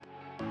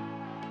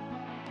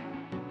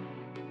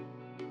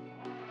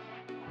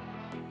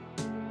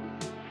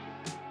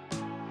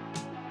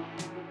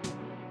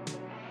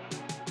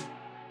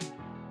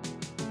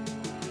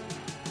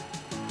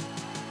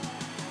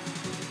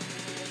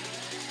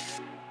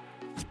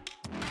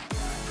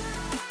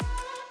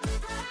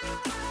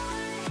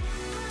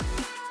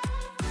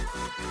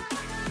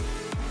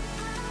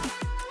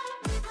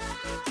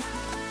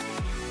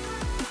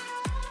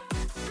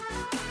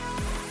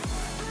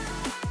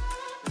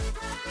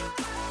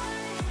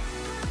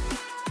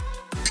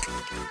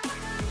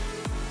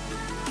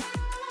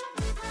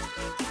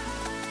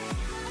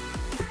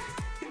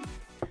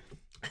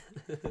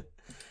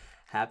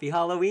Happy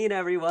Halloween,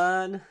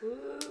 everyone!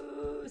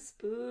 Ooh,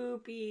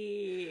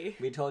 spoopy.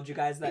 We told you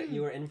guys that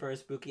you were in for a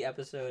spooky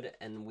episode,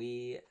 and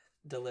we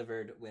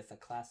delivered with a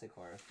classic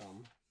horror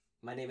film.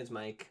 My name is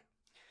Mike.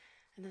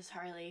 And this is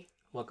Harley.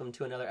 Welcome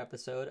to another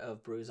episode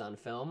of Brews on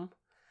Film,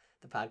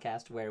 the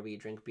podcast where we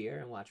drink beer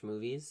and watch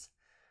movies.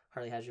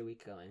 Harley, how's your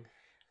week going?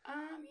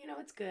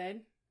 It's good.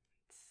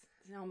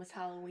 It's almost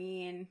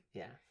Halloween.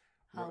 Yeah.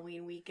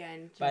 Halloween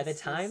weekend. By the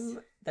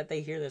time that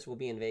they hear this, we'll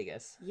be in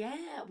Vegas. Yeah,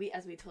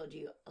 as we told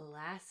you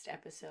last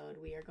episode,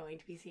 we are going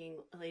to be seeing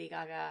Lady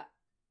Gaga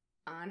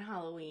on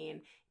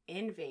Halloween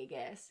in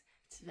Vegas.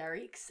 It's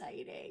very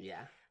exciting.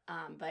 Yeah.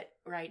 But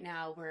right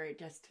now we're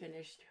just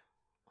finished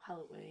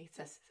Halloween. It's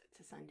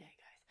a Sunday,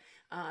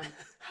 guys.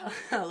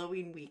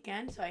 Halloween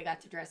weekend. So I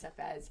got to dress up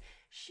as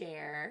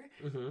Cher,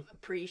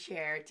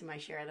 pre-Cher to my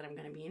Cher that I'm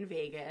going to be in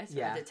Vegas.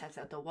 Yeah. I had to test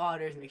out the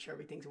waters, make sure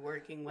everything's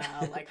working well.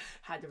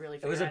 Had to really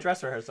figure It was a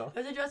dress rehearsal. It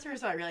was a dress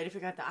rehearsal. I really had to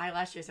figure out the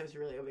eyelashes. That was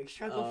really a big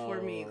struggle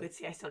for me. You could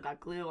see I still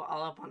got glue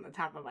all up on the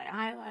top of my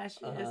eyelashes.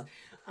 So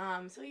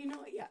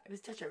it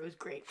was touch up. It was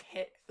great.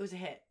 It was a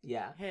hit.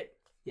 Yeah. Hit.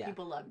 Yeah.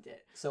 People loved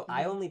it. So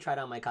I only tried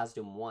on my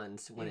costume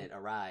once when it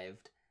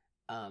arrived,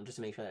 just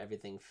to make sure that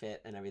everything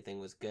fit and everything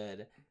was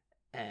good.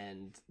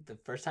 And the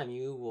first time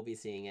you will be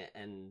seeing it,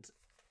 and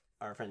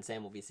our friend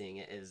Sam will be seeing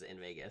it, is in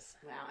Vegas.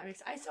 Wow,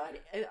 I saw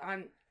it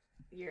on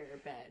your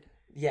bed.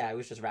 Yeah, it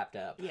was just wrapped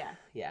up. Yeah.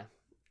 Yeah.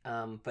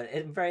 But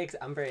I'm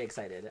very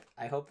excited.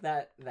 I hope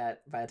that by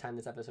the time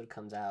this episode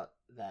comes out,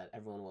 that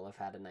everyone will have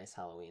had a nice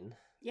Halloween.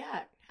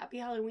 Yeah, happy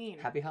Halloween.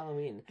 Happy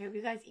Halloween. I hope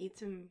you guys eat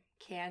some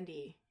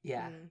candy.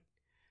 Yeah. And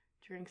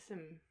drink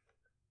some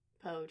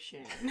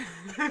potion.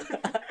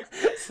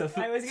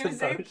 I was going to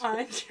say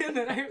punch, and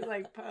then I was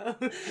like,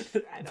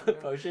 potion. I don't know.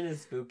 Potion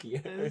is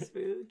spookier. It's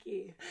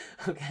spooky.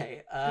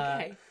 Okay.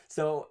 Okay.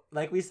 So,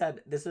 like we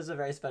said, this is a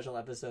very special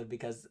episode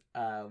because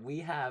we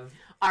have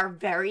our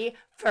very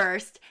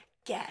first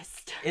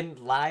guest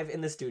live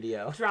in the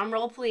studio. Drum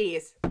roll,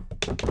 please.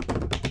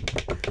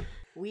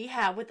 We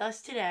have with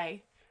us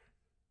today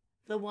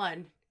the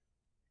one,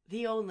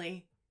 the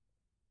only,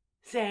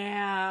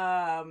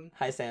 Sam.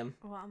 Hi, Sam.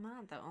 Well, I'm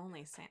not the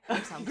only Sam.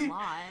 There's a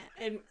lot.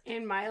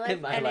 In my life,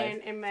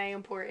 in my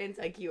importance,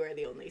 like, you are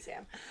the only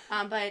Sam.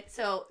 But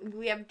so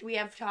we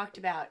have talked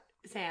about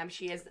Sam.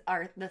 She is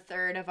the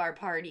third of our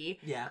party.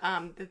 Yeah.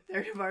 The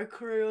third of our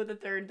crew. The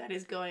third that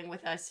is going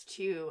with us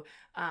to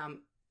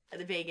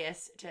the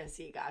Vegas to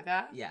see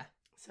Gaga. Yeah.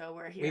 So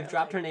we're here. We've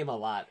dropped her name a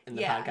lot in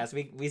the Yeah. podcast.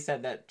 We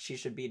said that she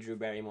should be Drew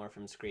Barrymore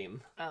from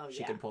Scream. Oh, She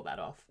yeah. could pull that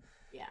off.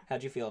 Yeah.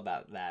 How'd you feel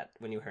about that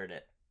when you heard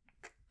it?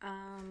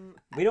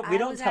 We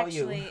don't tell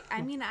you.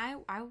 I mean, I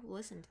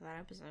listened to that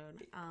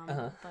episode.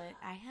 But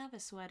I have a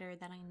sweater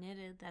that I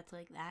knitted that's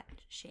like that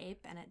shape,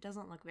 and it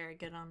doesn't look very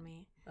good on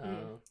me.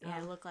 Yeah,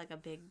 I look like a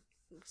big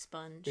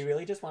sponge. We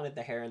really just wanted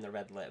the hair and the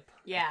red lip.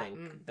 Yeah. I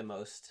think the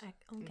most.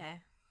 Okay.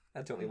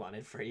 That's what we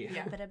wanted for you.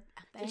 Yeah. But a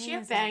bang Did she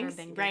have has never bangs?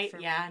 been good Right? for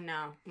Yeah. me.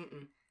 No.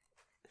 Mm-mm.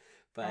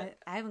 But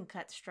I haven't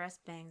cut stress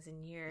bangs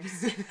in years.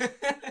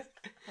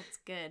 That's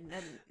good.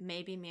 That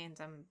maybe means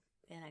I'm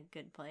in a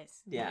good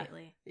place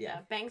lately. Yeah.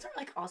 Bangs are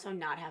like also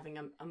not having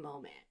a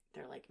moment.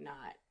 They're like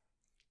not.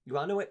 You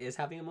want to know what is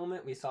having a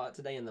moment? We saw it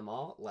today in the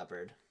mall.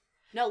 Leopard.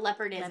 No,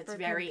 leopard is. Leopard It's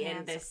very in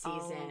pants this season.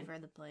 all over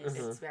the place.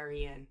 It's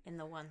very in. In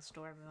the one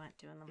store we went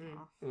to in the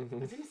mall. I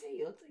was gonna say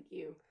you look like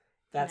you.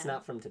 That's No.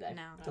 not from today.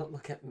 No. Don't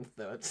look at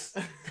those.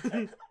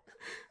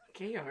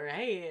 Okay, all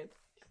right.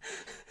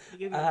 You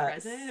give me a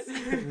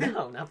present?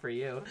 No, not for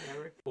you.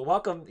 Whatever. Well,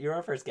 welcome. You're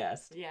our first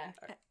guest. Yeah.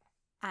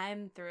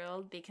 I'm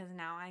thrilled because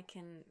now I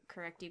can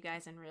correct you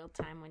guys in real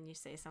time when you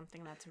say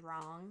something that's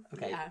wrong.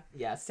 Okay. Yeah.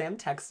 Yeah. Sam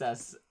texts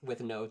us with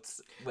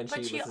notes when But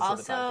she she listens to the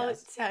also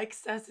podcast,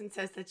 texts us and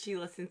says that she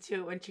listens to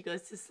it when she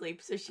goes to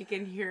sleep so she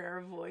can hear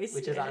our voices.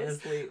 which is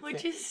honestly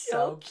Which is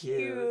so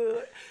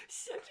cute.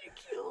 Such a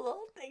cute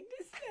little thing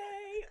to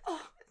say.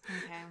 Oh.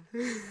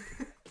 Okay.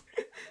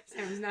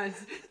 Sam's not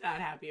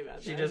happy about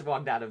that. She just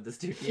walked out of the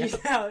studio.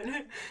 She's out.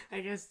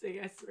 I guess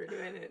we're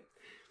doing it.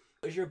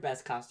 What was your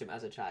best costume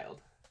as a child?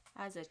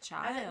 As a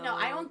child. No,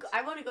 I won't.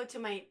 I want to go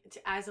to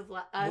as of we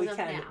now.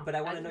 can, but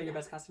I want to As know of your now.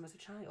 best costume as a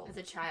child. As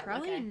a child.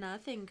 Probably okay.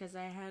 nothing because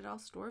I had all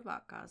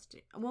store-bought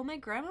costume. Well, my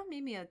grandma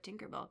made me a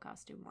Tinkerbell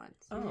costume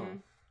once. Oh.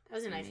 That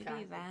was a So nice maybe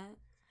costume.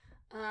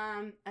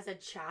 that. As a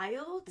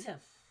child, Yeah.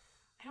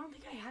 I don't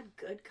think I had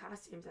good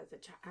costumes as a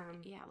child.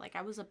 Yeah, like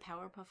I was a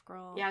Powerpuff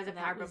Girl. Yeah, I was a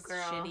That Powerpuff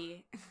Girl.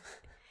 Shitty.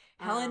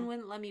 Helen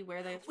wouldn't let me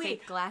wear the wait,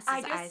 fake glasses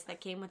I guess- eyes that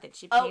came with it.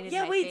 She Oh painted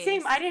yeah, my wait, face.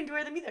 same. I didn't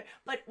wear them either.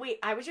 But wait,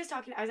 I was at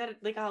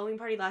a Halloween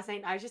party last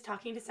night. And I was just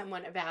talking to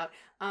someone about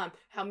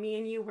how me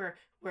and you were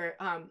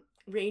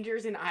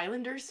Rangers and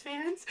Islanders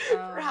fans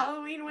for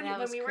Halloween when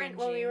we were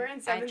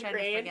in seventh I tried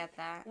grade. to forget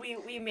that.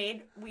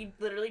 We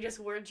literally just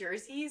wore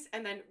jerseys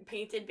and then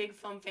painted big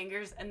foam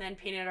fingers and then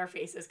painted our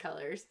faces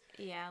colors.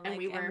 Yeah, like, And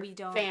we were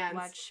don't fans.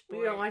 watch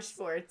We don't watch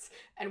sports,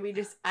 and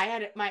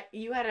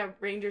you had a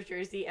Rangers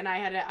jersey and I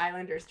had an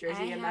Islanders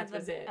jersey, and that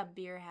was it. A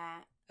beer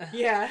hat.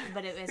 Yeah.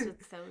 But it was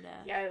with soda.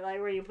 Yeah, like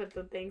where you put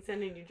the things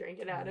in and you drink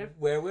it out of.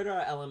 Where would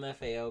our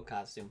LMFAO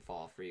costume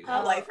fall for you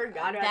guys? Oh, I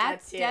forgot about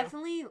that too. That's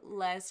definitely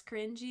less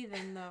cringy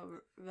than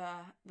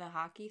the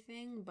hockey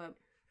thing, but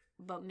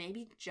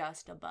maybe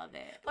just above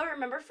it. But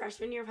remember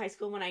freshman year of high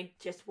school when I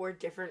just wore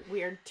different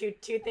weird two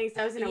things?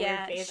 That was in a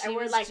weird phase. I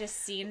wore was like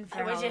just seen for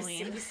I was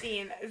Halloween. just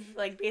seen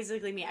like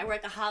basically me. I wore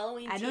like a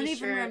Halloween t-shirt. I don't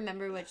even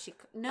remember what she.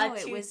 No,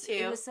 it was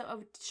a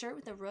shirt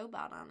with a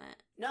robot on it.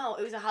 No,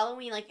 it was a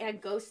Halloween, like it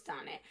had ghosts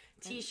on it.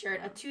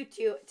 T-shirt, a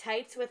tutu,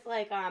 tights with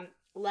like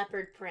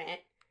leopard print.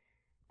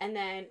 And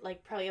then,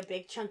 like, probably a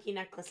big chunky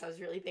necklace. I was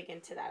really big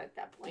into that at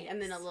that point. Yes.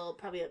 And then a little,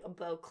 probably like a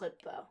bow,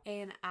 clip bow.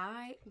 And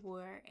I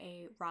wore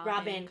a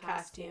Robin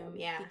costume.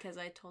 Yeah. Because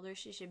I told her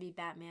she should be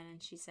Batman,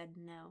 and she said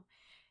no.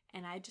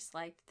 And I just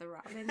liked the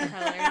Robin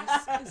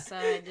colors. So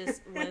I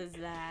just was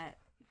that.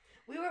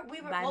 We were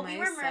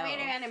Mermaid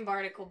Man and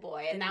Barnacle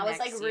Boy, and that was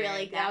like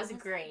really that was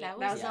great. That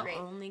was the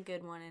only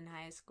good one in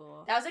high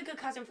school. That was a good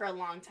costume for a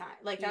long time.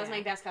 Like that was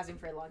my best costume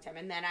for a long time,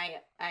 and then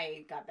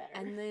I got better.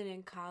 And then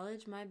in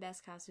college, my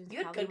best costume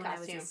was probably when I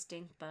was a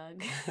stink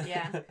bug.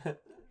 Yeah,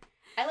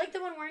 I like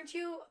the one. Weren't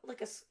you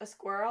like a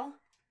squirrel?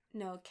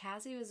 No,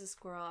 Cassie was a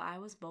squirrel. I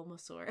was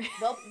Bulbasaur.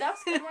 Well, that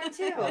was a good one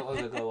too. That was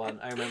a good one.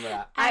 I remember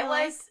that. I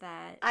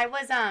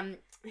was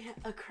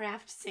a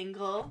craft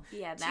single.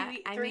 Yeah, that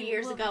 3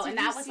 years ago, and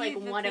that was like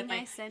one of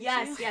my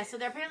yes. So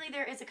apparently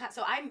there is a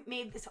so I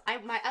made this. I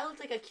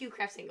looked like a Q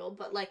craft single,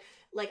 but like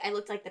I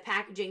looked like the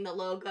packaging, the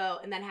logo,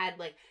 and then had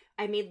like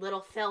I made little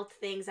felt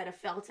things out of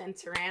felt and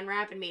saran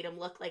wrap and made them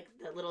look like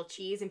the little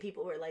cheese, and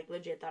people were like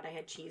legit thought I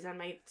had cheese on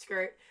my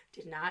skirt.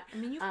 Did not. I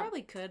mean, you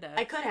probably could have.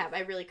 I could have.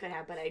 I really could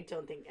have, but I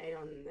don't.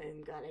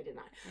 I'm glad I did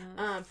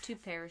not. Too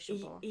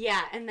perishable.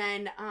 Yeah, and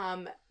then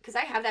because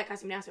I have that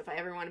costume now, so if I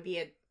ever want to be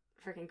a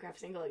freaking craft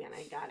single again,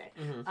 I got it.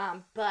 Mm-hmm.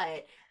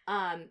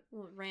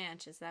 Well,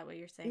 Ranch, is that what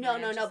you're saying? No,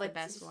 but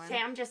best one.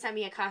 Sam just sent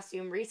me a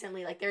costume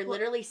recently. Like they're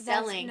literally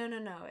selling.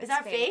 No. Is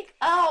that fake?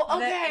 Oh,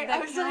 okay.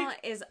 The account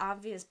is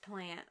obvious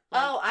plant.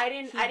 Like, I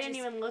didn't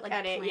even look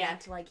at it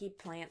yet. Like he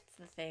plants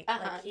the fake.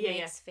 Like he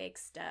makes fake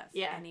stuff.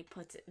 Yeah. And he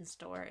puts it in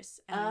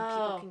stores, and then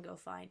people can go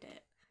find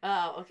it.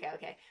 Oh,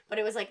 okay. But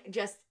it was like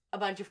just a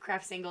bunch of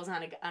craft singles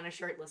on a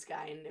shirtless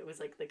guy, and it was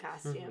like the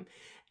costume. Mm-hmm.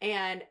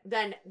 And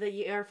then the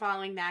year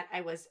following that,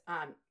 I was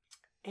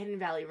Hidden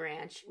Valley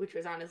Ranch, which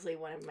was honestly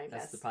one of my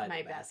best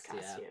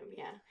costume.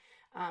 Yeah.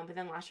 But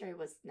then last year I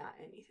was not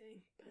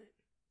anything,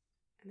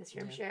 and this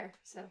year I'm Cher.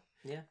 So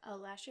yeah. Oh,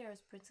 last year I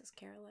was Princess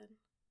Carolyn.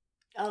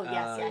 Oh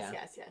yes.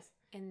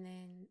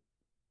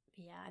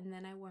 And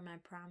then I wore my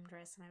prom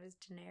dress and I was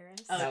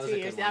Daenerys. Oh, that 2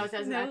 years. That's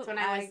when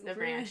I was the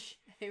Ranch.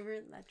 I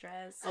ruined that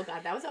dress. Oh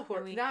god, that was not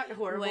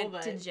horrible. Went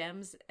but to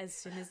Gems as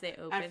soon as they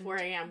opened at 4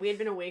 a.m. We had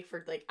been awake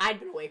for I'd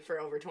been awake for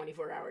over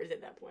 24 hours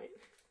at that point.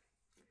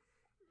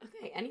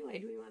 Okay. Anyway,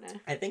 do we want to?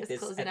 I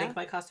think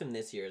my costume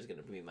this year is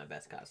going to be my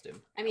best costume.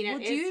 I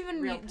mean, do you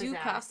even do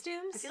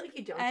costumes? I feel like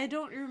you don't. I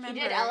don't remember.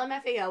 You did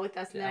LMFAO with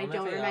us, and I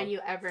don't remember you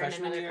ever in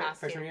another costume.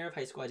 Freshman year of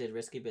high school, I did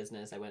Risky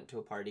Business. I went to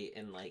a party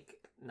in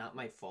not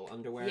my full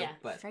underwear,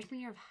 but freshman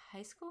year of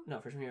high school. No,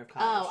 freshman year of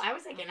college. Oh, I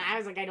was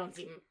like, I don't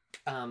see.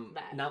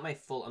 That. Not my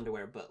full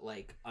underwear, but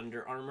like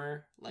Under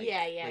Armour, like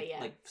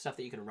stuff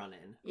that you can run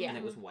in. Yeah, and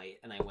it was white,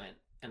 and I went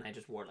and I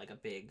just wore like a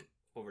big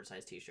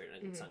oversized T-shirt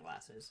and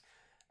sunglasses,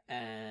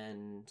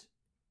 and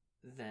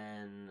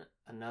then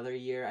another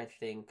year I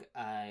think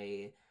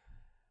I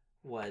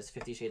was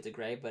 50 Shades of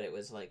Grey, but it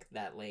was like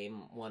that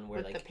lame one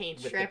where with the paint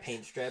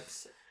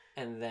strips.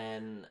 And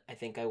then I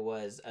think I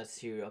was a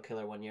serial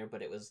killer one year,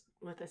 but it was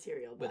with a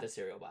cereal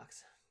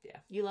box. Yeah.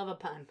 You love a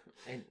pun.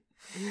 And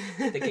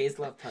the gays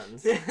love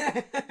puns.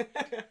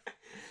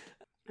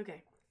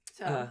 Okay.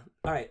 So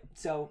all right.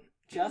 So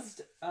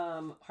just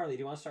Harley, do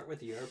you want to start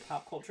with your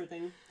pop culture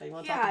thing that you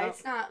want to talk about? Yeah,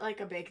 it's not like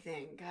a big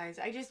thing, guys.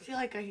 I just feel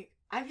like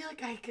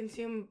I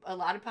consume a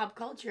lot of pop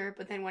culture,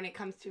 but then when it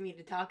comes to me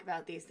to talk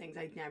about these things,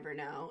 I never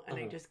know, and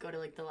I just go to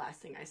like the last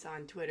thing I saw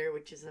on Twitter,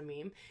 which is a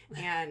meme,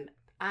 and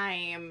I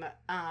am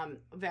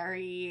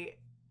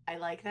I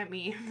like that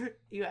meme.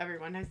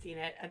 Everyone has seen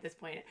it at this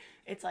point.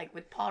 It's like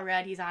with Paul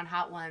Rudd, he's on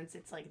Hot Ones.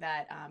 It's like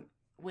that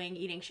wing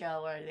eating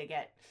show where they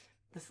get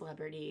the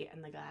celebrity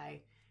and the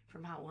guy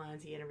from Hot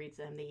Ones. He interviews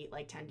them. They eat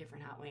like 10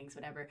 different hot wings,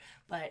 whatever.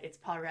 But it's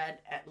Paul Rudd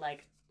at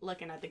like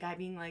looking at the guy,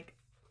 being like,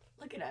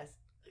 "Look at us,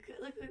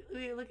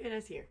 look at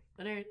us here.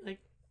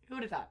 Like, who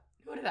would have thought?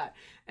 Who would have thought?"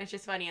 And it's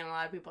just funny, and a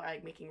lot of people are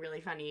like making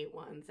really funny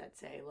ones that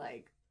say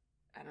like,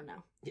 I don't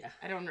know. Yeah.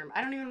 I don't remember.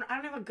 I don't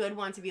have a good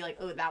one to be like,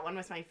 oh, that one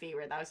was my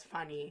favorite. That was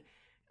funny.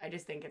 I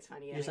just think it's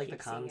funny. Just like the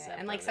concept.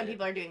 And like some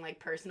people are doing like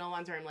personal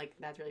ones where I'm like,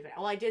 that's really funny.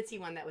 Well, I did see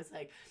one that was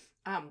like,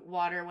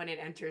 water when it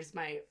enters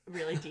my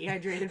really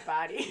dehydrated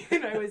body.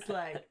 And I was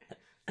like,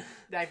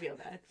 I feel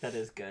that. That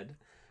is good.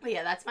 But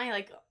yeah, that's my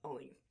like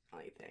only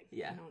thing.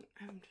 Yeah.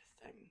 I'm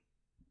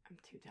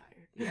too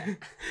tired. Yeah.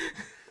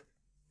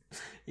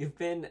 You've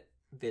been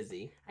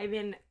busy. I've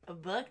been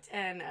booked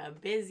and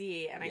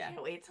busy, and I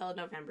can't wait till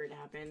November to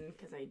happen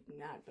because I'm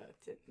not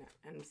booked.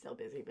 I'm still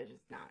busy, but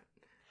just not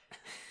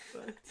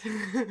booked.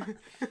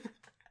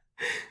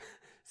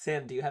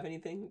 Sam, do you have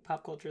anything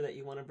pop culture that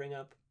you want to bring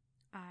up?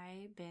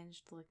 I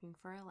binged Looking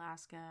for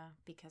Alaska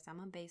because I'm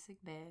a basic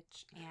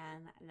bitch,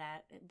 and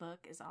that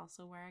book is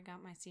also where I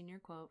got my senior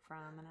quote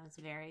from, and I was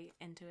very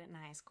into it in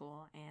high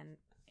school, and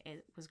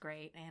it was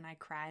great, and I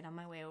cried on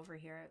my way over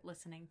here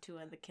listening to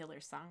the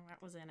Killer song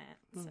that was in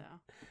it. So,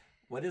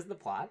 what is the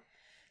plot?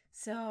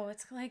 So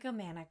it's like a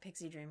Manic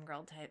Pixie Dream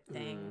Girl type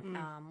thing,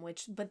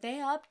 but they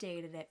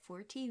updated it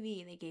for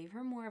TV. They gave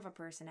her more of a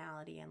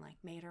personality and like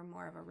made her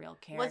more of a real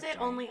character. Was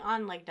it only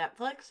on like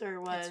Netflix or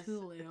was it's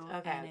Hulu?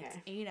 Okay, it's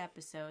 8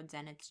 episodes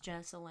and it's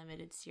just a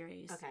limited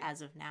series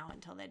as of now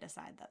until they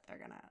decide that they're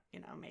gonna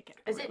make it.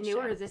 Is it new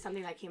or is this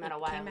something that came out a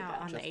while ago? It came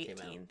out on the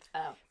 18th.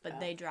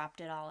 But they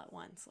dropped it all at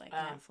once, like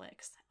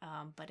Netflix.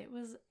 But it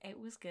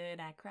was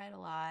good. I cried a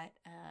lot,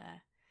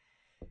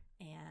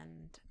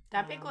 and.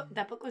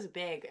 That book was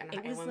big, and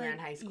when we were in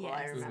high school,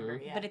 I remember.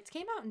 Yeah. But it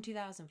came out in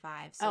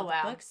 2005, so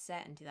the book's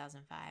set in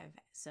 2005,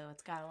 so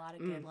it's got a lot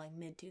of good like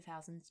mid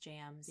 2000s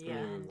jams,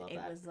 and it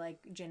was like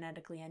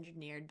genetically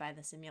engineered by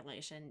the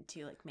simulation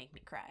to like make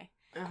me cry.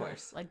 Of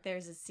course, like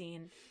there's a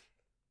scene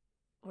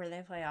where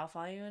they play "I'll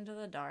Follow You into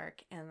the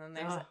Dark," and then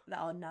there's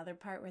another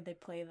part where they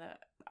play the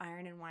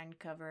Iron and Wine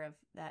cover of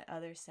that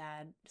other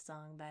sad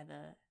song by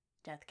the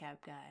Death Cab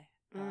guy.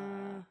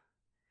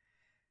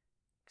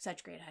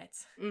 Such Great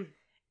Heights.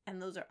 And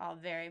those are all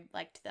very,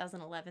 like,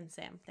 2011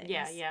 Sam things.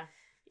 Yeah.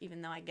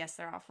 Even though I guess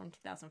they're all from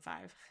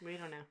 2005. We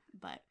don't know.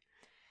 But,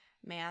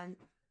 man,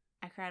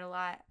 I cried a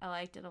lot. I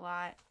liked it a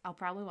lot. I'll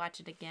probably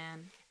watch it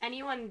again.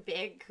 Anyone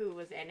big who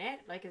was in it?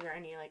 Like, is there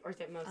any, like, or is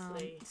it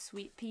mostly...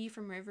 Sweet Pea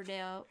from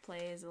Riverdale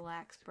plays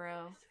Lax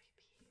Bro.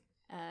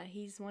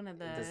 He's one of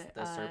the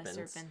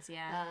serpents,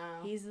 yeah.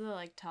 He's the,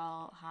 like,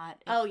 tall,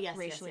 hot,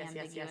 racially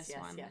ambiguous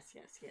one. Yes.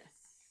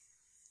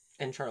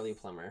 And Charlie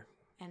Plummer.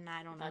 And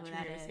I don't know who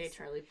that is. Say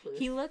Charlie Puth.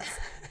 He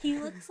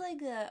looks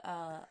like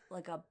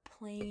a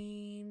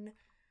plain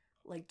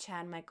like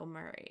Chad Michael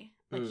Murray.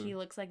 Like he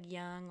looks like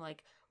young,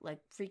 like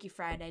Freaky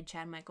Friday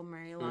Chad Michael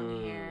Murray,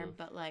 long hair,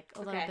 but like a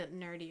little bit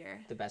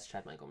nerdier. The best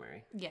Chad Michael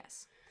Murray.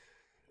 Yes.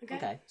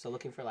 Okay. So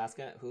Looking for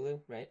Alaska,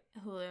 Hulu, right?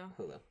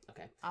 Hulu.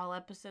 Okay. All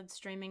episodes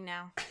streaming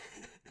now.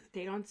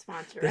 They don't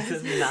sponsor this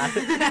us. Is not.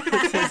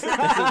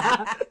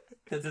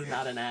 This is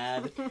not an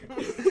ad.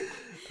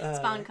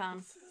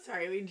 SpawnCon.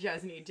 Sorry, we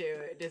just need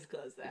to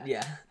disclose that.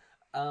 Yeah.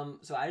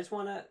 So I just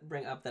want to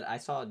bring up that I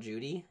saw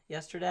Judy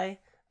yesterday,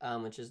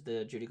 which is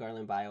the Judy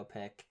Garland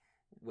biopic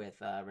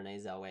with Renee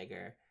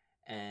Zellweger,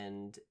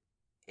 and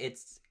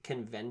it's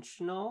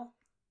conventional,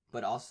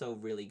 but also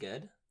really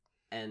good,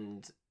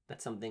 and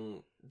that's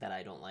something that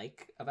I don't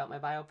like about my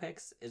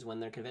biopics is when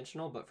they're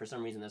conventional, but for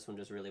some reason this one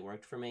just really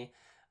worked for me.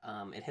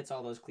 It hits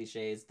all those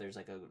cliches. There's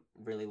like a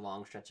really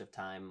long stretch of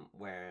time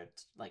where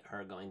it's like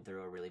her going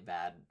through a really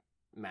bad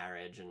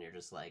marriage and you're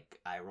just like,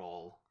 I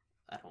roll.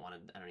 I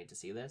don't need to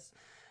see this.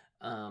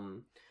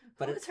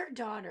 But who's her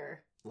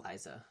daughter?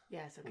 Liza.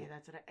 Yes, okay,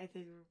 that's what I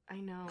think.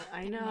 I know.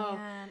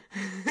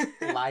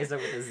 Liza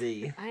with a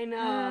Z. I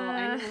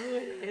know who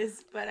it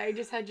is, but I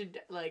just had to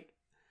like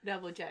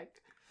double check.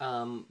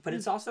 But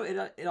it's also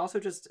it also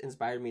just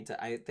inspired me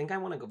to. I think I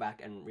want to go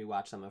back and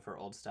rewatch some of her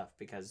old stuff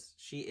because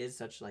she is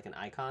such like an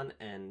icon,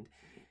 and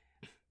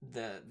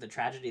the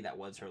tragedy that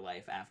was her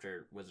life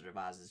after Wizard of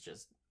Oz is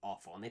just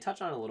awful. And they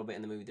touch on it a little bit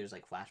in the movie. There's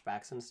like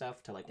flashbacks and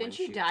stuff to like. Didn't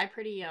she die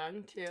pretty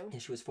young too? Yeah,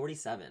 she was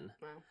 47.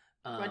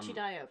 Wow. What'd she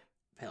die of?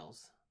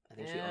 Pills. I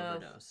think she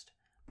overdosed.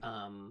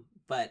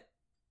 But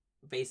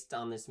based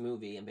on this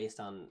movie and based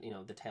on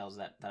the tales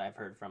that I've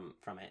heard from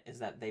it is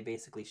that they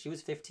basically she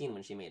was 15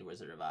 when she made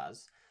Wizard of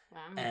Oz. Wow.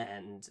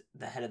 And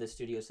the head of the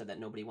studio said that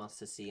nobody wants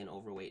to see an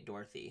overweight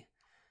Dorothy,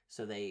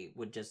 so they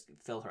would just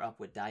fill her up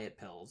with diet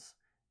pills,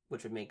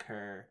 which would make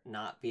her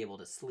not be able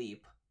to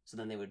sleep. So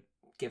then they would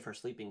give her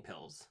sleeping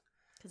pills.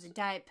 Because the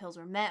diet pills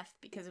were meth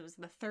because it was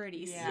the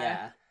 30s.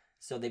 Yeah.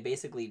 So they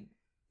basically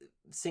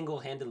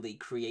single-handedly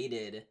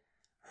created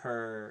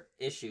her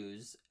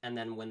issues, and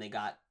then when they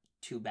got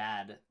too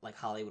bad, like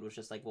Hollywood was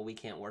just like, well, we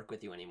can't work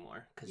with you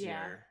anymore because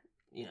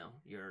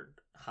you're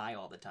high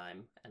all the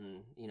time,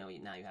 and now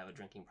you have a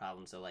drinking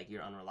problem, so like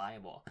you're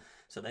unreliable.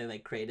 So they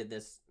like created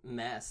this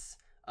mess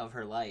of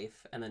her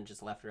life and then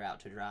just left her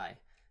out to dry.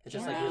 It's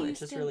just it's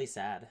just really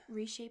sad.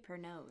 Reshape her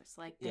nose,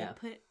 like they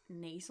put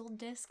nasal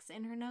discs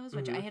in her nose,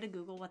 which I had to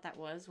Google what that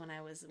was when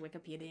I was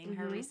Wikipediaing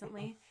her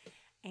recently.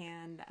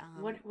 And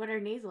what are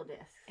nasal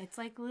discs? It's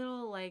like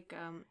little like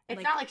it's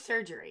like, not like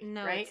surgery,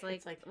 no, right?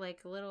 It's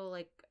like little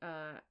like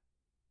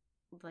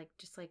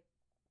just like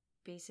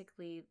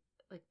basically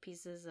like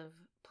pieces of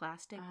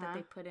plastic that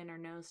they put in her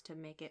nose to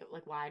make it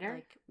like wider.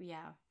 Like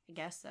I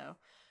guess so,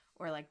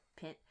 or like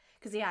pin.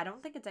 Because I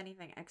don't think it's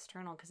anything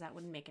external because that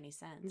wouldn't make any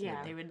sense. Yeah,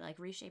 like, they would like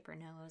reshape her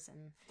nose,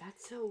 and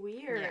that's so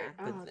weird. Yeah,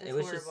 that's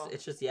horrible.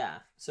 It's just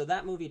So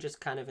that movie just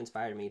kind of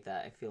inspired me.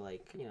 That I feel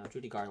like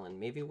Judy Garland.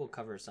 Maybe we'll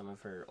cover some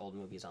of her old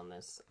movies on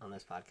this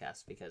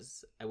podcast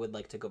because I would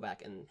like to go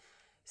back and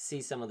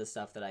see some of the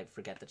stuff that I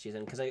forget that she's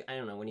in. Because I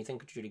don't know, when you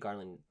think of Judy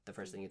Garland, the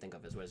first thing you think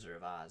of is Wizard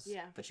of Oz.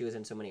 Yeah, but she was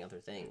in so many other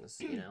things.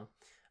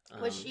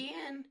 Was she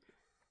in?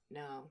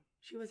 No.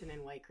 She wasn't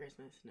in White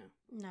Christmas, no.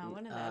 No,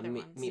 one of the other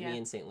ones. Meet Yeah. Me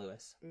in St.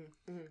 Louis.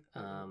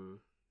 Mm-hmm.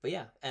 But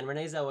yeah, and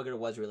Renee Zellweger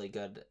was really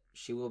good.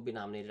 She will be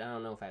nominated. I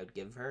don't know if I would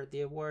give her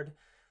the award.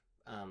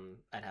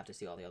 I'd have to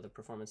see all the other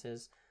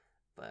performances.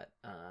 But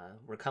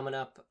we're coming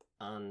up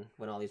on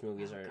when all these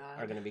movies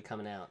are going to be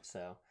coming out,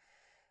 so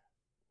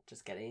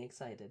just getting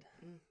excited.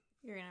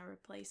 You're going to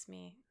replace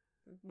me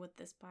with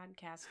this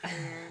podcast for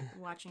your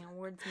watching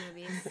awards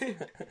movies.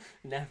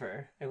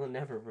 Never. I will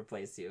never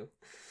replace you.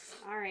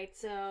 All right,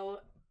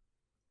 so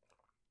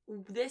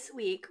this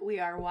week we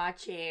are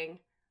watching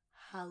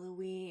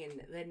Halloween,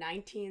 the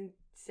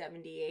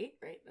 1978,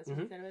 right? That's what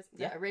you said it was?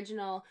 The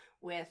original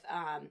with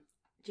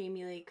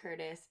Jamie Lee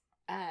Curtis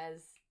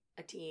as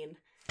a teen.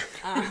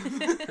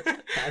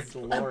 As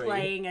Laurie.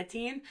 Playing a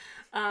teen.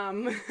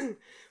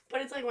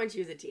 But it's like when she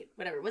was a teen.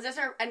 Whatever. Was this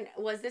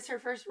her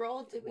first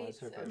role? Was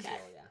her first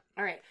role, yeah.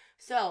 All right.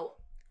 So,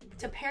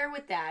 to pair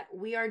with that,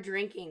 we are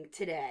drinking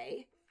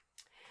today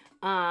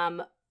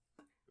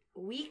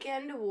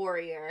Weekend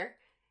Warrior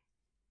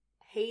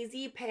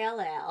Hazy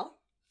Pale Ale.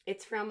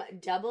 It's from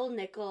Double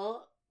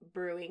Nickel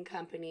Brewing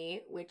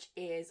Company, which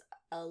is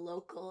a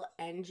local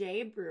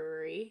NJ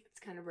brewery. It's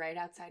kind of right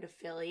outside of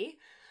Philly.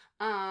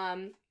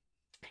 And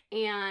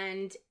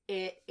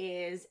it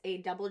is a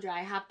double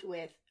dry hopped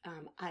with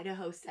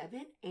Idaho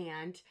 7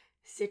 and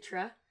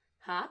Citra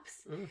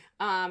hops.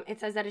 It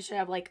says that it should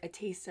have like a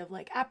taste of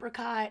like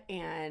apricot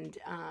and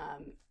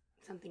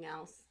something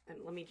else. And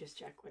let me just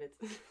check what it's.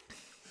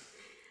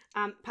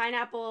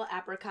 Pineapple,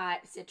 apricot,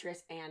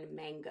 citrus, and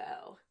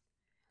mango.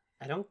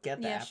 I don't get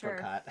the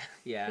apricot. Sure.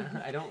 Yeah,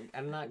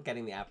 I'm not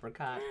getting the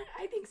apricot.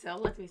 I think so.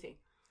 Let me see.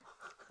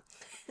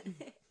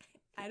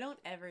 I don't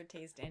ever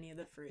taste any of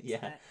the fruits.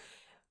 Yeah. That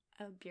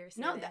a beer.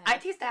 No, I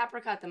taste the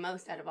apricot the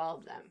most out of all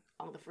of them.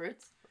 All the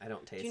fruits. I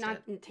don't taste Do you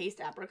not taste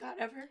apricot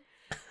ever?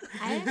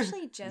 I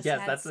actually just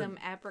had some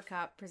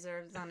apricot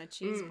preserves on a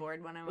cheese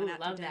board when I went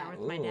out to dinner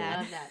with my dad.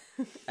 Love that.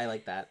 I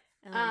like that.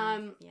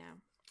 Yeah.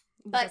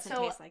 But it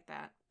doesn't taste like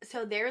that.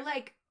 So they're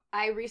like,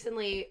 I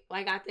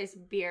got this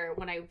beer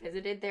when I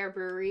visited their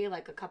brewery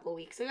like a couple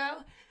weeks ago,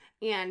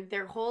 and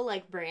their whole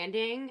like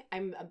branding,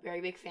 I'm a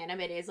very big fan of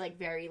it, is like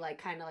very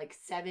like kind of like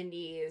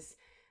 70s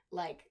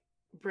like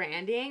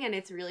branding, and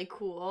it's really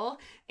cool.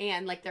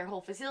 And like their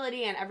whole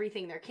facility and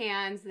everything, their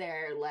cans,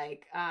 their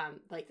like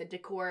the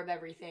decor of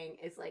everything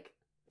is like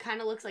kind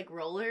of looks like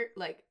roller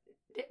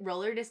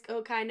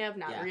disco kind of,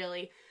 not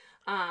really.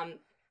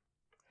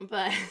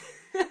 But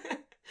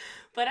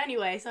but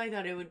anyway, so I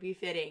thought it would be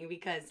fitting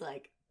because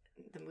like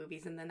the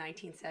movie's in the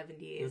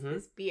 1970s.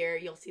 This beer,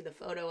 you'll see the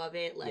photo of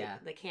it.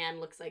 Like the can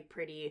looks like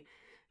pretty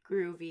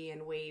groovy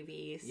and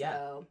wavy.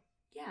 So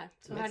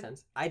so makes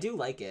sense. I do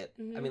like it.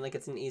 I mean, like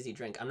it's an easy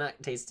drink. I'm not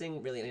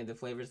tasting really any of the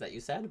flavors that you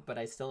said, but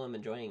I still am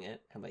enjoying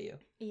it. How about you?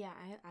 Yeah,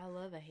 I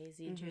love a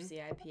hazy, juicy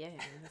IPA.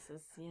 And this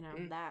is,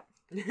 that.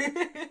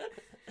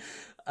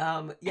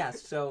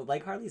 So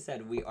like Harley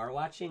said, we are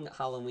watching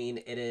Halloween.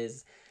 It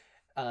is.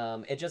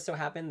 It just so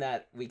happened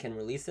that we can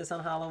release this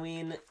on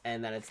Halloween,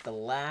 and that it's the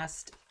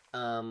last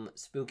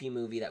spooky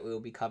movie that we will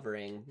be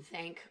covering.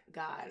 Thank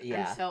God.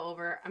 Yeah.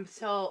 I'm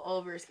so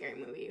over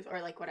scary movies or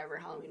like whatever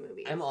Halloween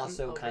movies. I'm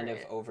also kind of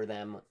over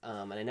them.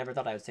 And I never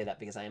thought I would say that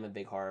because I am a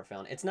big horror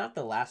fan. It's not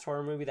the last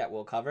horror movie that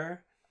we'll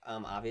cover,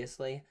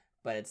 obviously,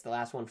 but it's the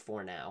last one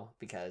for now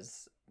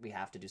because we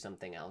have to do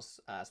something else.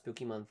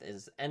 Spooky month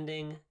is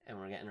ending, and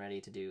we're getting ready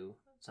to do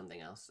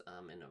something else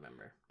in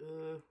November.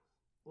 Ooh.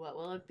 What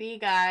will it be,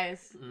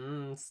 guys?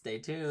 Stay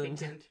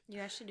tuned. You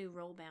guys should do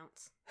Roll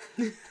Bounce.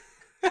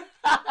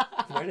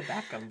 Where did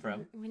that come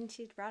from? When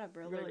she brought up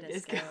roller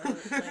disco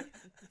like a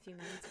few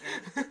minutes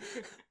ago.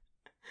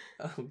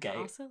 Okay.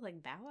 Also,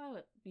 like Bow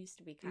Wow used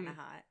to be kind of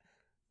hot.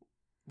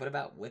 What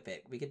about Whip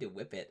It? We could do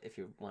Whip It if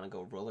you want to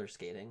go roller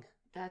skating.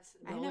 That's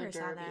I never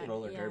saw that.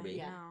 Roller derby.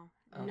 Yeah.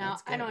 Oh, no,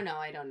 I don't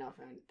know.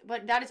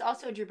 But that is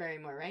also Drew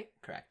Barrymore, right?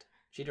 Correct.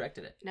 She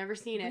directed it. Never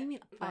seen it. What do you mean?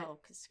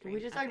 Because Scream.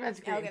 we just talked about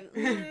Scream.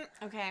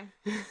 Okay.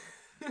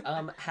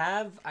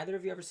 Have either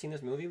of you ever seen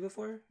this movie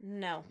before?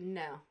 No.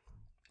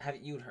 Have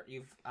you've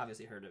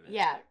obviously heard of it?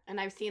 Yeah, and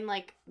I've seen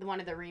like one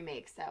of the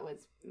remakes that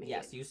was made.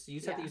 Yes, you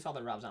said that you saw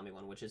the Rob Zombie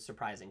one, which is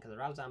surprising because the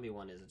Rob Zombie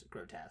one is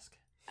grotesque.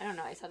 I don't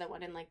know. I saw that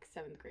one in like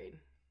 7th grade.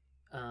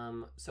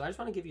 So I just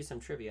want to give you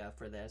some trivia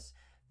for this.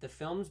 The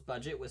film's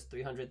budget was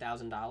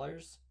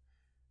 $300,000,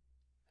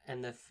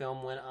 and the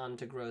film went on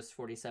to gross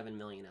 $47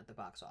 million at the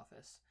box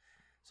office.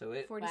 So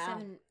it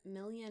 47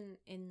 million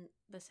in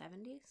the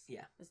 70s?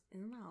 Yeah.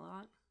 Isn't that a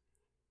lot?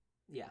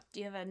 Yeah. Do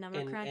you have a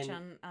number crunch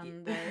on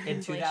the in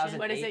inflation? 2008,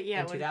 What is it?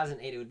 Yeah, in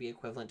 2008 it would be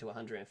equivalent to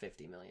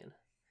 $150 million.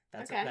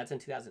 That's in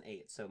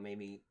 2008. So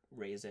maybe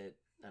raise it.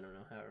 I don't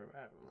know. I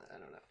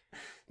don't know.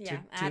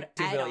 Yeah,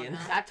 $2 billion.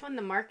 That's when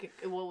the market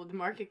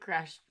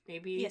crashed.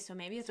 Maybe. Yeah, so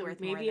maybe it's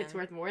worth more. Maybe it's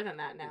worth more than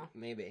that now.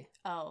 Maybe.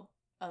 Oh.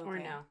 Okay. Or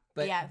no.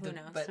 But yeah, who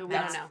knows? But so we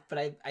don't know.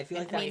 But I feel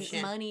like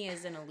money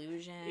is an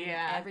illusion.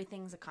 Yeah.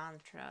 Everything's a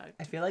construct.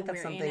 I feel like that's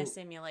We're something in a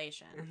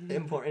simulation.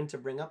 important to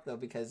bring up though,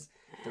 because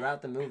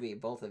throughout the movie,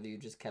 both of you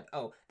just kept.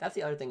 Oh, that's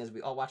the other thing is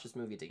we all watched this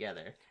movie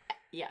together.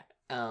 Yeah.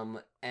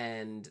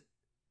 And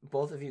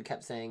both of you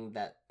kept saying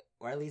that,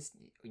 or at least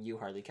you,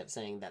 Harley, kept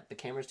saying that the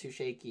camera's too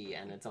shaky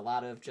and it's a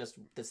lot of just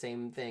the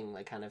same thing,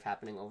 like kind of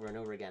happening over and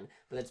over again.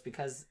 But it's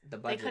because the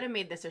budget. They could have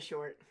made this a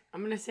short.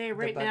 I'm gonna say it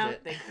right now.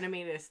 They could have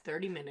made this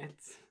 30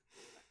 minutes.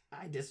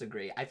 I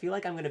disagree. I feel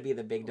like I'm gonna be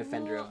the big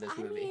defender of this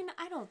movie. I mean,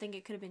 I don't think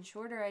it could have been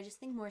shorter. I just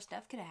think more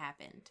stuff could have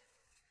happened.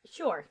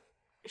 Sure.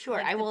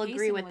 Like, I will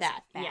agree with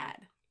that. Bad. Yeah.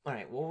 All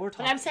right. Well, we're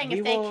talking. But I'm saying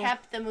if they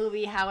kept the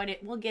movie how it,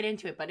 we'll get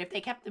into it. But if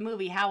they kept the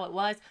movie how it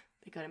was,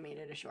 they could have made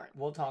it a short.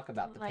 We'll talk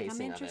about the like,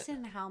 pacing I'm interested of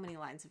it. in how many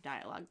lines of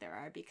dialogue there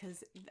are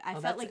because I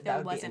felt like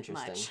there wasn't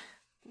much,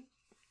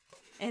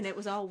 and it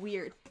was all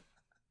weird.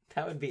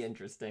 That would be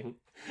interesting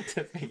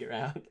to figure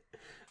out.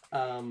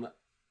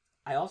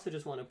 I also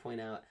just want to point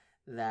out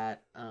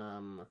that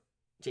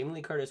Jamie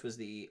Lee Curtis was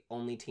the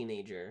only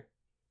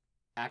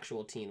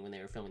actual teen when they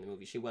were filming the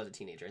movie. She was a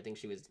teenager. I think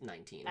she was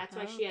 19. That's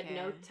why she had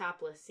no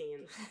topless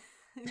scenes.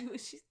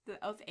 She's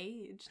of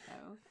age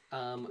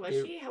though. Was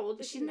she? How old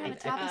is she? She's not a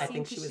topless I scene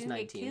think she was didn't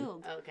 19. Get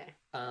killed. Oh,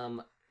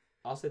 okay.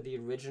 Also, the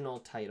original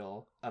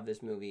title of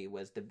this movie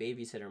was The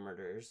Babysitter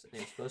Murders.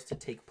 And it was supposed to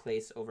take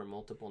place over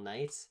multiple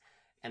nights,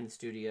 and the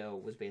studio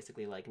was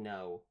basically like,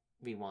 no,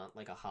 we want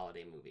like a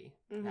holiday movie.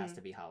 It has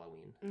to be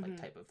Halloween, like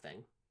type of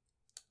thing.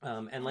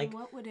 And like,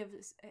 what would have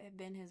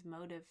been his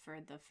motive for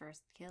the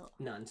first kill?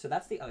 None. So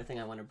that's the other thing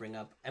I want to bring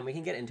up, and we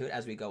can get into it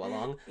as we go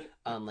along.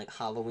 Like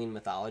Halloween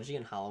mythology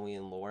and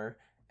Halloween lore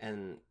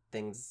and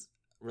things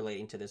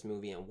relating to this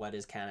movie and what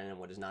is canon and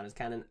what is not as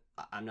canon.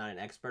 I'm not an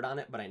expert on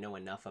it, but I know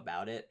enough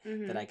about it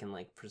that I can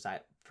like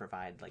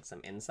provide like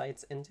some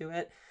insights into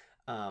it.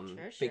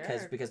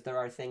 Because there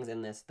are things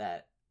in this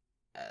that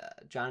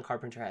John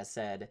Carpenter has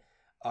said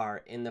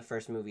are in the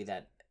first movie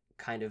that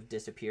kind of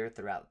disappear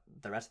throughout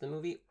the rest of the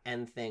movie,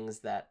 and things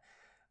that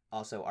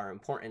also are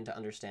important to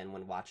understand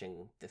when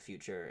watching the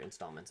future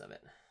installments of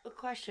it. A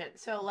question.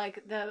 So,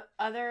 like, the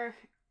other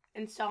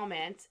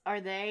installments,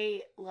 are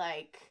they,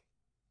 like,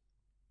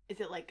 is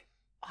it, like,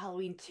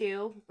 Halloween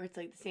 2, where it's,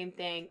 like, the same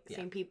thing,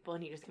 same people,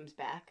 and he just comes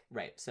back?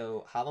 Right.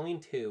 So,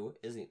 Halloween 2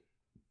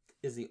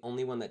 is the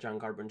only one that John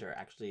Carpenter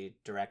actually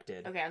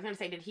directed. Okay, I was going to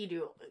say, did he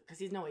do, because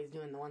he's always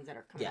doing the ones that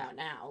are coming out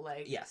now,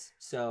 like... Yes.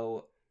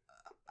 So...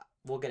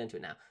 we'll get into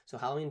it now. So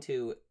Halloween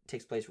 2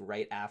 takes place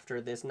right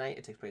after this night.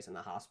 It takes place in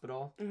the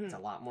hospital. It's a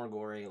lot more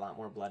gory, a lot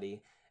more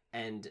bloody.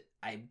 And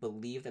I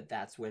believe that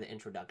that's where the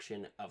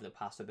introduction of the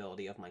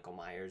possibility of Michael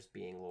Myers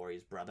being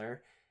Laurie's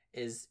brother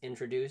is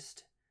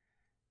introduced.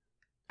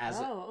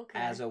 As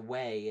a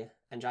way,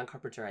 and John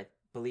Carpenter, I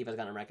believe, has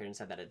gone on record and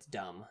said that it's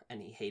dumb,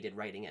 and he hated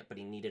writing it, but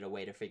he needed a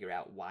way to figure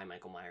out why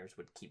Michael Myers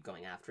would keep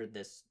going after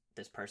this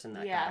person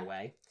that got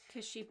away.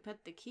 Because she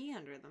put the key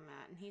under the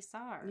mat, and he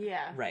saw her.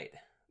 Yeah. Right.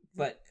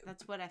 But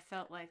that's what I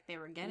felt like they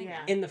were getting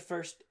at.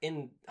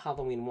 In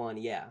Halloween 1,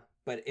 yeah.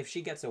 But if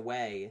she gets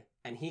away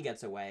and he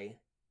gets away,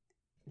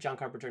 John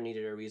Carpenter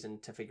needed a reason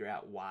to figure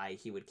out why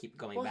he would keep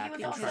going back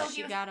and try.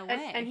 She got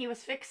away. And he was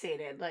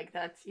fixated. Like,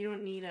 that's, you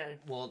don't need a...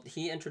 Well,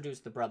 he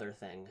introduced the brother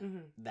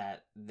thing,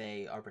 that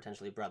they are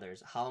potentially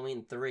brothers.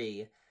 Halloween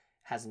 3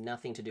 has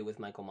nothing to do with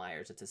Michael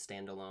Myers. It's a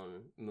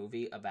standalone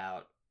movie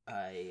about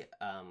a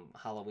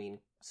Halloween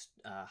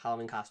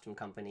costume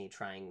company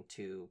trying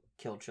to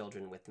kill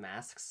children with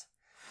masks.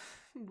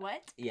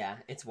 What? Yeah,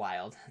 it's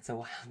wild. It's a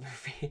wild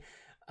movie.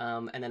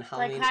 And then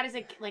Halloween. Like, how does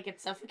it, like, it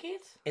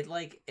suffocates? It's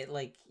like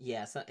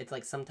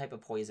some type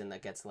of poison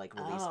that gets like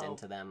released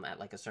into them at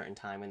like a certain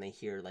time, and they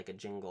hear like a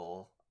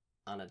jingle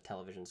on a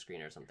television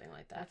screen or something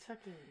like that. That's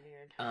fucking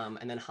weird.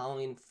 And then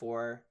Halloween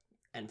 4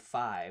 and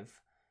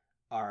 5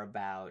 are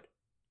about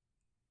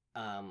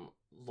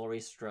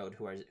Laurie Strode,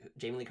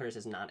 Jamie Lee Curtis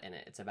is not in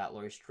it. It's about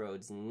Laurie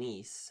Strode's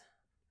niece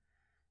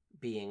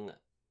being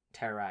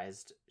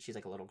terrorized. She's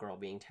like a little girl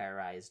being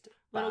terrorized.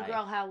 Little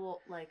girl, how old?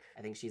 Like,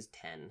 I think she's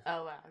 10.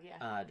 Oh wow,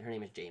 yeah. Her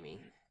name is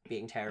Jamie.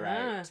 Being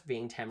terrorized,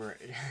 being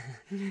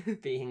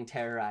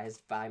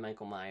terrorized by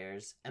Michael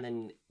Myers, and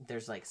then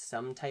there's like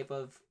some type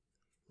of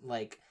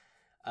like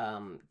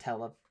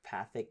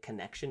telepathic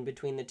connection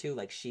between the two.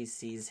 Like she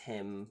sees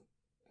him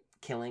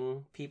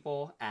killing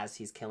people as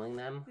he's killing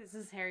them. This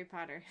is Harry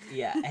Potter.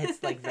 Yeah,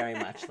 it's like very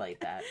much like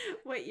that.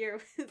 What year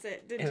was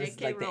it? Did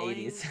J.K. like Rowling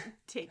the 80s.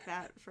 take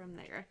that from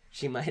there?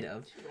 She might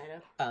have.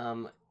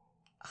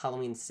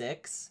 Halloween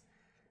 6.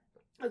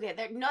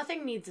 Okay,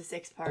 nothing needs a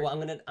 6 part.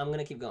 Well, I'm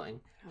gonna keep going.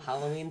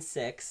 Halloween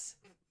 6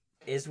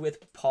 is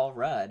with Paul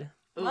Rudd.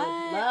 Ooh,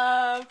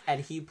 love.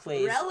 And he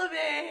plays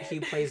relevant. He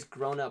plays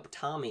grown-up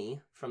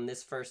Tommy from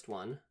this first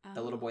one,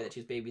 the little boy that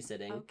she's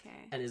babysitting. Okay.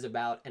 And it is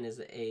about.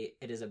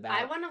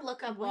 I want to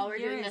look up while we're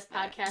doing this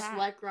podcast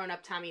what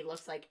grown-up Tommy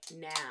looks like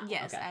now.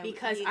 Yes, okay.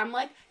 Because I'm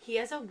like, he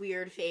has a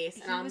weird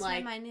face, and I'm like,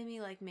 reminding me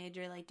like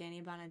major like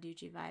Danny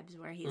Bonaducci vibes,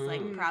 where he's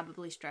like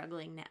probably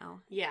struggling now.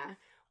 Yeah.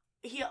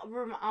 He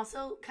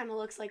also kind of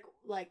looks like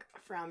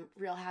from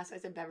Real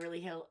Housewives of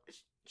Beverly Hills,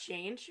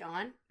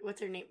 Sean.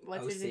 What's her name?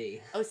 What's OC. his name?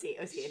 OC.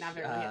 Not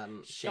very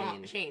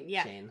Shane.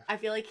 Yeah. Shane. I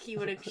feel like he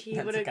would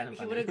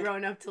have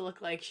grown up to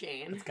look like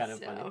Shane. It's kind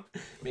of funny.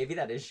 Maybe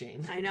that is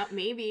Shane. I know.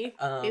 Maybe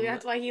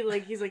that's why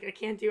he's like I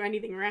can't do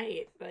anything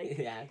right. Like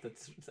yeah,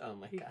 that's oh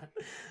my god.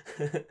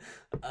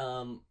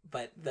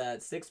 But the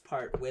 6th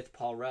part with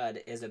Paul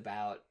Rudd is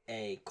about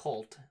a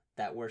cult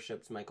that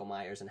worships Michael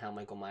Myers and how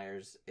Michael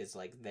Myers is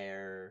like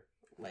their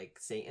like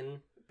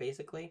Satan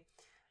basically.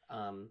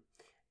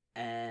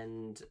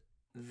 And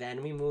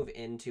then we move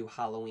into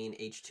Halloween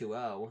H2O.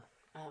 Oh.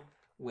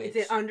 Which is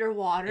it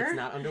underwater? It's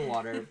not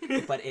underwater,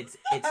 but it's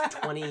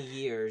 20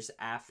 years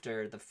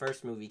after the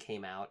first movie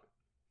came out.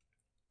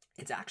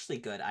 It's actually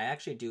good. I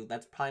actually do.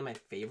 That's probably my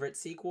favorite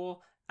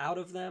sequel out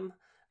of them.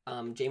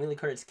 Jamie Lee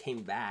Curtis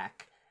came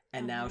back,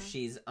 and now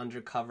she's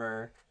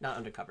undercover. Not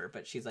undercover,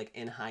 but she's like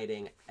in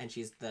hiding, and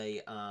she's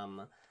the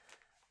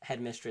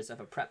headmistress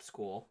of a prep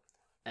school,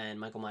 and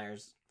Michael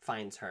Myers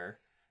finds her.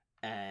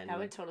 And that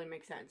would totally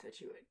make sense that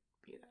she would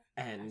be that.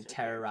 And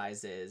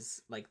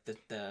terrorizes like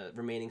the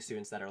remaining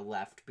students that are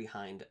left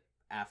behind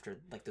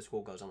after like the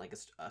school goes on like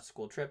a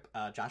school trip.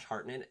 Josh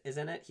Hartnett is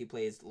in it. He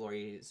plays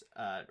Laurie's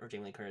or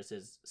Jamie Lee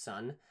Curtis's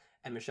son,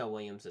 and Michelle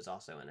Williams is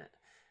also in it.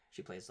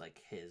 She plays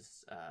like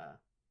his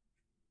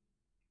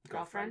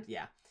girlfriend.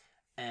 Yeah,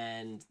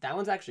 and that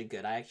one's actually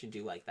good. I actually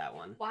do like that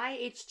one. Why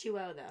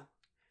H2O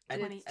though?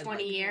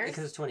 20 years?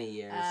 Because it's 20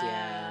 years.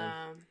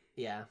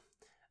 Yeah.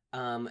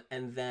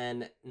 And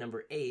then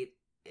number 8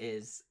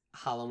 is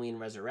Halloween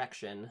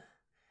Resurrection,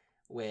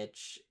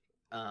 which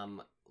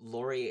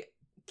Laurie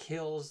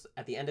kills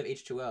at the end of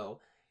H2O,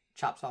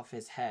 chops off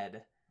his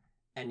head,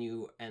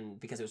 and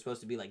because it was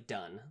supposed to be like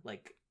done,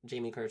 like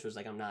Jamie Curtis was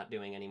like, I'm not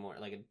doing anymore,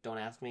 like don't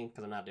ask me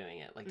because I'm not doing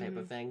it, like type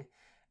of thing.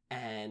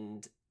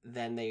 And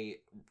then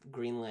they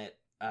greenlit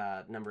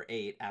number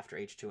 8 after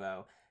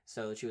H2O,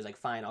 so she was like,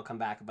 fine, I'll come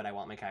back, but I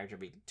want my character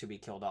to be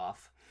killed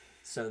off.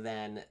 So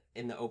then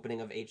in the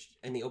opening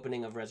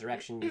of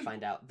Resurrection, you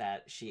find out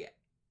that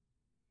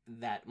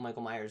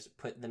Michael Myers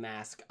put the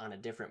mask on a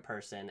different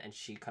person, and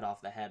she cut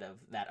off the head of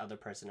that other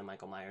person, and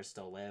Michael Myers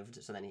still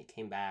lived. So then he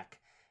came back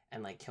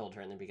and like killed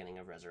her in the beginning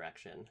of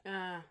Resurrection.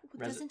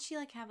 Doesn't she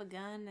like have a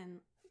gun and?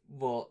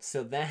 Well,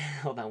 so then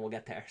hold on, we'll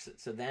get there.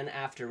 So then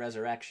after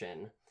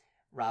Resurrection,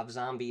 Rob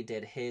Zombie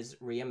did his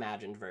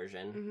reimagined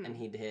version, and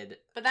he did.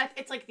 But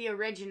it's like the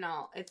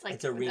original. It's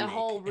like a remake. The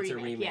whole remake. It's a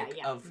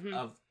remake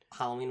of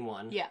Halloween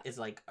 1. Yeah. Is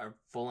like a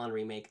full-on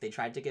remake. They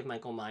tried to give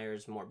Michael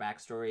Myers more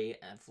backstory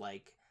of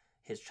like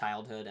his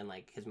childhood, and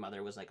like his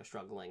mother was like a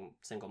struggling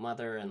single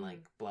mother, and like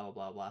blah blah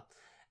blah blah.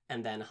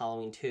 And then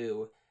Halloween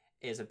 2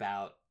 is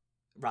about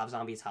Rob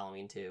Zombie's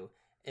Halloween 2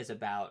 is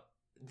about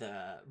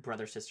the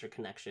brother-sister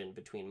connection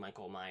between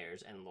Michael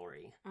Myers and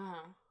Laurie.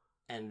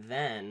 And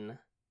then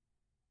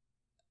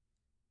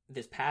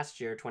this past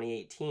year,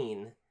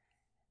 2018,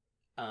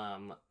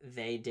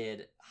 they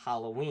did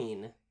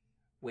Halloween,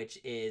 which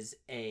is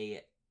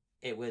I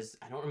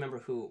don't remember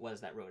who it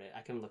was that wrote it.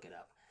 I can look it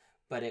up.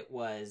 But it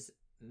was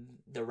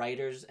the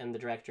writers and the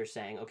director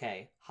saying,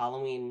 okay,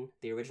 Halloween,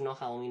 the original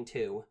Halloween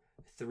 2,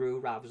 through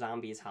Rob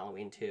Zombie's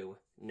Halloween 2,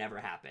 never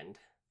happened.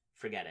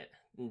 Forget it.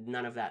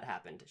 None of that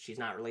happened. She's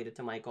not related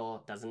to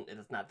Michael.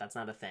 That's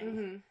not a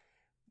thing.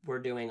 We're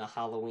doing a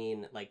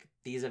Halloween, like,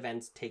 these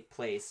events take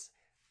place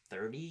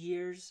 30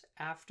 years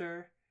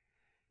after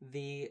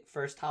the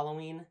first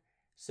Halloween.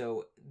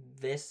 So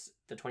the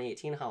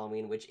 2018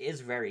 Halloween, which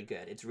is very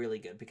good, it's really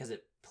good because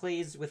it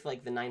plays with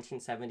like the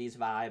 1970s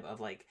vibe of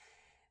like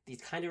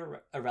these kind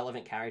of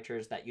irrelevant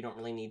characters that you don't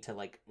really need to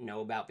like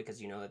know about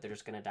because you know that they're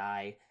just gonna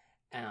die,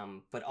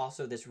 but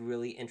also this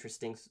really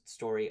interesting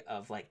story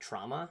of like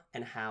trauma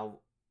and how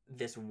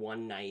this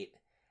one night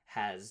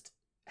has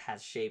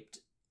shaped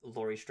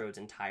Laurie Strode's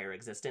entire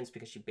existence,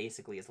 because she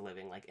basically is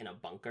living like in a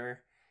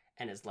bunker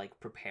and is like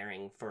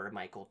preparing for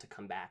Michael to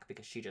come back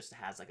because she just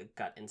has like a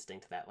gut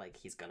instinct that like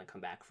he's gonna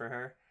come back for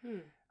her.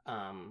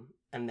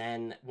 And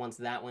then once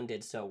that one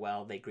did so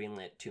well, they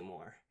greenlit 2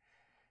 more.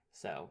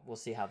 So we'll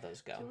see how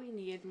those go. Do we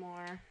need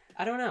more?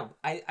 I don't know.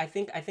 I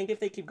think if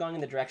they keep going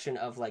in the direction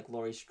of like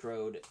Laurie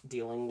Strode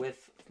dealing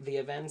with the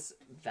events,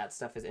 that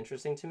stuff is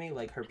interesting to me,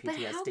 like her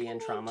PTSD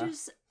and trauma.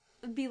 Just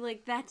be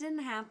like, that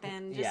didn't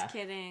happen. Just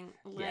kidding.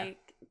 Like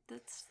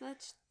that's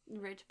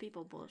rich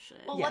people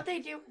bullshit. Well, what they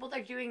do,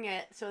 they're doing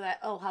it so that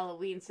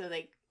Halloween, so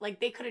they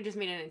could have just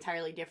made an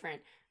entirely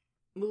different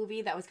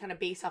movie that was kind of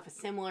based off a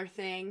similar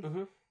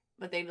thing,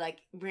 but they like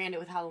brand it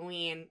with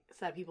Halloween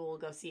so that people will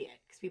go see it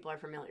because people are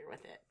familiar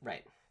with it.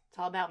 Right. It's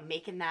all about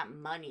making that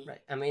money. Right.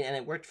 I mean, and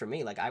it worked for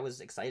me. Like, I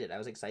was excited. I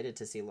was excited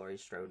to see Laurie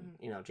Strode,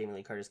 Jamie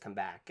Lee Curtis come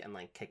back and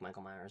like kick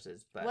Michael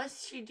Myers'. But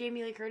was she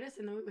Jamie Lee Curtis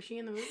in the movie? Was she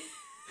in the movie?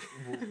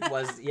 It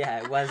was Jamie,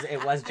 it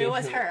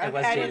was her. Okay, it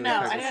was I Jamie didn't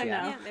know. Lee Curtis, I didn't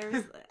know. Yeah, there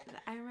was.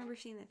 I remember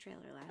seeing the trailer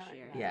last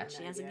year. Yeah.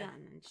 She has a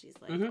gun and she's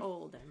like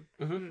old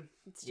and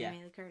it's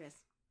Jamie Lee Curtis.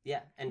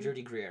 Yeah, and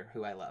Judy Greer,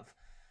 who I love.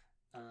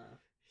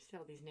 say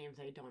all these names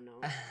I don't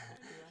know.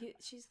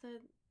 She's the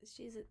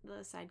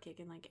sidekick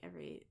in like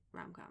every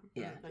rom-com.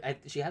 Yeah, Okay.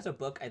 she has a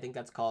book. I think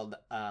that's called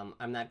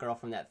 "I'm That Girl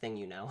from That Thing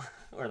You Know,"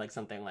 or like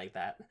something like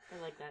that.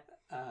 I like that.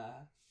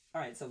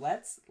 All right, so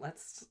let's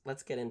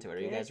get into it. Are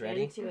you guys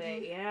ready? Into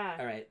it, yeah.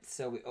 All right,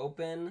 so we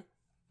open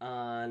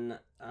on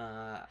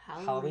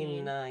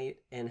Halloween night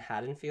in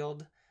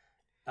Haddonfield,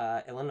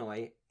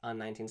 Illinois, on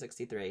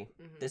 1963.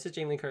 Mhm. This is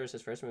Jamie Lee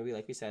Curtis's first movie.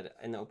 Like we said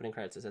in the opening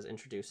credits, it says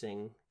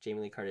introducing Jamie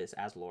Lee Curtis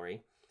as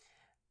Laurie,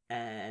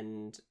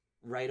 and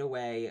right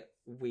away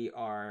we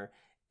are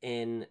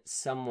in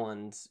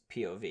someone's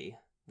POV.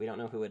 We don't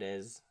know who it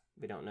is.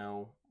 We don't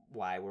know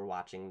why we're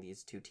watching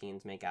these two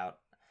teens make out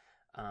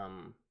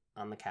on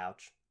the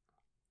couch.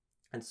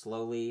 And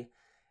slowly,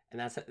 and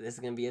this is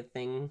going to be a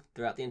thing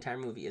throughout the entire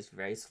movie, is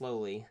very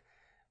slowly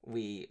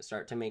we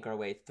start to make our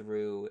way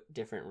through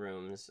different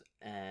rooms,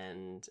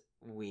 and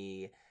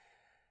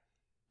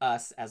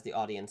us as the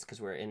audience,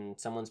 because we're in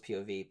someone's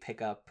POV,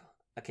 pick up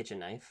a kitchen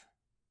knife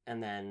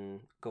and then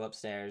go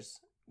upstairs.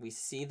 We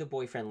see the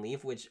boyfriend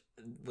leave, which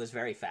was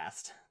very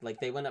fast. Like,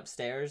 they went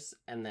upstairs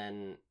and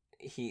then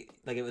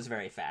it was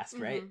very fast,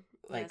 right?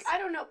 Like, Yes. I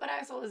don't know, but I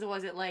also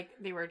was it like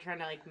they were trying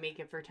to like make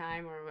it for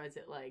time, or was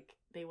it like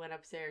they went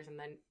upstairs and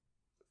then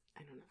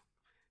I don't know.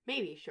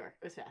 Maybe, sure,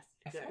 it was fast.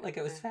 I Good. felt like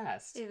it was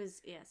fast. It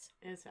was, yes.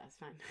 It was fast,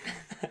 fine.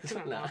 I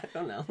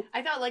don't know.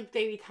 I thought like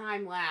maybe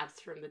time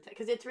lapsed from the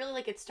because it's really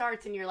like it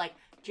starts and you're like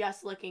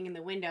just looking in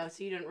the window,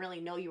 so you didn't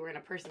really know you were in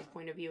a person's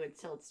point of view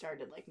until it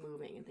started like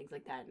moving and things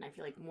like that. And I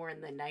feel like more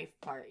in the knife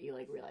part, you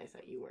like realize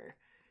that you were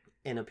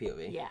In a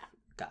POV. yeah.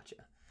 Gotcha.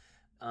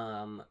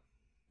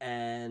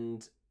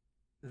 And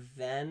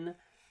then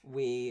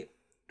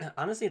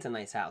honestly, it's a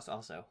nice house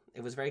also.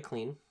 It was very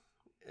clean.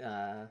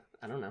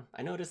 I don't know.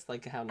 I noticed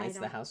like how nice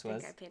the house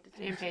was. I paid I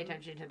didn't pay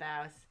attention to the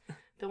house.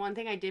 The one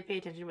thing I did pay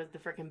attention was the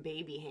freaking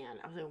baby hand.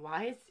 I was like,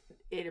 why is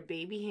it a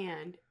baby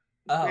hand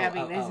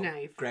grabbing this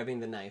knife? Grabbing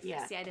the knife.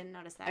 Yeah. See, I didn't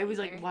notice that. I was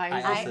either. like, why I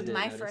is also it? didn't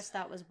My notice. first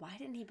thought was, why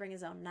didn't he bring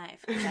his own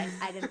knife? 'Cause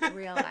I didn't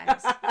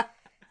realize that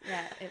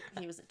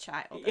he was a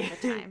child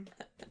at the time.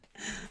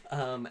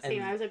 And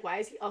Same. I was like, why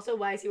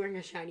is he wearing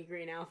a shiny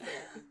green outfit?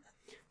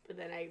 But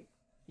then I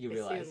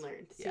realize. soon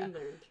learned. Yeah. Soon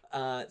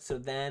learned. So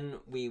then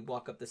we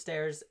walk up the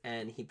stairs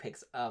and he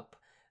picks up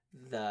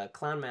the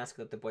clown mask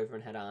that the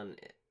boyfriend had on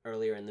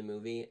earlier in the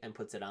movie and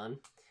puts it on.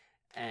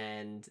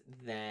 And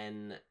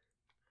then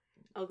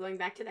Oh, going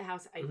back to the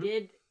house, I Mhm.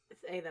 did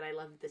say that I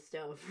loved the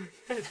stove.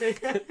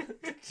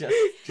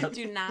 just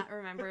Do not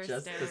remember a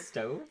just stove. the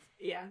stove?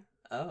 Yeah.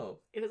 Oh.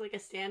 It was like a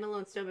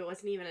standalone stove. It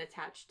wasn't even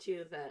attached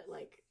to the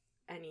like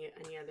any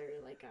other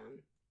like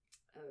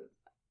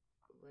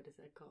what is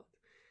that called?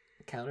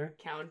 Counter?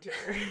 Counter.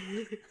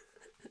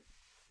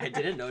 I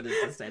didn't notice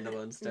the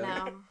standalone stove.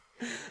 No.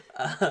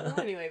 Well,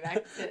 anyway,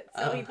 back to it.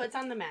 So he puts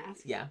on the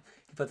mask. Yeah.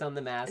 He puts on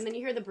the mask. And then you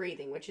hear the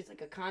breathing, which is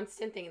like a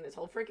constant thing in this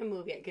whole freaking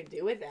movie. I could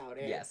do without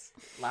it. Yes.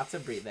 Lots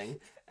of breathing.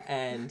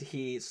 And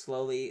he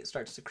slowly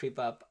starts to creep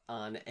up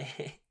on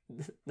a...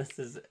 This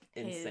is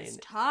insane. His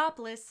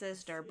topless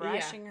sister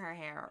brushing her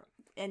hair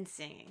and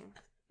singing.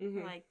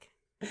 Mhm. Like,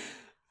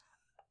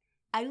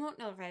 I don't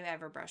know if I've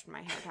ever brushed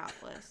my hair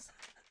topless.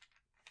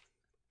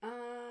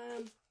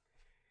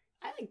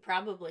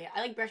 I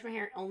like brush my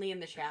hair only in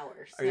the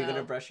shower. Are you so going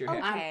to brush your hair?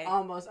 Okay. I'm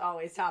almost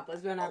always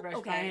topless when I brush my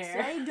Okay, so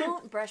hair. I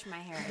don't brush my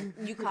hair.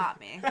 You caught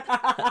me.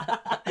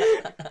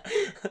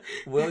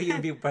 Will you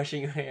be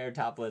brushing your hair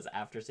topless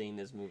after seeing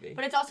this movie?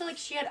 But it's also like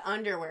she had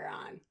underwear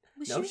on.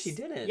 No, she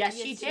didn't. Yes, Yes,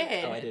 she she did.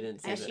 did. Oh, I didn't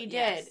see Yes, that. she did.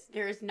 Yes.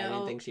 There is I didn't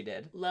no think she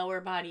did. lower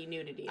body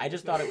nudity. I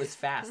just thought it was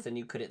fast and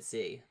you couldn't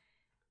see.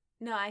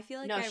 No, I feel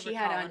like No, I she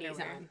had recall undies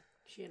underwear. on.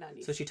 She had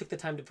undies. So she took the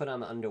time to put on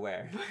the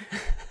underwear.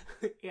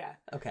 Yeah.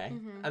 Okay.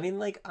 Mhm. I mean,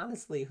 like,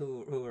 honestly,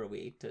 who are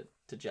we to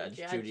judge,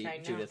 Judge, I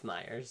know. Judith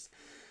Myers?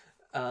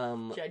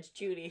 Judge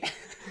Judy.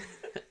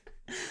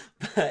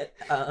 But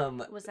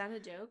Was that a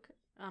joke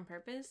on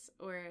purpose,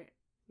 or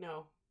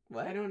No.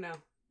 what? I don't know.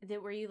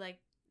 were you like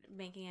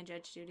making a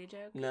Judge Judy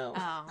joke? No.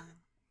 Oh,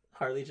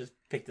 Harley just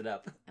picked it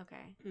up.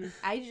 okay. Mm.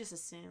 I just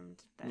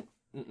assumed that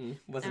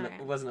Wasn't Okay.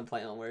 it wasn't a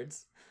play on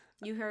words.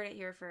 you heard it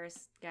here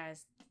first,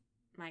 guys.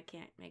 Mike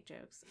can't make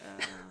jokes.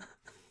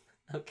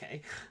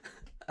 Okay.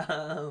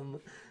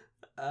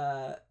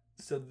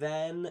 So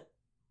then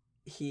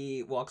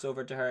he walks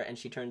over to her and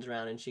she turns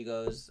around and she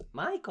goes,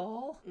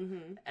 "Michael,"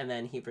 Mm-hmm. and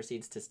then he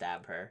proceeds to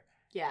stab her.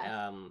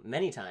 Yeah.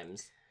 Many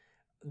times.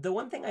 The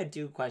one thing I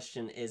do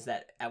question is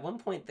that at one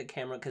point the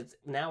camera, because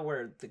now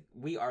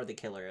we are the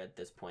killer at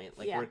this point.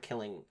 Like, Yeah. we're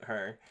killing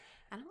her.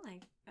 I don't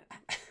like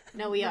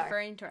No, we are.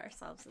 referring to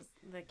ourselves as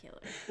the killer.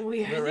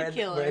 We are We're the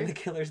killer. We're in the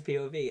killer's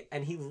POV,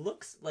 and he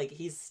looks like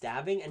he's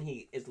stabbing, and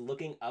he is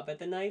looking up at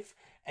the knife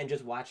and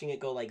just watching it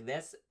go like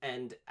this.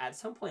 And at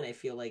some point, I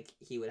feel like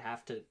he would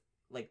have to,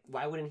 like,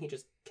 why wouldn't he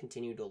just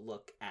continue to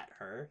look at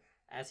her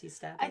as he's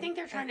stabbing? I think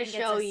they're trying to think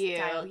it's show a you.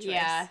 style choice.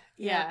 Yeah.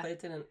 Yeah. but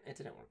it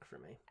didn't work for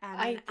me.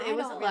 I mean, it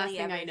was don't the last really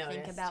thing I ever think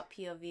noticed. about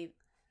POV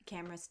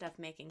camera stuff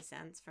making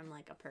sense from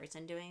like a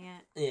person doing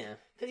it. Yeah.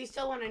 Because you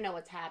still want to know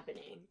what's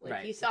happening. Like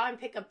Right. you saw him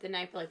pick up the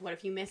knife, but like what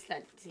if you missed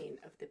that scene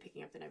of the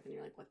picking up the knife and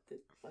you're like,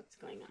 what's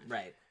going on?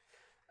 Right.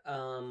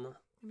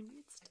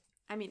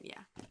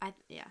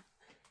 Yeah.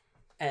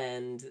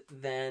 And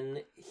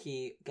then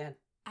he again.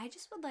 I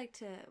just would like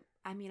to.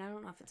 I mean, I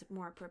don't know if it's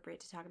more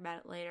appropriate to talk about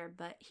it later,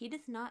 but he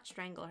does not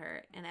strangle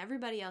her, and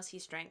everybody else he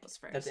strangles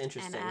first. That's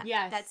interesting. And,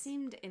 Yes. that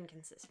seemed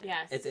inconsistent.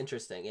 Yes. It's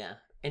interesting, yeah.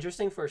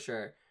 Interesting for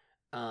sure.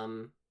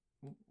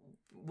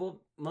 Well,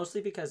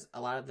 mostly because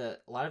a lot of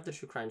the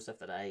true crime stuff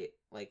that I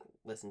like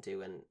listen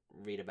to and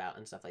read about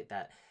and stuff like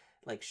that,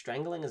 like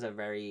strangling is a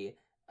very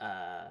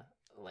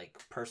like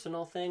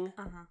personal thing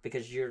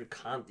because you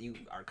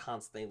are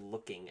constantly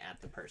looking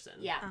at the person.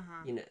 Yeah.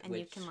 And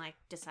you can like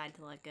decide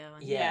to let go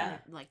and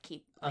like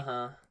keep.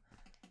 So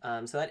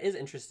that is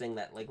interesting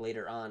that like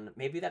later on,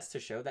 maybe that's to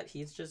show that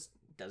he's just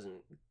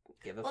doesn't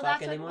give a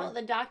fuck anymore. Well,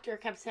 the doctor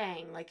kept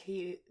saying, like,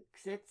 he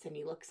sits and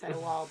he looks at a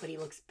wall, but he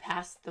looks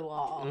past the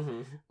wall.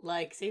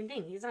 Like, same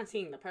thing. He's not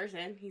seeing the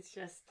person. He's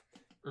just...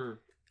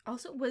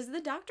 Also, was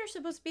the doctor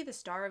supposed to be the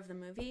star of the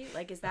movie?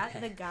 Like, is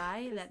that the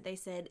guy that they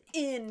said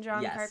in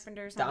John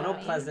Carpenter's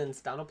Halloween?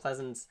 Donald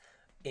Pleasance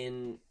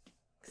in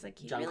like,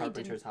 John really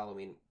Carpenter's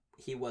Halloween.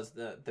 He was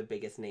the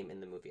biggest name in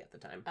the movie at the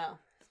time. Oh.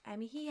 I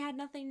mean, he had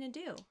nothing to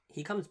do.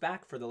 He comes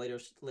back for the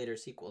later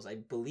sequels. I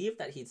believe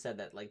that he said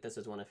that like this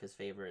is one of his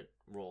favorite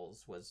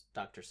roles was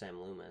Dr.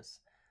 Sam Loomis.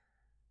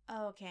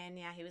 Oh, okay, and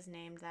yeah, he was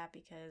named that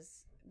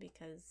because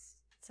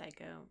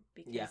Psycho,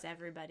 because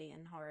everybody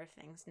in horror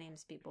things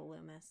names people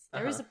Loomis.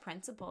 There was a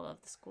principal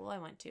of the school I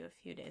went to a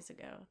few days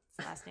ago.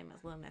 His last name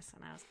was Loomis,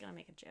 and I was gonna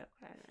make a joke,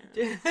 but I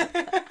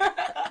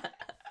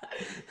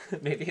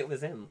didn't. Maybe it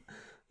was him.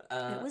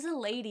 It was a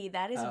lady.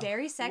 That is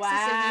very sexist of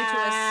you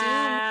to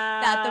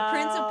assume that the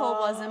principal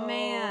was a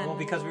man. Well,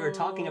 because we were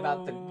talking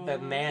about the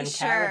man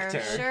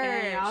character.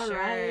 Sure, all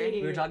right.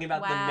 We were talking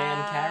about the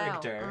man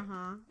character.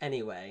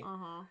 Anyway.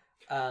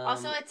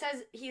 Also, it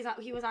says he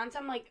was on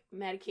some like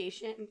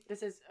medication.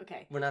 This is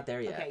okay. We're not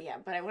there yet. Okay, yeah,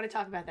 but I want to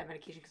talk about that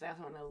medication because I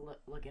also want to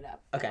look it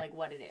up. Okay. Like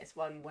what it is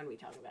when we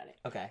talk about it.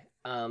 Okay.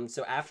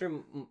 So after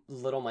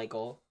little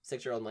Michael,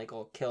 6-year-old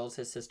Michael, kills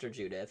his sister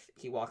Judith,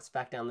 he walks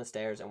back down the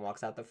stairs and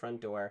walks out the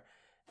front door,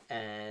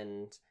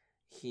 and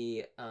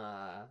he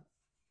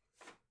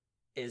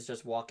is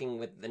just walking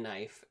with the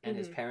knife, and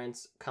his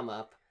parents come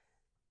up,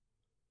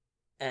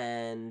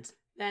 and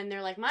then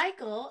they're like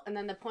Michael, and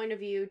then the point of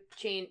view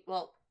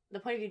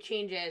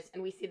changes,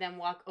 and we see them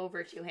walk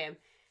over to him.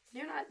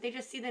 They're not. They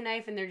just see the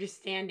knife, and they're just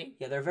standing.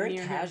 Yeah, they're very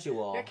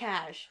casual. They're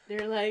cash.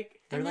 They're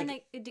like. And then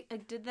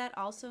did that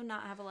also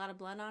not have a lot of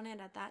blood on it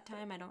at that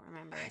time? I don't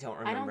remember. I don't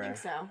remember. I don't think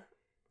so.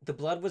 The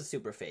blood was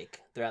super fake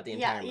throughout the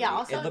entire movie. Yeah.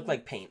 Also, it looked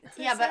like paint.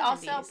 Yeah, but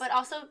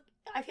also,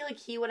 I feel like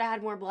he would have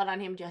had more blood on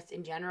him just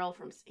in general.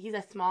 He's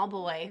a small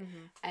boy,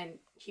 and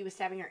he was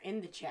stabbing her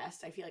in the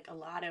chest. I feel like a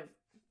lot of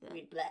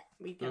we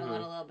get a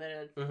little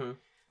bit of.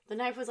 The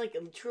knife was like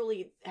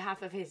truly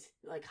half of his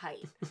like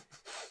height.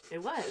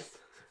 It was.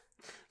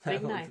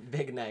 Big knife.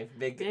 Big knife.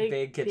 Big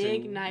kitchen.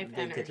 Big knife Big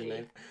energy.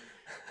 kitchen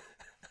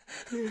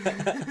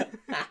knife.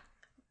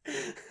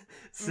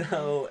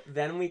 So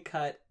then we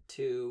cut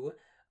to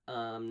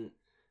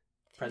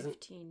present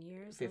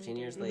 15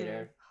 years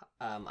later,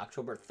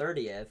 October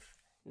 30th,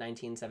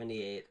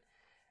 1978,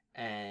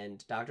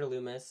 and Dr.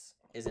 Loomis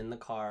is in the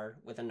car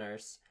with a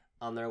nurse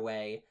on their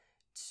way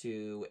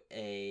to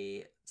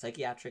a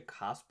psychiatric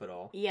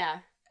hospital. Yeah.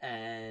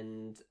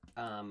 And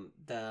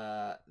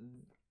the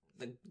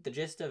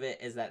gist of it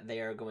is that they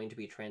are going to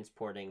be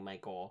transporting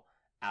Michael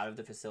out of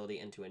the facility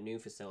into a new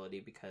facility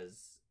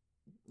because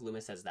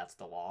Loomis says that's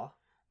the law.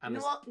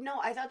 No,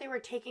 I thought they were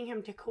taking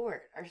him to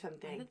court or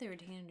something. I thought they were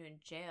taking him to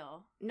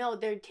jail. No,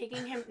 they're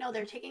taking him. No,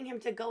 they're taking him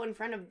to go in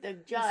front of the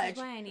judge. This is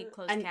why I need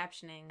closed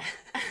captioning.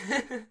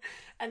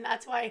 And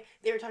that's why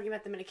they were talking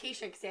about the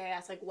medication. Because they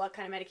asked, like, what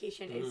kind of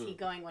medication is he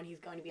going when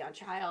he's going to be on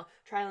trial?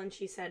 And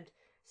she said,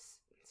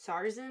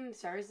 Sarzin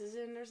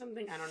or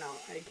something. I don't know.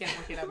 I can't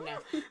look it up now.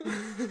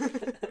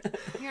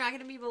 You're not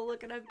gonna be able to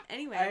look it up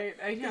anyway.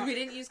 I know. We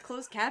didn't use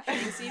closed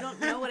captioning, so you don't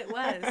know what it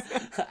was.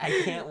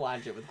 I can't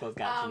watch it with closed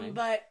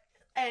captioning.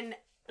 And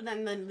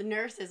then the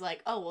nurse is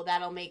like, oh, well,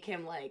 that'll make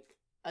him like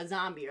a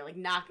zombie or like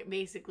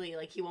basically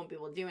like he won't be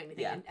able to do anything.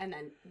 Yeah. And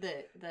then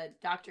the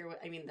doctor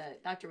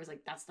was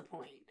like, that's the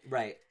point.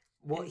 Right.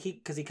 Well, he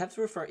kept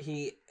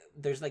referring.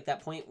 There's like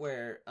that point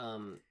where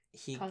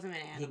he calls him an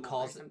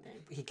animal or something.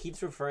 He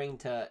keeps referring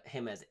to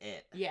him as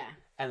it. Yeah.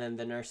 And then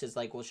the nurse is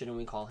like, well, shouldn't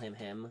we call him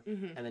him?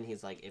 Mm-hmm. And then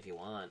he's like, if you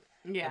want.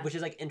 Yeah. Which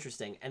is like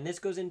interesting. And this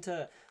goes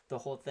into the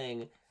whole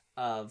thing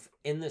of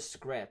in the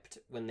script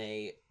when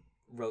they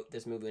wrote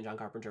this movie, when John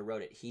Carpenter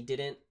wrote it, he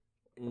didn't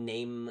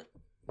name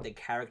the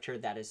character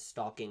that is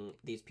stalking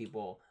these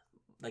people.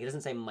 Like, it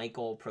doesn't say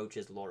Michael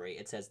approaches Laurie.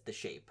 It says the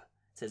Shape.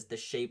 It says the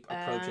Shape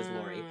approaches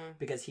Laurie,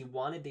 because he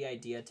wanted the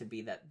idea to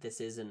be that this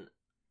is an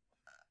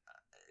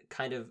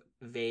kind of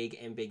vague,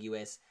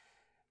 ambiguous,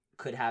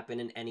 could happen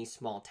in any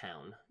small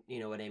town.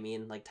 You know what I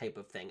mean? Like, type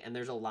of thing. And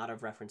there's a lot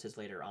of references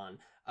later on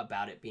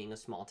about it being a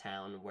small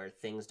town where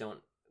things don't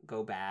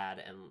go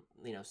bad and,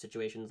 you know,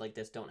 situations like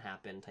this don't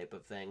happen type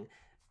of thing.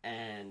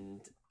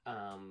 And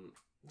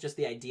just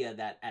the idea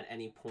that at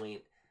any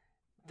point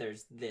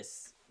there's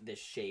this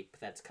shape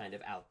that's kind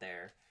of out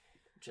there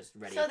just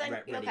ready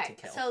to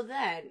kill. So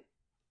then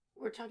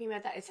we're talking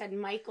about that. It said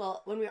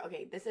Michael when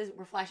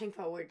we're flashing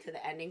forward to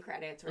the ending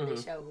credits where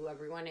they show who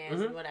everyone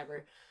is and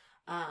whatever.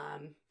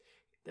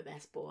 The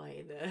best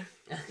boy,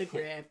 the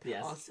grip,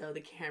 yes. Also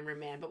the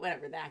cameraman, but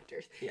whatever, the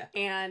actors. Yeah.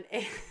 And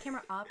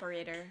camera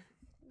operator.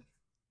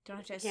 Don't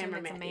have to assume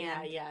it's a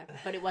man. Yeah.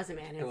 But it was a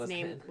man. His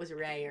name was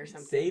Ray or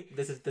something. See,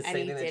 this is the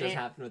same thing that just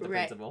happened with the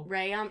principal.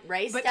 Ray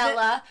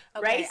Stella.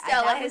 Ray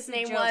Stella, his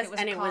name was,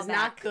 and it was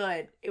not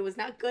good. It was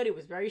not good. It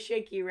was very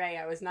shaky, Ray.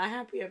 I was not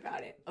happy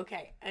about it.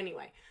 Okay,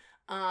 anyway.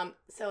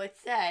 So it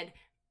said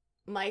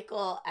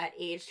Michael at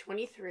age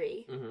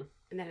 23,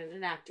 and then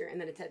an actor, and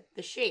then it said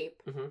The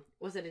Shape.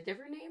 Was it a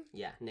different name?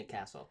 Yeah, Nick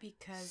Castle.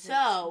 Because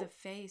so the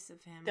face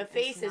of him. The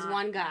face is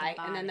one guy,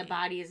 and then the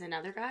body is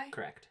another guy?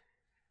 Correct.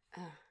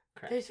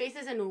 Correct. His face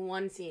is in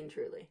one scene,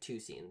 truly. 2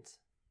 scenes.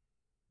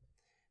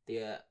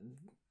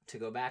 To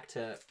go back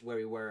to where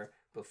we were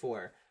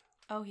before.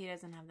 Oh, he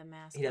doesn't have the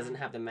mask. He doesn't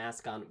have the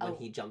mask on when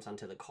he jumps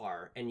onto the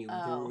car, and you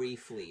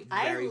briefly,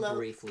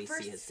 briefly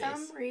see his face. For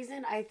some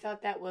reason, I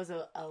thought that was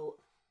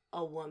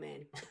a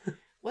woman.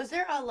 Was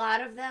there a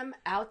lot of them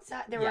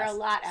outside? There were a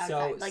lot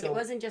outside. It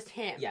wasn't just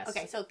him. Yes.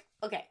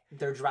 Okay.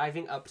 They're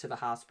driving up to the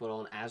hospital,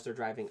 and as they're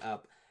driving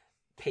up,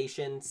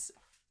 patients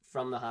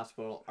from the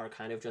hospital are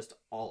kind of just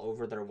all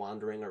over. They're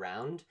wandering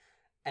around,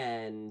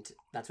 and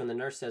that's when the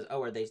nurse says,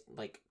 "Oh, are they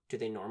do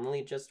they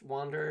normally just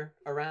wander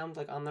around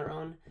on their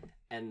own?"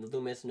 And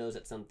Loomis knows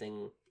that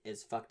something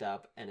is fucked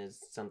up and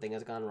something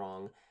has gone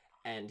wrong,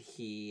 and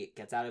he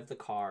gets out of the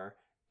car,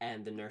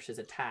 and the nurse is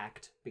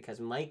attacked because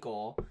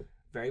Michael,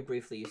 very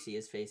briefly you see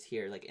his face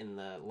here, in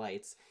the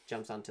lights,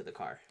 jumps onto the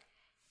car.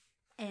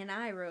 And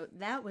I wrote,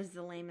 that was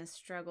the lamest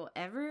struggle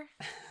ever?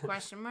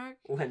 Question mark.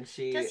 When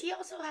she... Does he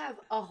also have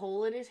a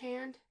hole in his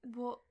hand?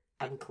 Well...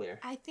 Unclear.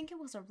 I think it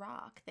was a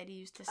rock that he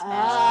used to smash.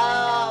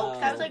 Oh,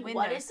 I was like,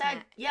 what is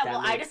that? Yeah, that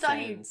I just thought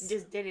sense. he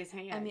just did his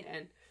hand. I mean,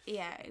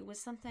 yeah, it was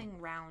something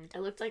round.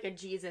 It looked like a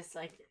Jesus,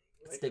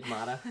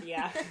 Stigmata.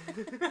 Yeah.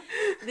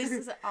 This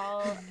is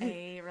all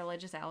a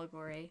religious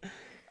allegory.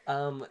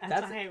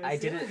 I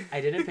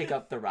didn't pick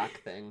up the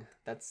rock thing.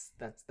 That was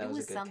a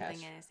good something catch.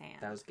 in his hand.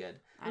 That was good.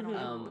 I don't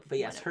know. But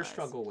yes, her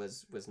struggle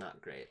was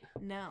not great.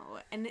 No,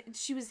 and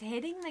she was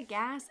hitting the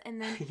gas,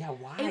 and then yeah,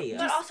 why?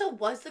 But also,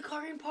 was the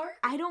car in park?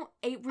 I don't.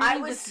 It really I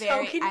was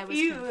so confused. I was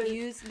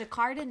confused. The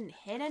car didn't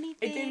hit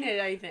anything. It didn't hit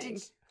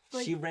anything.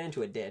 She ran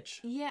into a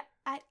ditch. Yeah,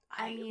 I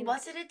mean,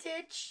 was it a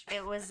ditch?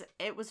 It was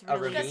A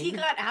really because he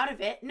got out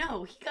of it.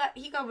 No,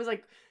 he got was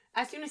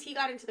as soon as he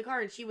got into the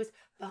car and she was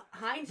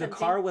behind the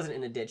car wasn't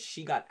in a ditch.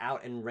 She got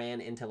out and ran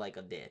into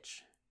a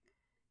ditch.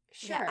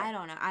 Sure. Yeah, I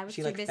don't know. I was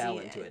too busy fell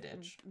into a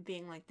ditch.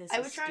 Being like this. I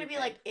was trying to be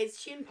is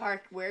she in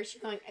park? Where is she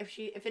going?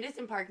 If it is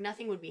in park,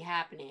 nothing would be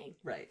happening.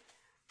 Right.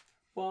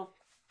 Well.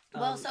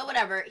 So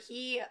whatever.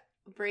 He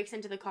breaks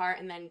into the car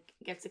and then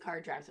gets the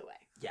car, drives away.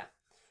 Yeah,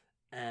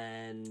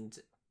 and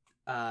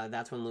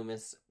that's when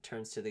Loomis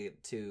turns to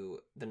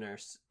the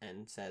nurse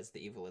and says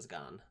the evil is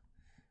gone,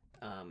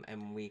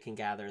 and we can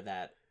gather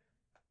that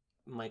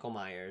Michael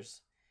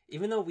Myers,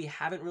 even though we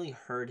haven't really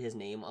heard his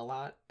name a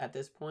lot at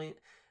this point.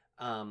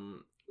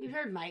 You've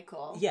heard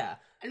Michael. Yeah.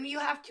 And you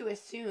have to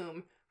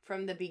assume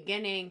from the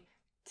beginning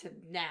to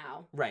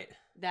now. Right.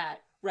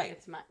 That right.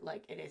 It's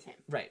it is him.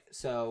 Right.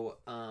 So,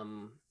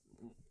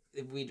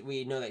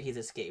 we know that he's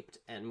escaped,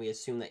 and we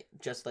assume that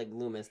just like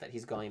Loomis, that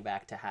he's going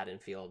back to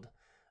Haddonfield,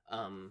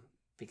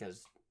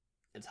 because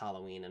it's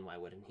Halloween, and why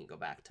wouldn't he go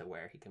back to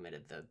where he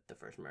committed the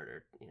first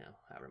murder,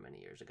 however many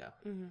years ago.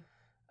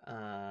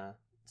 Mm-hmm.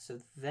 So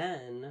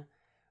then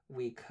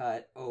we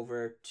cut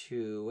over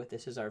to,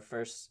 this is our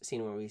first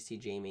scene where we see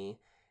Jamie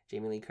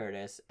Lee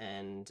Curtis,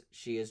 and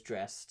she is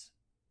dressed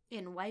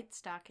in white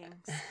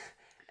stockings.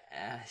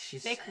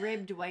 She's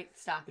thick-ribbed white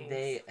stockings.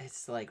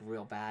 It's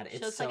real bad. She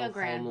it's looks so like a homely.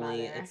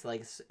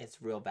 grandmother.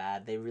 It's real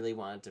bad. They really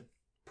wanted to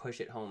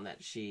push it home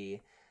that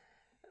she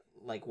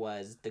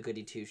was the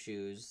goody two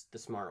shoes, the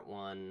smart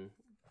one,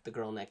 the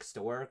girl next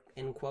door,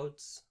 in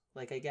quotes,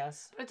 I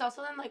guess. But it's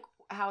also then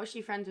how is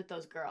she friends with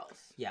those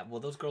girls? Yeah,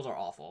 well, those girls are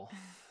awful.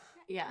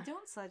 Yeah.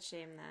 Don't slut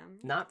shame them.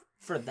 Not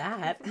for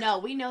that. No,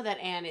 we know that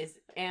Annie,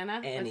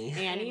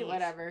 Annie.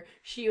 whatever.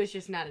 She was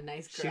just not a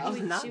nice girl.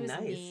 She was not she was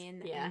nice.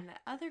 mean. Yeah. And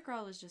the other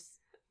girl was just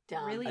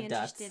dumb. really A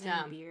interested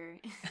dutz. in beer.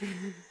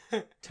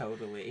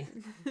 Totally.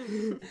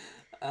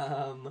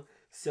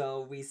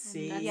 So we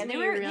see. Yeah, they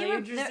were really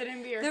interested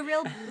in beer.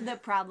 The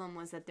problem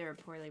was that they were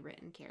poorly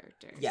written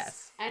characters.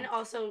 Yes. And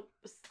also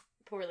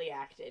poorly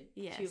acted,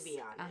 Yes. to be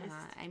honest.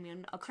 I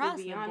mean, across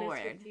to be the honest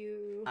board. with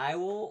you.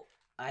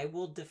 I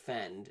will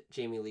defend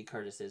Jamie Lee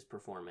Curtis's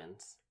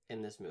performance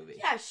in this movie.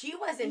 Yeah, she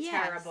wasn't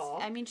Yes. terrible.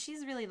 I mean,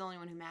 she's really the only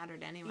one who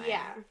mattered anyway.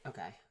 Yeah.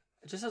 Okay.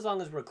 Just as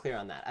long as we're clear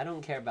on that. I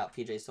don't care about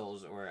PJ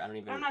Souls, or I don't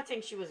even... I'm not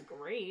saying she was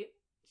great.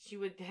 She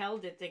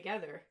held it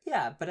together.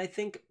 Yeah, but I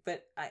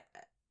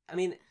I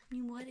mean,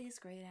 what is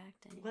great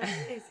acting? What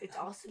is? It's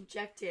all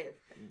subjective.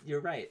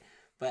 you're right.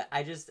 But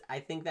I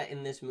think that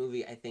in this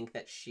movie, I think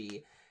that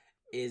she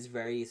is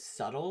very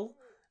subtle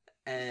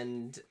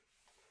and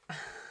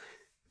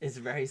is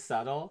very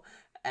subtle,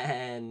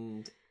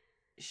 and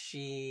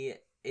she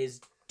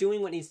is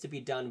doing what needs to be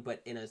done,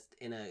 but in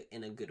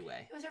a good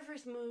way. It was her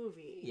first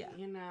movie. Yeah.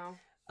 You know.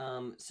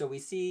 So we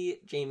see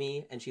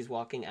Jamie, and she's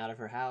walking out of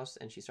her house,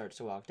 and she starts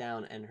to walk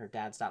down, and her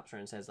dad stops her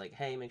and says, like,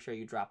 hey, make sure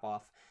you drop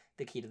off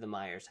the key to the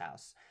Myers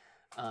house.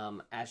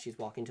 As she's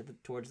walking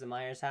towards the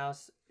Myers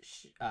house,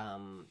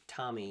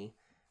 Tommy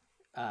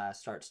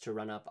starts to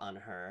run up on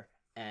her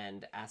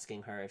and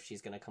asking her if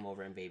she's going to come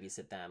over and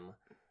babysit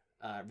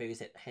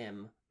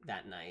him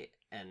that night,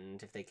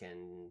 and if they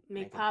can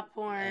make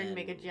popcorn,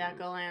 make a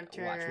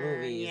jack-o'-lantern, watch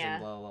movies,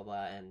 and blah, blah,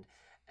 blah,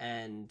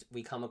 and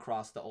we come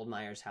across the old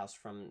Myers house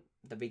from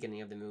the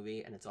beginning of the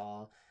movie, and it's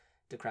all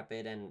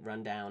decrepit and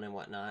run down and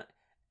whatnot.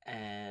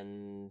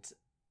 And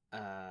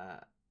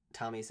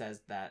Tommy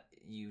says that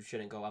you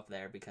shouldn't go up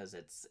there because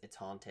it's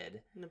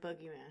haunted. And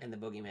the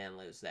boogeyman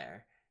lives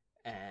there.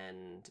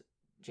 And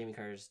Jamie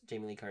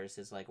Lee Curtis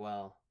is like,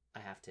 well, I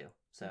have to.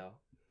 So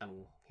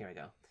here I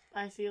go.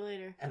 Bye, see you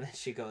later. And then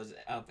she goes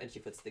up and she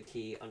puts the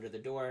key under the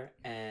door,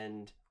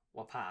 and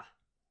wapa,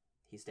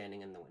 he's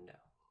standing in the window.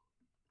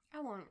 I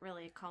won't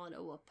really call it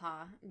a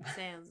wapa. It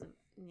sounds,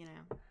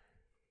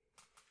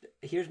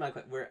 Here's my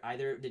question: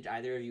 did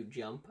either of you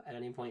jump at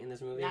any point in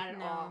this movie? Not at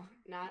No. all.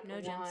 Not no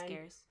one. jump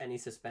scares. Any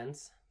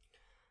suspense?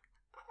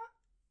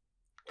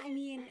 I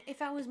mean,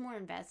 if I was more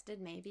invested,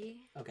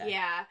 maybe. Okay.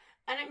 Yeah,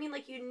 and I mean,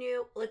 like, you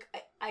knew, like,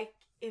 I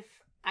if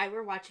I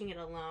were watching it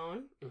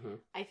alone, Mm-hmm.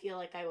 I feel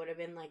like I would have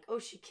been like, oh,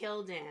 she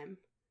killed him.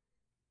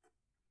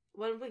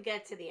 When we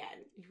get to the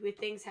end, with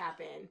things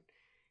happen,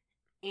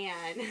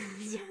 and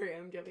sorry,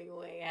 I'm jumping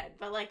way ahead,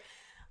 but like,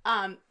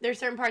 there's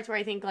certain parts where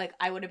I think like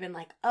I would have been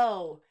like,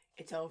 oh,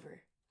 it's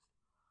over,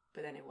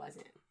 but then it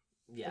wasn't.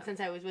 Yeah. But since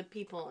I was with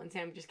people, and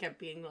Sam just kept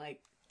being like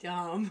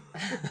dumb.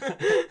 Don't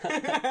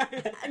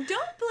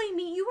blame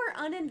me. You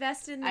were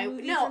uninvested in the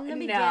movie from the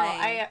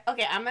beginning.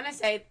 Okay, I'm gonna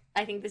say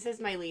I think this is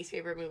my least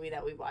favorite movie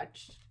that we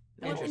watched.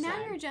 Well, Interesting.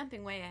 now you're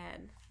jumping way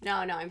ahead. No,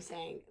 I'm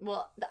saying,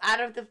 well,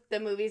 out of the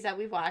movies that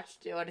we've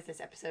watched, what is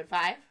this, episode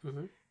 5?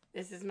 Mm-hmm.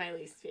 This is my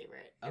least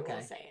favorite. Okay. I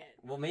will say it.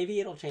 Well, maybe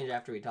it'll change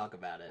after we talk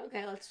about it.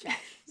 Okay, let's chat.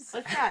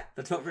 Let's chat.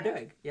 That's what we're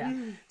doing. Yeah.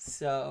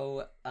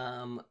 So,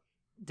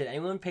 did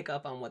anyone pick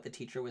up on what the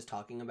teacher was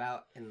talking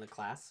about in the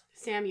class?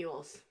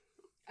 Samuels.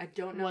 I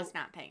don't know. Was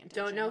not paying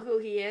attention. Don't know who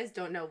he is.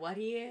 Don't know what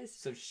he is.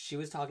 So she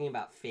was talking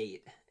about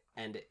fate,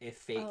 and if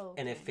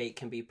fate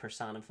can be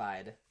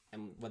personified,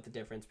 and what the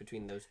difference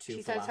between those two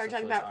She philosophers started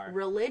talking about are.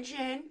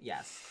 religion.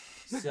 Yes.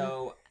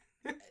 So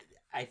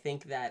I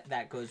think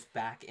that goes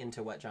back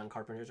into what John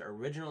Carpenter's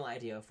original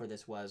idea for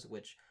this was,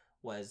 which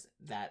was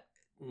that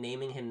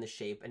naming him the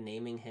Shape and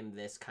naming him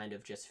this kind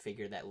of just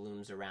figure that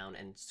looms around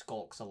and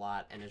skulks a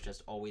lot and is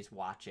just always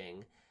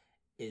watching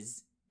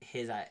is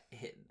his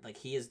like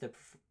he is the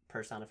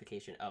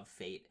personification of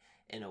fate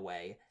in a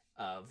way,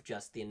 of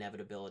just the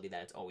inevitability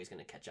that it's always going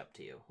to catch up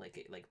to you.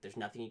 Like there's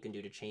nothing you can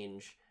do to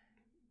change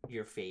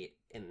your fate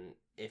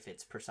if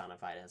it's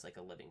personified as like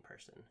a living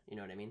person. You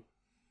know what I mean?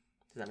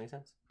 Does that make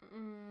sense?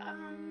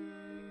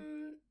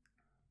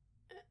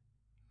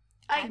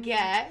 I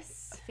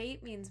guess.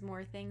 Fate means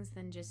more things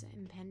than just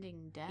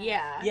impending death.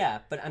 Yeah. Yeah,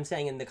 but I'm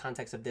saying in the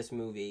context of this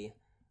movie,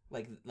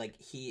 like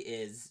he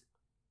is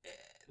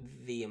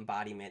the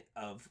embodiment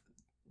of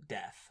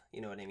death.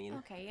 You know what I mean?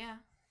 Okay, yeah.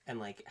 And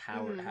like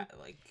how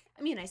like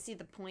I mean, I see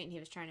the point he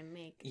was trying to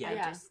make. Yeah. I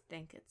Yeah. just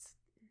think it's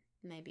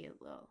maybe a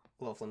little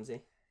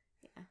flimsy.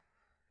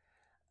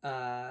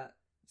 Yeah.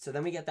 So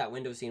then we get that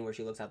window scene where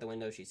she looks out the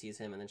window, she sees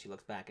him, and then she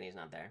looks back and he's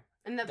not there.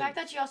 And the fact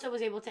that she also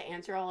was able to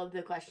answer all of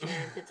the questions,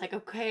 it's like,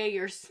 okay,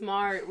 you're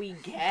smart. We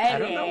get it. I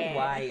don't know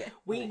why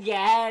We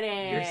get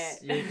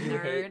it. you hate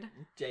Nerd.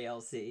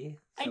 JLC.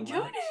 I so do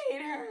much.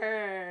 hate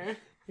her.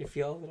 You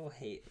feel a little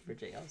hate for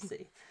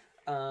JLC.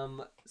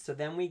 So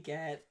then we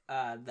get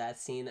that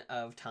scene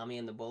of Tommy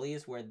and the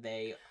bullies where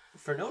they,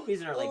 for no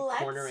reason, are like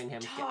cornering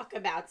him. Let's talk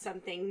about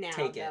something now.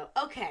 Take it.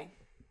 Okay.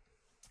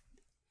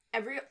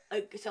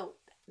 So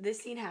this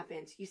scene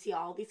happens. You see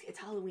all these. It's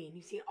Halloween.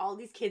 You see all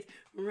these kids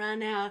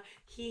run out,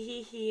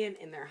 he,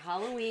 in their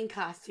Halloween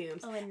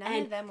costumes. Oh, and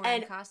none of them were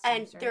in costumes.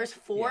 And right?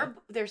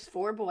 there's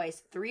four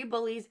boys, 3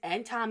 bullies,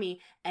 and Tommy.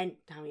 And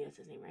Tommy, that's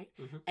his name, right?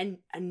 Mm-hmm. And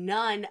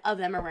none of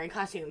them are wearing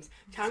costumes.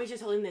 Tommy's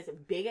just holding this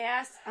big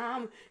ass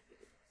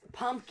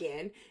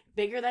pumpkin,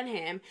 bigger than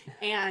him,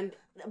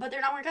 but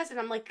they're not wearing costumes.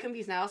 I'm like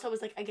confused. And I also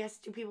was like, I guess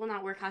do people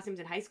not wear costumes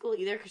in high school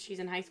either? Because she's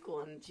in high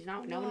school and she's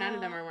not. No, none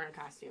of them are wearing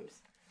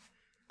costumes.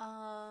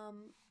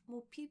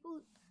 Well,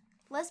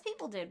 less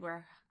people did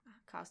wear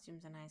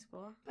costumes in high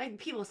school. Like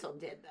people still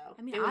did though.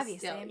 I mean, It was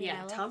obviously. still- I mean,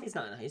 yeah. I Tommy's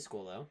not in high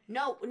school though.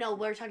 No,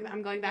 we're talking about.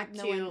 I'm going back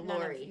to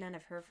Lori. None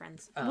of her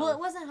friends. Oh. Well, it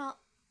wasn't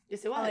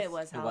Yes, it was. Oh, it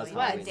was It was Halloween.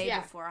 Halloween. The day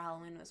Yeah. before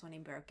Halloween was when he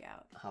broke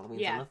out.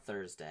 Halloween's Yeah. on a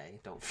Thursday.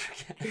 Don't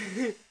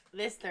forget.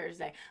 This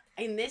Thursday.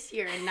 In this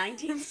year, in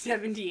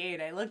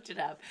 1978, I looked it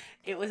up.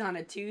 It was on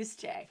a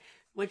Tuesday,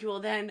 which will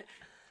then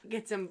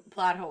get some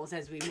plot holes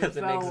as we move 'Cause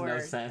it makes no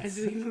forward. sense. As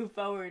we move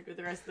forward with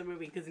the rest of the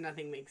movie, because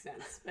nothing makes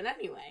sense. But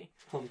anyway.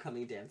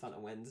 Homecoming dance on a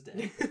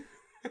Wednesday.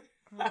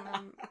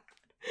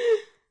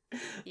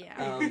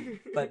 Yeah.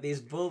 But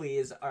these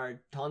bullies are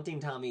taunting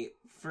Tommy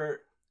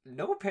for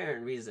no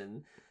apparent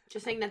reason.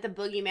 Just saying that the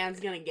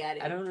boogeyman's gonna get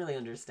it. I don't really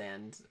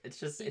understand. It's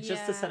just to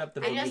Yeah. set up the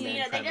They just,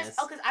 boogeyman premise.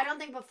 because I don't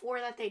think before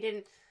that they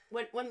didn't.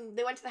 When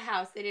they went to the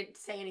house, they didn't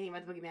say anything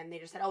about the boogeyman. They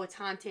just said, "Oh, it's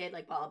haunted,"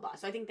 like blah blah blah.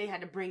 So I think they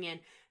had to bring in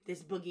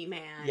this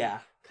boogeyman, Yeah.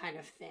 kind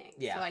of thing.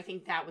 Yeah. So I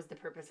think that was the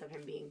purpose of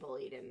him being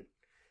bullied, and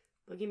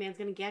boogeyman's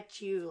gonna get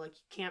you. Like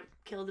you can't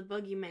kill the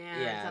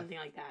boogeyman, Yeah. or something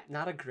like that.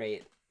 Not a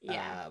great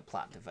Yeah.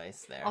 plot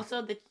device there.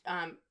 Also,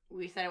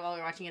 we said it while we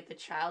were watching it. The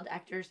child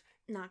actors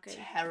Not good.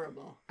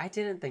 terrible. I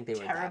didn't think they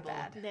were Terrible.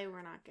 that bad. They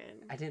were not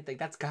good. I didn't think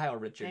that's Kyle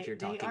Richards you're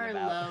talking they are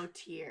about. low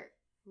tier.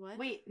 What?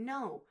 Wait,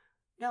 no,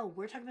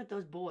 we're talking about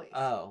those boys.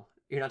 Oh,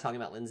 you're not talking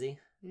about Lindsay?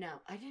 No,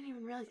 I didn't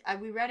even realize.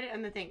 We read it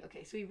on the thing.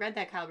 Okay, so we read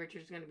that Kyle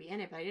Richards was going to be in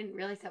it, but I didn't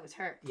realize that was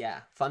her.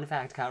 Yeah. Fun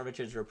fact: Kyle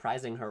Richards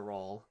reprising her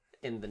role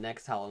in the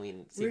next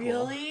Halloween sequel.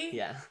 Really?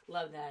 Yeah.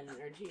 Love that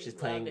energy. She's Love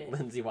playing it.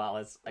 Lindsay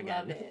Wallace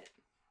again. Love it.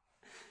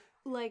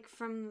 Like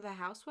from the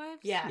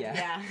Housewives? Yeah,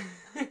 Yeah.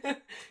 yeah.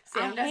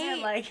 Sam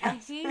doesn't like. I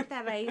hate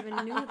that I even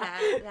knew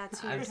that. That's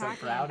who I'm you're so talking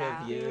proud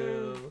about. of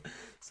you.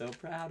 So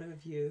proud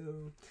of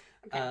you.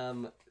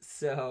 Okay.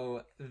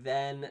 So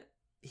then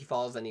he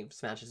falls and he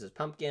smashes his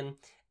pumpkin,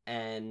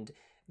 and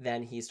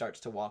then he starts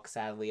to walk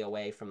sadly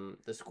away from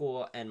the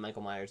school, and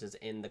Michael Myers is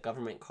in the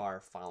government car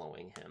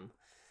following him.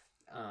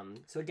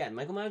 So again,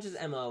 Michael Myers'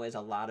 MO is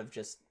a lot of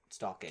just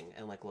stalking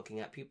and like looking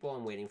at people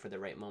and waiting for the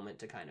right moment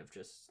to kind of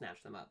just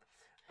snatch them up.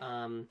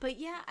 But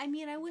yeah, I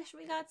mean, I wish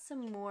we got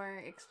some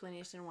more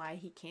explanation why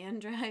he can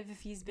drive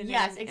if he's been.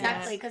 Yes, in-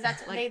 exactly. Because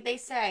that's like- they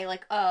say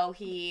like, oh,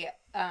 he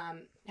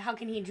how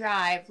can he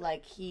drive?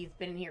 Like he's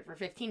been in here for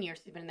 15 years.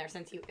 He's been in there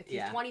since he's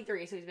Yeah.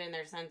 23, so he's been in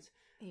there since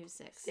He was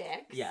 6. 6.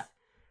 Yeah.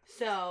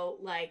 So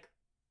like.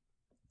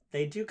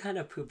 They do kind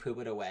of poo-poo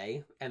it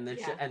away, and then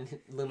Yeah. and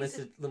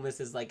Loomis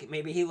is like,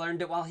 maybe he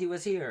learned it while he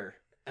was here,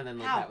 and then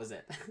like How? that was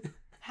it.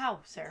 How,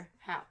 sir?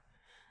 How?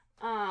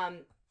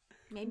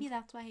 Maybe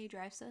that's why he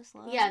drives so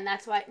slow. Yeah, and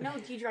that's why. No,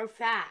 he drove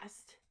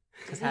fast.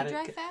 Because Does he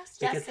drive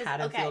fast? Yes, Because 'cause-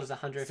 Haddonfield okay, is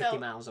 150 so-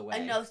 miles away.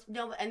 And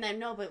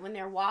but when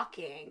they're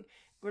walking,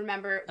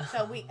 remember?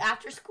 So we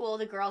after school,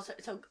 the girls.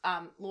 So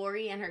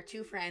Lori and her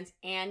 2 friends,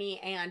 Annie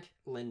and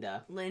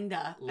Linda.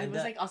 Linda. It was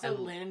Linda like also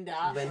and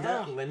Linda. Linda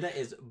Ugh. Linda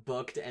is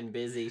booked and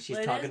busy. She's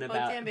Linda's talking booked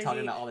about and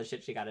busy. all the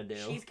shit she got to do.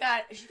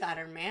 She got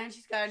her man.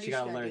 She's got to do. She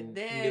got to do learn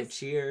this. new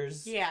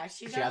cheers. Yeah,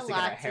 she's She got has a to get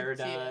her lot hair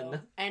to do.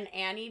 done. And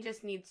Annie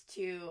just needs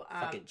to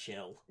Fucking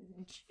chill.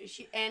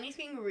 Annie's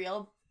being a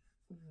real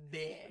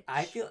bitch.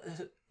 I feel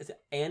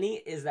Annie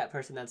is that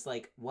person that's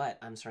like, what?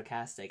 I'm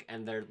sarcastic,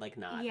 and they're like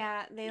not.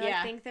 Yeah, they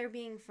Yeah. think they're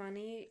being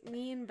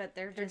mean, but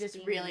they're just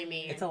being really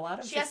mean. It's a lot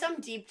of. She has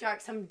some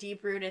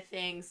deep rooted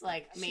things,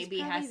 like She's maybe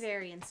probably has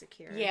very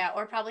insecure. yeah,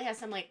 or probably has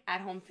some like at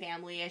home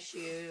family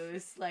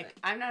issues. Like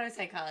I'm not a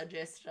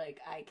psychologist, like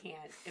I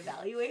can't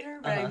evaluate her,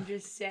 but I'm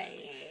just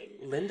saying.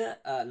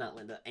 Not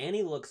Linda.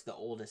 Annie looks the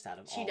oldest out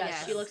of all. She does. of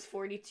Yes. She looks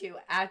 42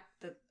 at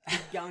the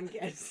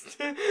youngest.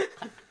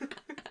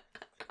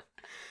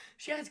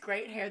 She has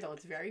great hair though.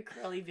 It's very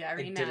curly,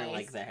 very I nice. didn't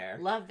like the hair.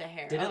 Love the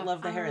hair. Didn't Oh,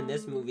 love the hair in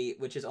this movie,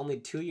 which is only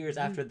 2 years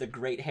after the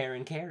great hair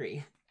in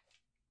Carrie.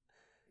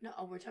 No,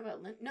 we're talking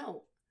about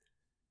no.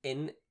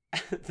 In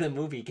the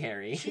movie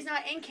Carrie. She's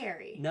not in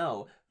Carrie.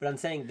 No, but I'm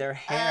saying their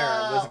hair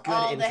was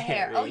good in the Carrie.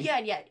 hair. Oh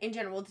yeah. In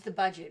general, it's the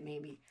budget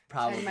maybe.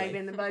 Probably. It might have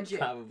been the budget.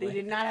 Probably. They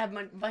did not have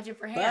much budget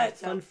for hair. But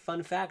so.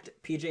 fun fact,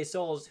 PJ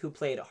Souls, who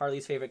played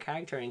Harley's favorite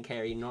character in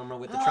Carrie, Norma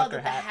with the Oh, trucker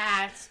the hat,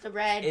 hats, the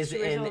red. is she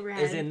was in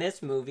overhead. is in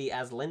this movie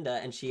as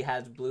Linda, and she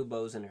has blue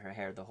bows in her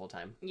hair the whole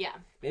time. Yeah,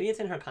 Maybe it's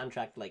in her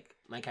contract, like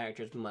my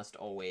characters must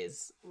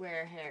always.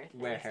 wear hair.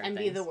 Things Wear hair and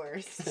be things. the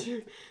worst.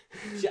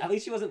 At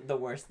least she wasn't the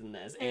worst in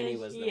this. Annie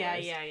was the yeah,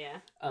 worst. yeah.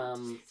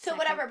 Um, So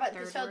whatever, but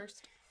so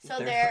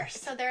They're they're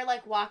first. so they're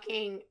like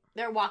walking.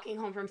 They're walking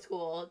home from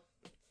school,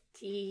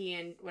 tee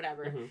and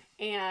whatever, Mhm.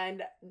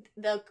 and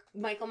the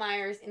Michael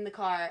Myers in the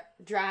car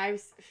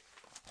drives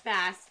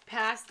fast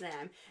past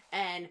them,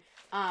 and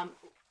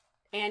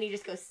Annie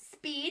just goes,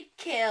 "Speed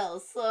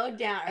kills, slow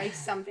down," or like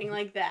something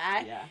like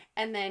that. yeah.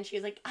 And then she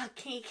was like, "Oh,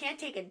 you can't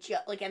take a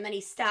joke." Like, and then he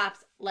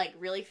stops like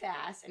really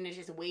fast and is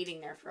just waiting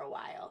there for a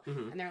while.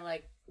 Mhm. And they're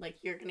like,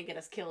 "You're gonna get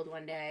us killed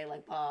one day,"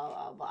 like blah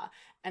blah blah.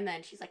 And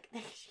then she's like,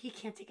 "He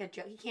can't take a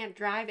joke. He can't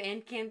drive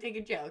and can't take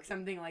a joke,"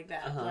 something like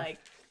that. Uh-huh. Like,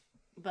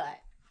 but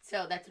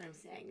so that's what I'm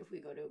saying. If we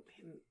go to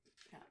him,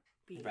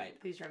 Right.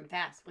 please drive him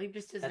fast. Well, he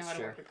just doesn't know That's how to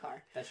true. work a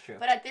car. That's true.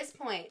 But at this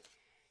point,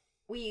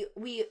 we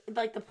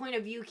like the point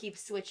of view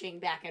keeps switching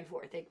back and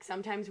forth. Like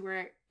sometimes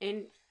we're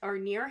in or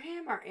near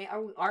him, or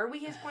are we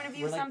his point of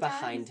view? We're like sometimes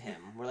behind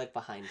him. We're like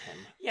behind him.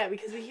 Yeah,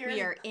 because we hear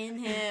We are in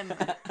him.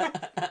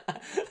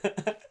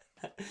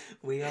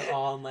 We are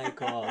all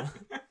Michael.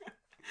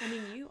 I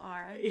mean, you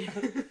are.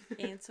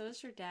 And so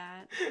is your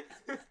dad.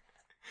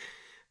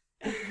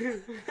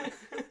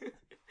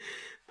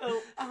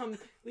 Oh,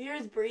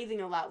 Lear's breathing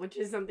a lot, which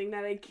is something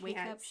that I Wake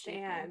can't up,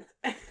 stand.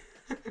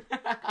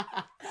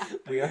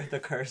 We are the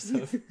curse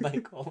of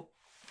Michael.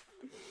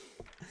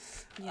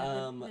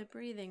 Yeah, the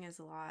breathing is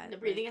a lot. The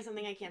breathing is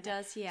something I can't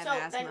stand. Does he have So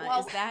asthma? then, well-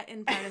 Is that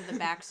in part of the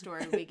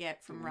backstory we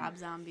get from Rob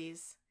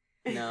Zombies?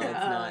 No, it's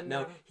not.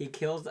 No, he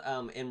kills.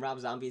 In Rob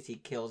Zombies, he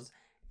kills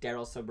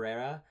Daryl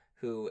Sabrera,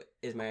 who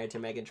is married to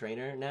Meghan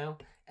Trainor now,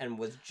 and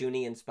was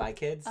Junie in Spy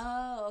Kids.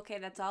 Oh, okay.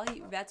 That's all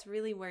you. That's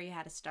really where you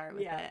had to start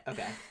with it.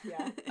 Okay.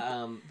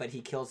 Yeah. But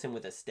he kills him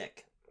with a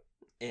stick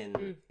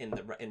in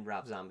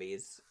Rob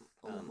Zombies.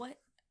 What?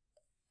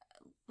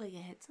 Like it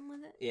hits him with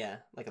it? Yeah,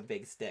 like a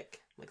big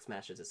stick, like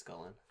smashes his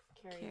skull in.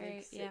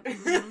 Carrie, Yep.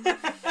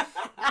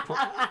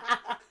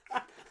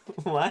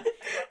 What?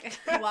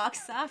 Walk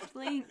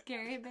softly,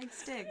 carry a big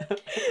stick.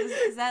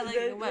 Is that like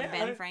what,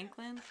 Ben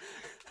Franklin?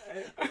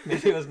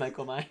 Maybe it was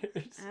Michael Myers.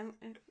 I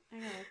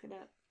gotta look it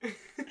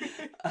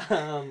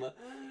up.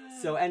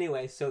 So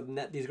anyway,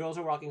 these girls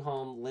are walking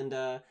home.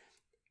 Linda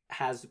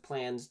has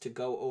plans to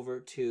go over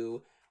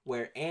to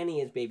where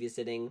Annie is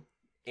babysitting.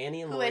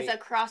 Annie and Who Lori. is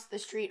across the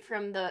street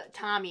from the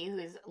Tommy, who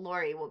is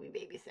Lori will be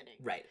babysitting.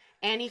 Right.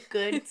 Any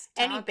good,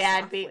 any Talk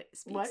bad softly. baby.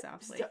 Speak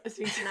softly.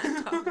 Speak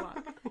Not talk,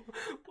 walk.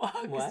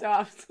 Walk What?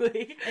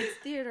 softly. It's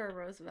Theodore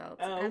Roosevelt.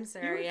 Oh, I'm you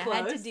sorry. were I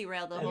had to close.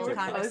 derail the You whole were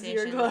close.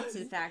 conversation You were close.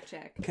 to fact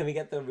check. Can we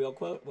get the real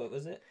quote? What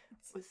was it?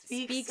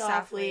 Speak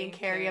softly and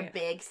carry a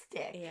big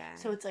stick. Yeah.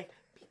 So it's like,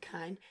 be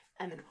kind,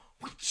 and then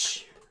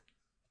whoosh,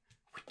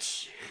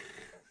 whoosh.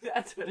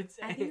 That's what it's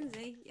I saying.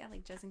 think it's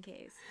like just in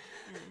case.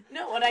 Yeah.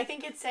 No, what I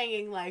think it's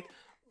saying, like,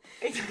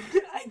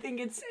 I think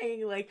it's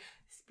saying, like,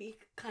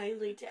 speak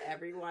kindly to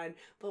everyone,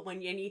 but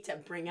when you need to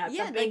bring out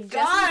the big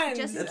guns.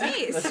 just in That's,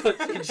 case. that's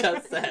what she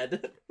just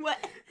said. What?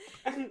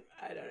 I don't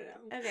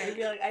know. Okay. I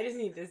feel like I just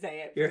need to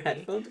say it. Your for me.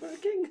 headphones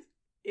working?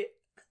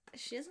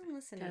 She doesn't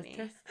listen to me.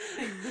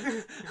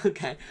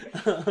 Okay.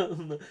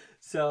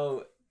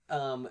 So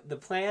the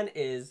plan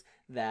is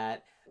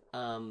that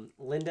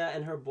Linda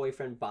and her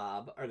boyfriend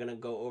Bob are gonna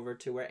go over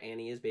to where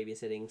Annie is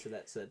babysitting so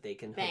that they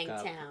can hook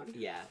up. Bangtown.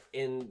 Yeah,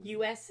 in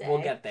USA.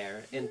 We'll get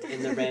there in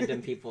the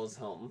random people's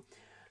home,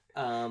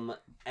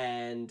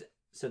 and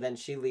so then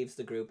she leaves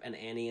the group, and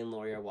Annie and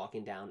Lori are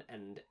walking down,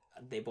 and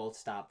they both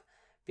stop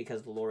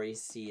because Lori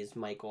sees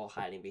Michael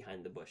hiding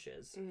behind the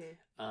bushes.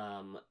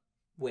 Mm-hmm.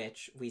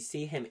 Which we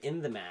see him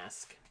in the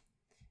mask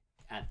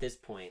at this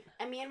point.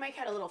 And me and Mike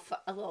had a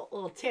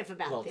little tiff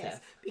about Little this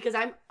tiff. because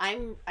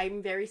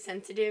I'm very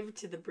sensitive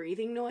to the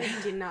breathing noise.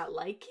 Did not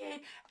like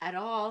it at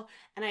all,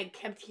 and I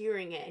kept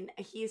hearing it. And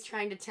he's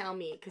trying to tell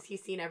me because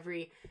he's seen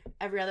every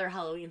other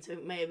Halloween, so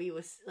maybe it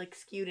was like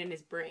skewed in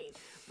his brain.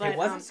 But It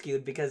wasn't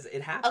skewed because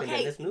it happened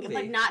in this movie.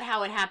 but not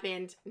how it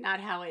happened. Not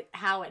how it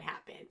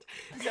happened.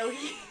 So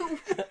he.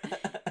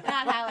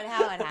 Not how it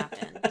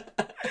happened.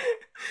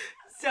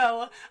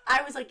 So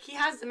I was like, he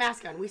has the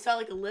mask on. We saw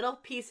like a little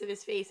piece of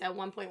his face at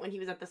one point when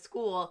he was at the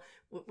school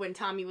when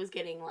Tommy was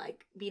getting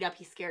like beat up.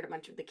 He scared a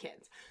bunch of the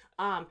kids.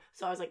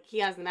 So I was like, he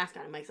has the mask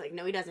on. And Mike's like,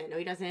 no, he doesn't. No,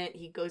 he doesn't.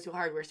 He goes to a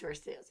hardware store,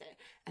 steals it,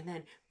 and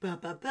then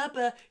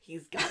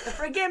he's got the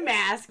friggin'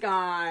 mask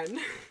on.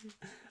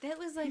 That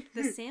was like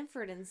the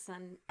Sanford and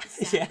Son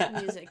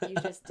Yeah. music you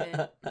just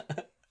did.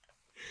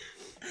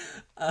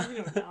 I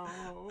don't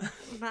know.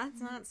 That's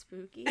not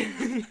spooky.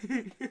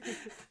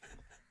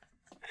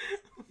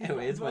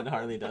 Anyways, when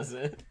Harley does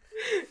it.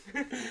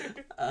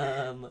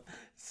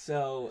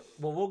 So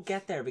we'll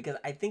get there because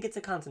I think it's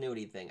a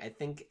continuity thing. I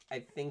think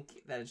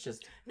that it's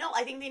just No,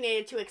 I think they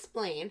needed to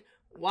explain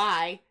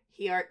why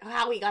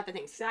how he got the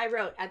things. So I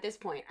wrote at this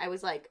point, I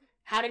was like,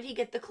 how did he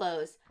get the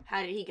clothes?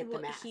 How did he get the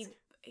mask? He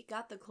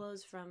got the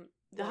clothes from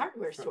The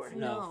hardware store.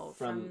 No,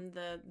 from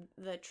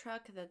the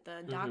truck that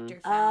the Mhm. doctor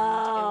found.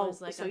 Oh, It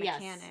was like so a yes.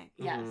 mechanic.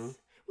 Yes. Mhm.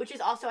 Which is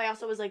also, I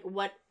also was like,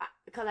 what?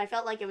 Because I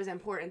felt like it was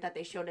important that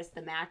they showed us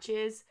the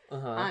matches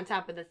on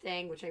top of the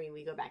thing, which I mean,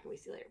 we go back and we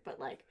see later. But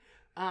like,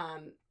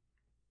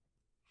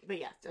 but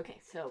yes, okay.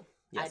 So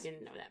I Yes.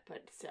 didn't know that,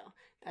 but still,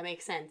 that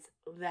makes sense.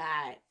 But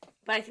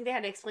I think they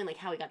had to explain like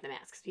how he got the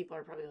mask. Because people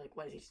are probably like,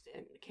 what is he just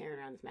carrying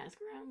around this mask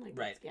around? Like,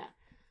 Right. Yeah.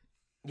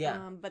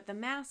 Yeah. But the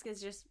mask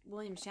is just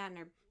William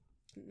Shatner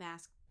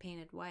mask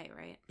painted white,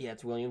 right? Yeah,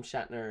 it's William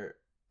Shatner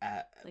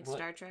Like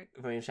Star Trek.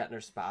 William Shatner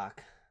Spock,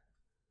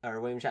 or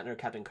William Shatner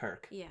Captain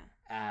Kirk Yeah.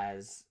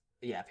 as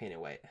painted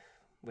white,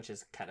 which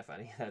is kind of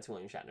funny. That's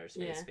William Shatner's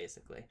face Yeah.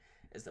 basically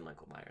is the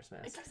Michael Myers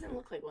It mask. doesn't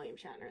look like William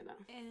Shatner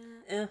though.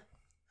 Eh.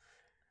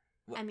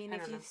 I mean, I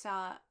if don't you know.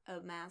 saw a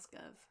mask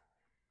of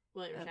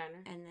William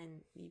Shatner. and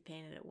then you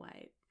painted it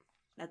white,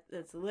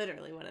 that's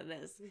literally what it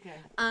is. Okay.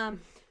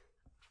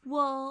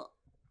 Well,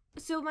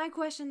 so my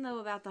question though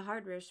about the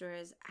hardware store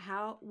is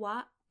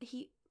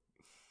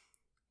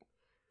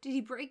did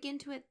he break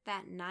into it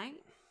that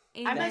night?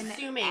 And I'm then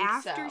assuming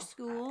after so.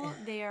 school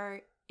they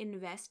are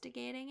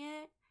investigating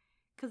it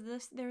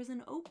because there's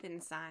an open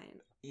sign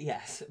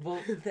Yes.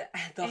 Well, And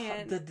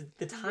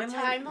the timeline,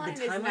 timeline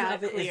the is timeline not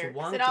of it clear. is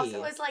 'Cause wonky. it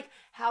also was like,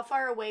 how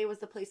far away was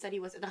the place that he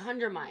was at?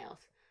 100 miles,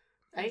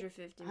 right?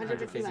 150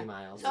 150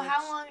 miles. So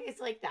how long is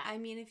like that? I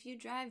mean, if you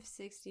drive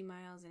 60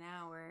 miles an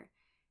hour,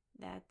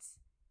 that's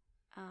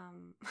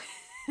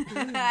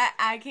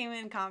I came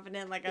in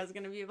confident, like I was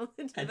gonna be able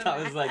to do I the thought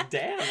it was math. like,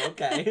 damn,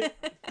 okay.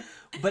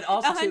 But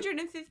also, too,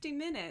 150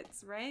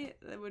 minutes, right?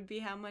 That would be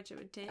how much it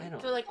would take. I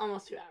don't. So like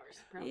almost 2 hours.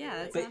 Probably. Yeah,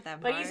 that's But- not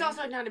that But far. he's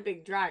also not a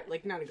big driver,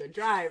 like not a good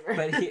driver.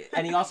 But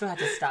he also had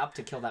to stop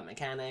to kill that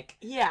mechanic.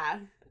 yeah.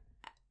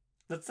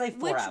 Let's say 4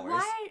 Which, hours.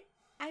 why?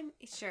 I'm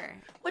sure.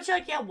 Which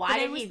like why But it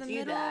did was he the do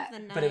middle that? of the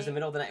night. But it was the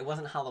middle of the night. It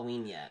wasn't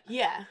Halloween yet.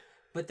 Yeah.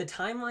 But the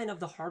timeline of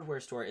the hardware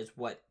store is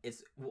what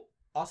is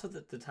also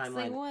the It's timeline.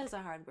 like, was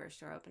a hardware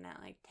store open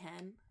at like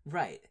 10?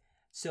 Right.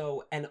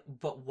 So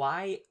but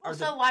why are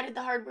Also, why did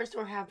the hardware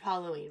store have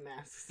Halloween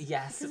masks?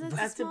 yes? Because it's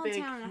That's a a small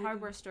big- town and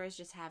hardware stores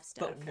just have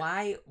stuff.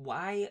 But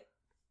why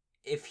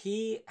if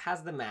he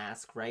has the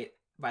mask, right,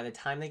 by the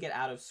time they get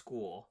out of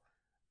school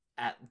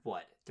at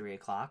what,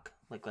 3:00?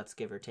 Like, let's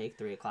give or take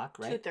 3:00,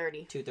 right?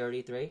 2:30.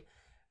 2:33,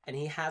 and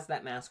he has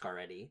that mask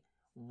already.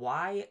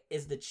 Why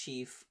is the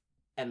chief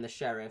and the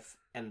sheriff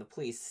and the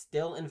police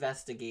still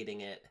investigating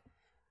it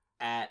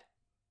at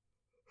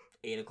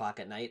 8:00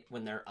 at night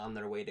when they're on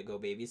their way to go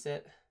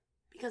babysit?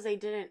 Because they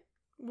didn't.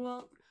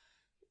 Well,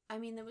 I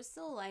mean, there was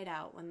still light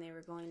out when they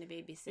were going to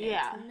babysit.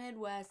 Yeah. It's the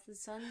Midwest. The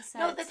sun sets.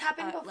 No, this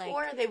happened at,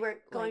 before like, they were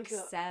going like to.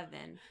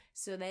 7.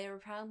 So they were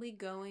probably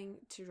driving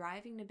to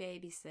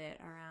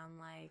babysit around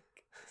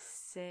like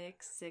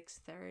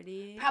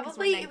 6:30. 'Cause Probably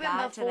when they even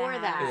got to the before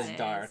that. It was houses,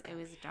 dark. It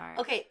was dark.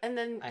 Okay, and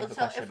then I have a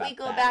so question if we about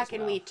go that back as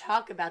and well. we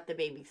talk about the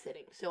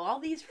babysitting, so all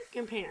these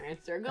freaking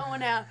parents, they're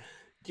going out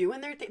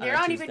doing their thing. On They're a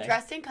not even Tuesday.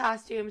 dressed in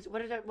costumes.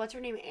 What's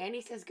her name?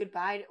 Annie says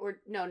goodbye to, or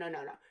no.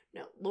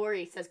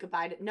 Lori says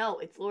goodbye to. No,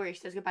 it's Lori. She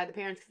says goodbye to the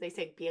parents because they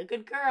say be a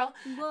good girl.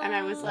 And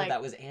I was Well, No, like-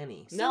 that was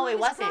Annie. No, it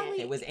wasn't.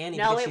 probably- It was Annie.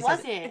 No, because it she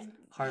says wasn't.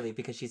 Harley,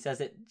 because she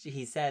says it.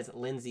 He says,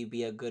 "Lindsay,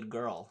 be a good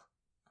girl."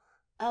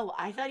 Oh,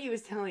 I thought he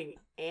was telling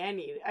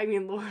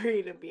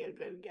Lori to be a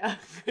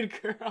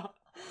good girl.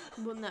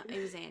 Well, no, it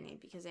was Annie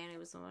because Annie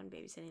was the one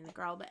babysitting the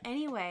girl. But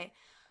anyway,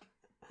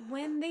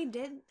 when they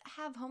did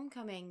have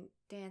homecoming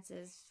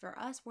dances for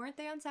us, weren't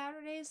they on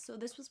Saturdays? So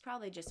this was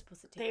probably just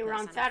supposed to take They were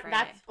place on a Saturday.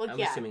 Friday. That's well, I'm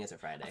yeah. assuming it's a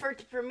Friday.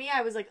 For me,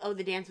 I was like, oh,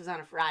 the dance was on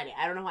a Friday.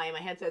 I don't know why in my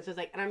head, so it was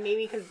like, and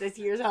maybe because this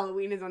year's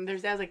Halloween is on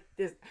Thursday. I was like,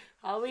 this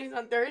Halloween is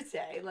on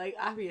Thursday, like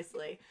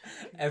obviously.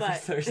 Every but-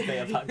 Thursday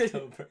of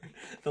October.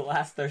 The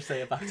last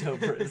Thursday of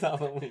October is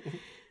Halloween.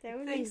 That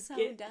would They be so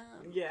get-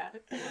 dumb. Yeah,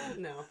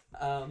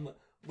 no.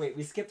 Wait,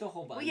 we skipped a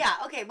whole bunch. Well, yeah,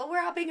 okay, but we're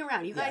hopping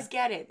around. You guys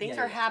get it. Things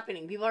Yeah, are yeah.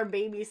 happening. People are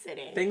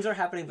babysitting. Things are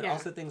happening, but Yeah.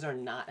 also things are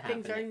not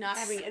happening. Things are not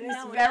happening. It is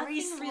No, very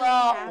nothing slow.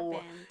 really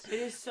happened. It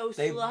is so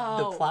They,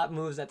 slow. the plot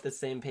moves at the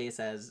same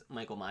pace as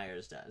Michael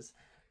Myers does.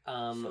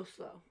 So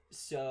slow.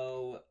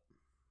 So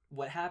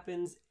what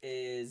happens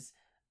is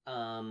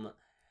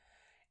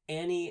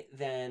Annie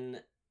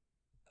then,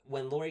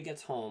 when Lori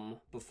gets home,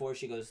 before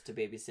she goes to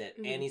babysit,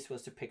 Mhm. Annie's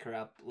supposed to pick her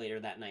up later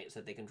that night so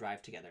that they can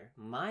drive together.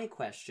 My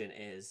question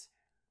is,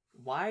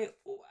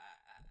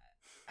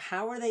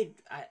 how are they,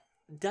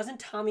 doesn't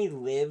Tommy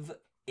live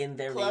in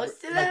their Close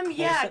to like, them, close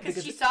yeah, up?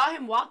 because she saw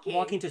him walking.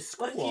 walking to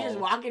school. Was he just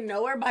walking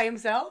nowhere by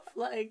himself?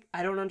 Like,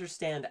 I don't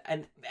understand.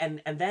 And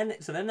then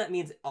that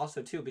means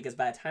also too, because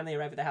by the time they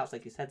arrive at the house,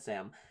 like you said,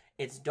 Sam,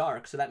 it's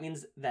dark. So that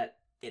means that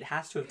it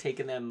has to have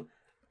taken them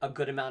a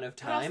good amount of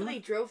but also time. they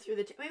drove through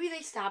maybe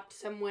they stopped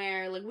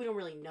somewhere. Like, we don't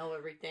really know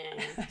everything.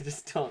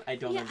 I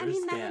don't Yeah, understand. I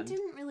mean, that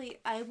didn't really.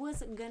 I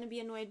wasn't gonna be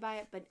annoyed by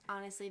it, but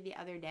honestly, the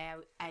other day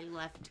I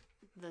left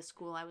the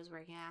school I was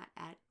working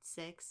at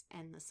 6,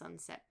 and the sun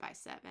set by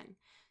 7.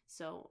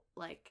 So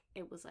like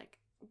it was like,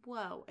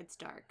 whoa, it's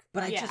dark.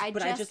 But Yeah, I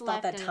just thought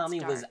left that and it's Tommy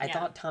was. dark. I Yeah.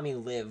 thought Tommy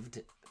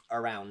lived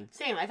around.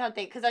 Same. I thought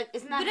isn't that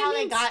But how I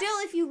mean, they got? still,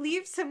 if you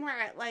leave somewhere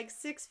at like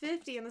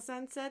 6:50 and the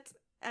sun sets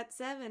at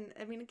 7,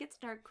 I mean, it gets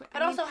dark quick.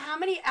 But I mean, also, how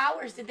many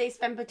hours did they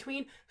spend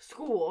between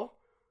school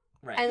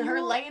Right. and her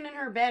Well- laying in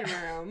her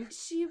bedroom?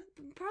 she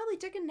probably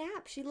took a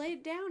nap. She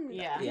laid down.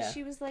 Yeah. because Yeah.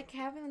 she was like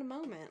having a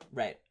moment.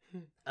 right.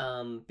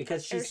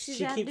 Because Or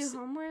she had to keeps do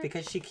homework.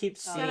 because she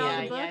keeps Oh, seeing. got all yeah,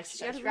 the yeah. books? She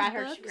She had to forgot read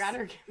her. She books? forgot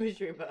her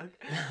chemistry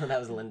book. that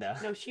was Linda.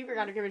 No, she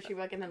forgot her chemistry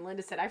book, and then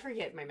Linda said, "I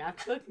forget my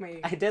math book."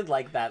 I did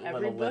like that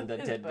Every little book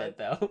Linda is tidbit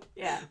book. though.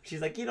 Yeah,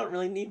 She's like, you don't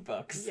really need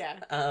books. Yeah.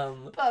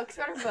 Books.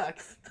 what are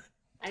books?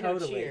 I know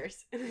Totally.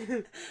 cheers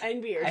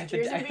and beers. I have to-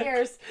 Cheers and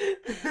beers.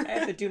 I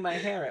have to do my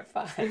hair at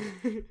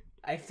 5.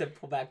 I have to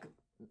pull back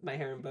my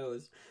hair in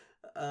bows.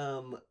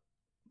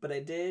 But I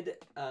did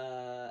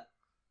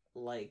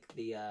like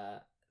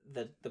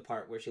the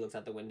part where she looks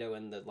out the window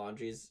and the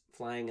laundry's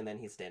flying and then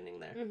he's standing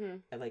there.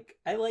 Mm-hmm.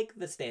 I like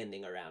the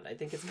standing around. I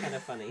think it's kind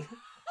of funny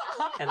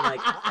and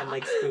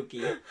like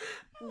spooky. Like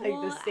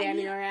Well, the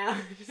standing I mean,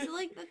 around. So,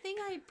 like, the thing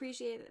I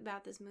appreciate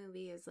about this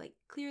movie is, like,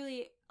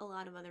 clearly a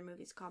lot of other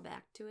movies call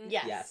back to it.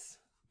 Yes. Yes.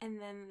 And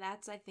then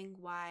that's, I think,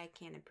 why I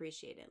can't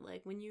appreciate it.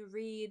 Like, when you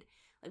read,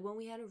 like, when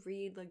we had to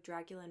read, like,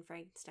 Dracula and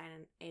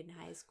Frankenstein in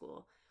high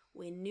school,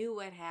 we knew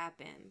what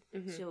happened.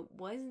 Mhm. So it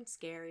wasn't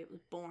scary. It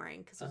was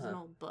boring because it was an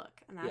old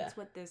book. And that's Yeah.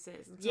 what this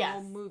is. It's Yes,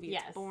 an old movie.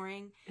 yes. It's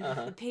boring.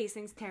 Uh-huh. The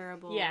pacing's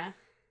terrible. Yeah.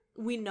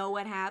 We know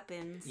what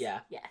happens.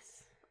 Yeah.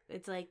 Yes.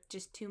 It's like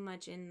just too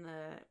much in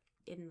the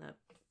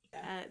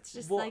it's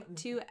just Well- like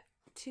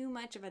too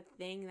much of a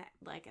thing that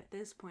like at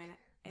this point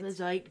The it's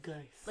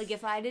zeitgeist. like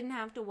if I didn't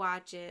have to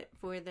watch it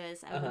for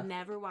this, I Uh-huh. would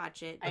never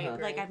watch it. I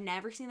agree. Like I've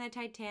never seen the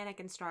Titanic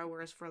and Star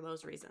Wars for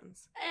those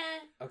reasons.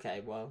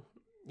 Okay, well,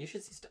 you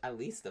should see at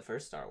least the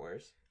first Star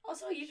Wars.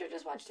 Also, you should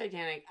just watch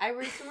Titanic. I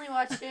recently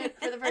watched it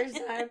for the first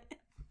time.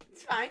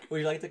 It's fine.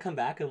 Would you like to come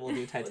back and we'll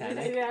do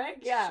Titanic?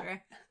 Yeah.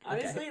 Sure.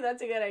 Honestly,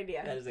 that's a good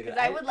idea. That is a good-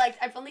 Because I would like.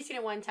 I've only seen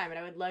it one time, and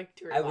I would like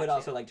to. I would rewatch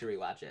also it. like to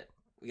rewatch it.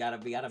 We gotta.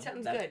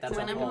 Sounds that, good. That's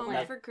When a I'm whole, home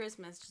that- for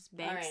Christmas, just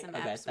bake Alright. some Okay,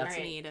 apps that's-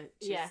 with me to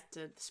Yeah.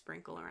 to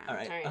sprinkle around. All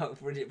right. All right. Oh,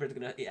 we're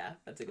gonna. Yeah,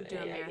 that's a good Do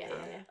a idea.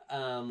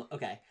 marathon.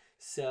 Okay.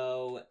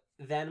 So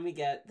then we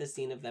get the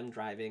scene of them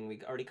driving.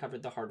 We already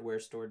covered the hardware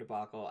store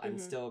debacle. I'm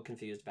Mhm. still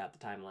confused about the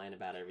timeline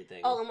about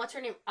everything. Oh, and what's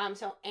her name?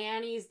 So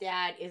Annie's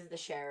dad is the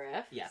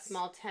sheriff. Yes.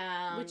 Small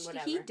town. Which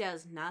whatever. he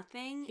does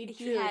nothing. He He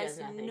truly has does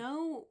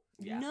nothing.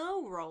 Yeah.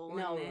 no role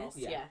No in rules.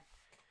 this. Yeah. Yeah.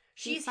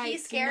 He He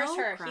fights scares no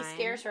her. crime. He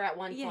scares her at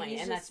one Yeah, point,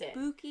 he's and a that's it.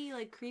 spooky,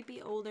 like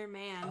creepy older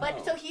man. But-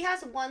 But so he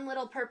has one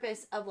little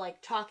purpose of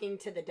like talking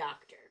to the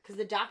doctor because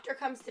the doctor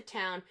comes to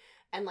town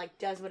and like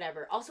does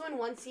whatever. Also, in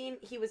one scene,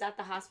 he was at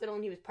the hospital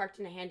and he was parked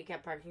in a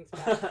handicapped parking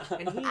spot,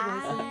 and he was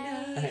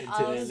I I didn't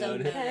also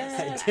notice.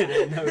 noticed I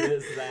didn't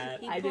notice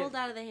that. He I pulled did-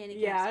 out of the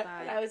handicap yeah.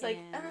 spot. I was like,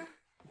 and-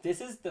 This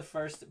is the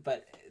first,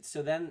 but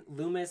so then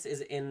Loomis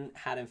is in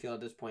Haddonfield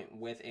at this point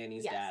with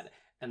Annie's Yes. dad,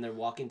 and they're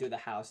walking through the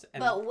house.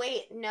 And But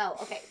wait, no.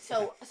 Okay,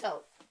 so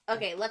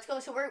okay, let's go.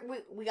 So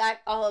we got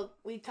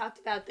we talked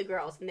about the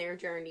girls and their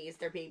journeys.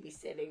 They're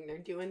babysitting. They're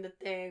doing the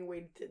thing.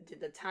 We did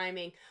the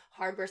timing.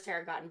 Hardware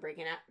Sarah gotten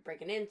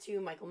breaking into.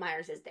 Michael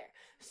Myers is there.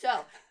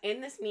 So in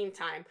this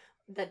meantime,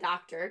 the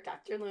Dr.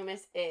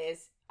 Loomis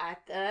is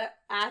at the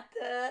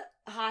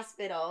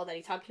hospital. That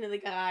he's talking to the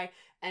guy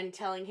and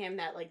telling him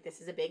that like this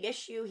is a big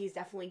issue. He's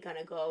definitely gonna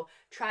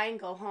try and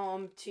go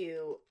home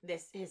to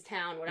his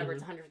town, whatever.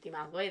 It's 150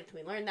 miles away. That's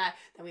when we learned that.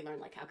 Then we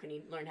learned like how can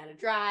he learn how to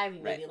drive? He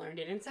maybe learned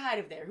it inside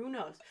of there. Who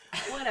knows?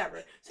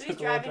 Whatever. So he's Took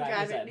a little driving.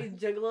 driver's ed. He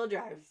took a little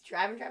drive. He's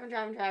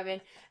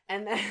driving,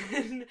 and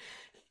then.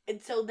 And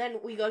so then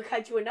we go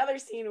cut to another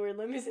scene where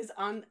Loomis is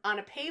on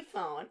a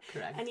payphone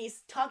correct. and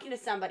he's talking to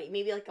somebody,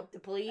 maybe like the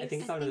police. I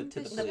think he's I talking think to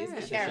the the police,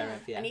 sheriff. the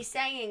sheriff, yeah. And he's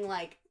saying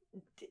like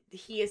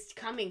he is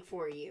coming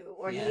for you,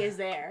 or Yeah. he is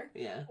there,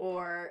 Yeah,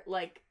 or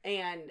like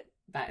and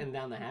batten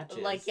down the hatches.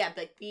 like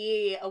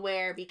be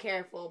aware, be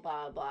careful,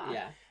 blah blah.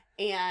 Yeah,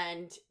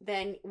 And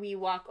then we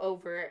walk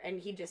over and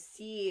he just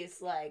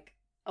sees like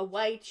a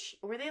white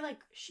were they like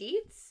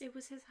sheets? It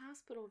was his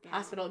hospital gown.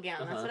 Hospital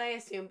gown. That's Uh-huh. what I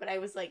assumed, but I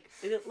was like,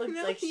 it looked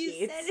No, like you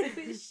sheets. said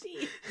it was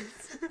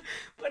sheets.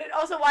 But it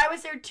also, why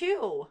was there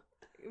two?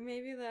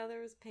 Maybe the other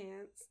was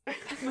pants.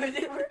 But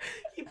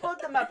he pulled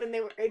them up and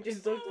it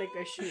just looked like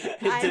a sheet.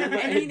 I know,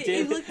 I mean,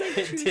 it looked like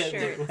it two did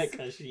shirts. look like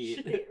a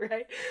sheet. Sheet,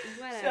 right?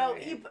 Whatever. So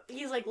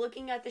he's like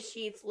looking at the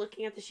sheets.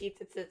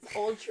 It's this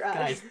old truck.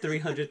 Guys,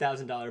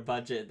 $300,000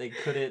 budget. They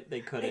couldn't.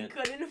 They couldn't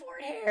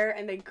afford hair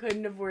and they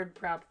couldn't afford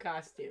prop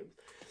costumes.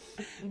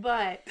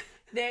 But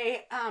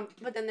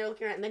but then they're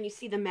looking around and then you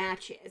see the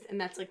matches, and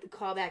that's like the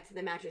callback to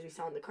the matches we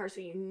saw in the car, so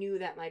you knew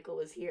that Michael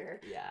was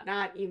here. Yeah.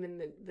 Not even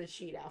the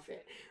sheet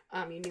outfit.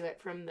 You knew it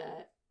from the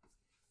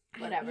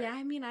whatever. Yeah,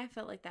 I mean, I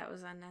felt like that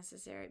was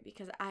unnecessary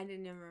because I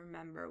didn't even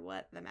remember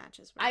what the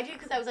matches were. I did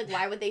because I was like,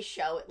 why would they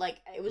show it? Like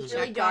it was Mhm.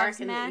 really dark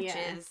and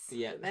matches.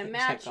 Yeah. The Chekhov's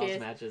matches.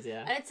 matches.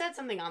 Yeah. and it said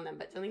something on them,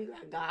 but something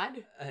about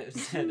God. It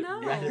said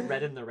No.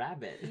 Red and the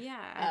Rabbit. Yeah,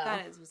 Oh. I thought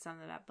it was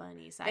something about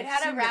bunnies. It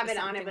had a rabbit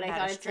on it, but I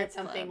thought it said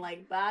something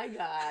like, by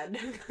God.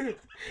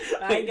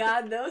 By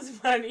God, those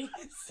bunnies.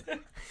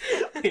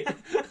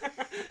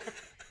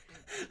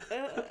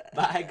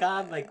 By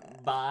God,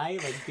 like by,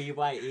 like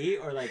BYE,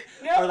 or like,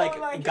 No, or like,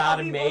 like God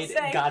how made,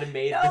 people say- God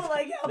made. No,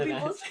 like how the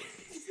people match.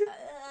 say,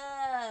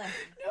 no,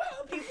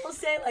 how people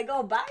say like,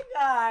 oh, by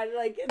God,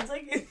 like it's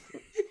like,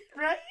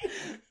 right?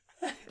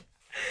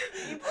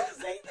 People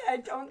say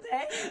that, don't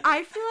they?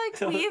 I feel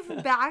like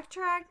we've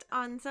backtracked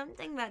on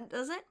something that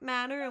doesn't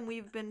matter, and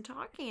we've been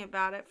talking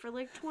about it for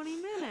like 20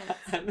 minutes.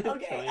 I'm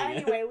Okay. enjoying it.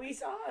 Anyway, we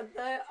saw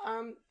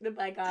the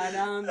by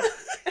God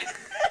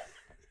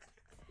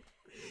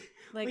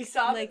Like, We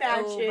saw the like,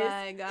 matches. Oh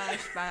my gosh,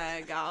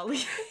 by golly.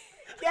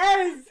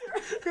 yes.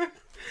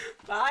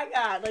 By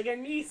God, like a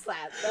knee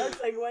slap. That's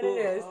like what it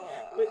is.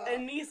 With a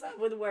knee slap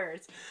with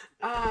words.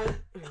 And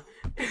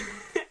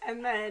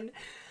then,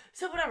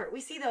 so whatever.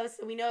 We see those,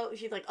 so we know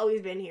she's like, oh,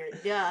 he's been here,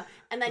 duh.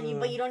 And then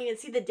but you don't even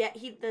see the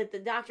the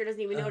doctor doesn't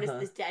even notice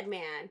this dead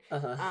man.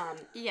 Uh-huh.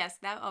 Yes,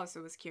 that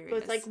also was curious. So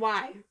it's like,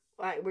 why?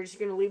 Why? We're just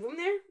gonna leave him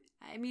there?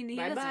 I mean, he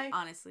Bye-bye. doesn't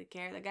honestly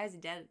care. The guy's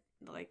dead,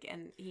 like,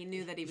 and he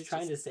knew that he was He's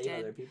trying to just save dead.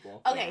 other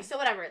people. Okay, Yeah. so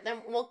whatever. Then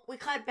we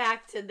cut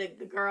back to the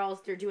girls.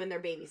 They're doing their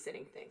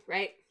babysitting thing,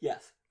 right?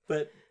 Yes,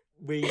 but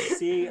we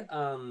see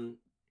when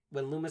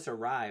Loomis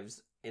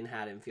arrives, in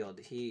Haddonfield,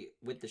 he,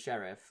 with the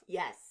sheriff,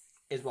 Yes.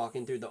 is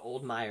walking through the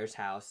old Myers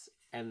house,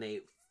 and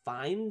they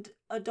find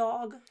a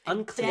dog.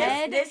 Unclear.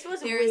 Dead. This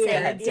was There weird. is a Go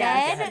ahead,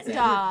 dead Sam.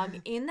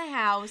 dog in the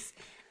house,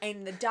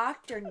 and the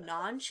doctor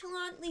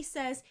nonchalantly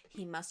says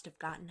he must have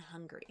gotten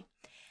hungry.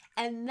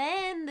 And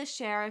then the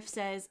sheriff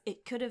says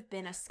it could have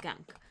been a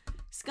skunk.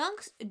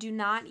 Skunks do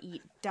not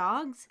eat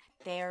dogs.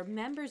 They are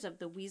members of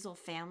the weasel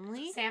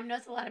family. Sam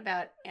knows a lot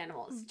about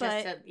animals.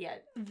 But- Yeah.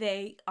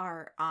 They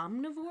are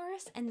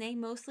omnivores, and they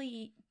mostly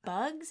eat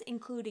bugs,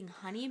 including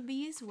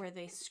honeybees, where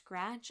they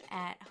scratch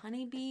at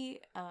honeybee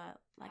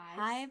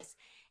hives,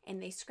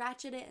 and they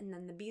scratch at it, and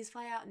then the bees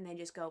fly out, and they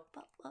just go,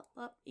 bup, bup,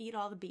 bup, eat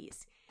all the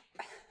bees.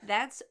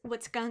 That's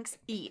what skunks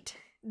eat.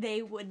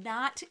 They would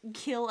not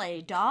kill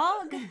a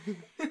dog.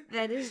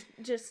 That is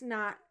just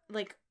not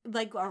like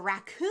a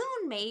raccoon,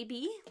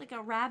 maybe. Like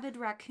a rabid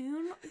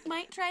raccoon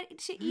might try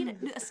to eat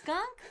a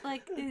skunk.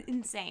 Like,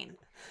 insane.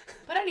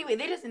 But anyway,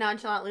 they just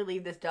nonchalantly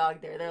leave this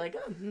dog there. They're like,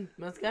 oh,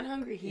 must got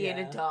hungry. He ate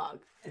Yeah. a dog.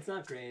 It's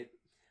not great.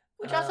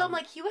 Which also, I'm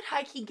like, he would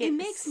high-key get It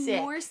makes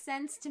sick. more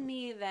sense to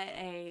me that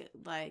a,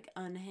 like,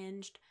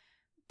 unhinged...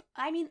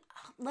 I mean,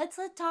 let's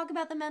talk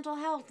about the mental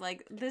health.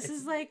 Like, this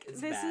It's- is, like,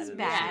 it's this bad is in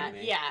this bad.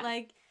 movie. Yeah.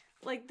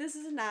 Like this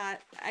is not,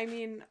 I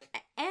mean,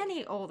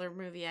 any older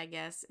movie, I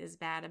guess, is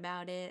bad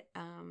about it.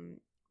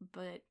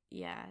 But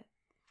yeah.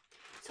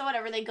 So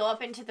whatever, they go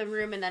up into the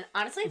room, and then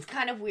honestly, it's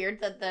kind of weird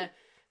that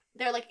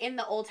they're like in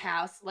the old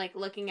house, like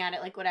looking at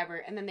it, like whatever,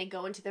 and then they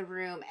go into the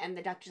room, and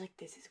the doctor's like,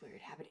 "This is where it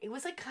happened." It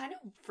was like kind of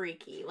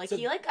freaky. Like So-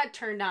 he like got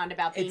turned on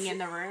about being It's- in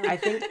the room. I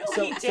think No,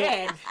 so. he so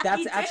did.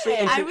 That's He actually.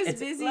 did. I was it's-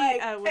 busy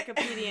like-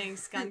 Wikipediaing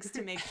skunks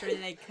to make sure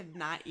they could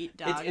not eat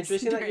dogs. It's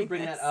interesting that you during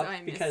bring this, that up so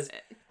I missed because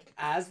it.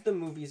 as the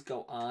movies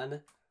go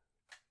on,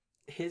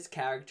 his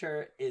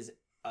character is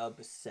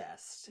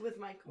obsessed With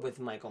Michael. with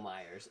Michael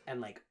Myers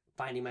and like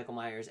finding Michael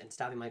Myers and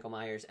stopping Michael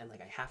Myers, and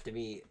like I have to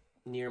be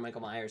near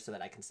Michael Myers so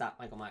that I can stop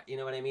Michael Myers. You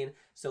know what I mean?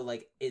 So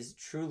like is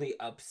truly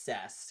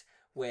obsessed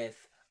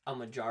with a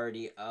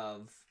majority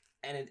of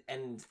and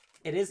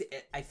it is.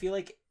 I feel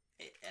like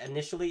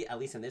initially, at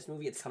least in this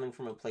movie, it's coming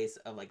from a place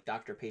of like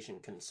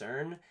doctor-patient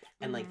concern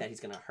and like Mhm. that he's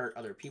gonna hurt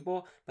other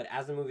people. But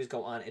as the movies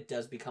go on, it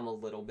does become a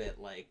little bit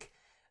like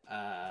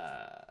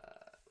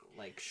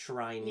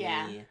shriny,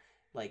 Yeah.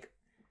 like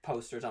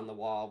posters on the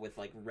wall with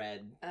like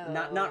red. Oh.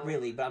 Not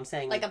really, but I'm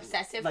saying Like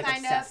obsessive like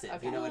kind obsessive.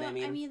 of? You know what I Well,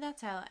 mean? I mean,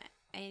 that's how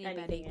anybody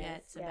Anything is,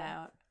 gets yeah.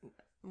 about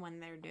when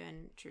they're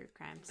doing true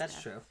crime That's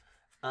stuff.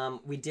 true.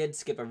 We did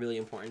skip a really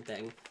important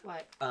thing.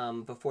 What?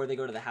 Before they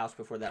go to the house,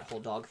 before that whole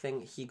dog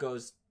thing, he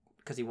goes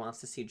because he wants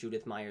to see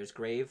Judith Myers'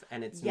 grave,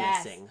 and it's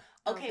Yes. missing.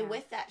 Okay, Okay.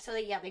 with that, so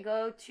they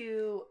go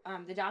to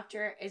the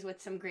doctor is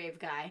with some grave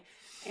guy.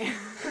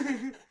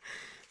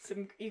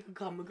 Some you can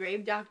call him a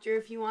grave doctor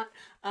if you want.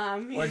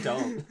 Or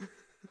don't.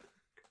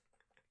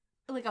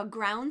 Like a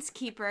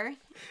groundskeeper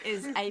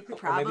is I Or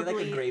probably maybe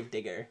like a grave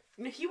digger.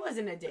 No, he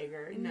wasn't a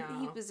digger. No,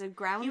 He was a he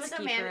groundskeeper was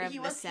a man. of He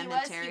the was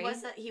cemetery.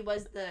 he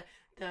was the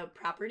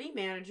property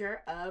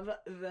manager of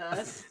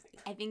the.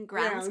 I think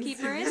Grounds.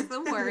 groundskeeper is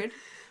the word.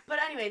 But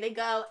anyway, they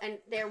go and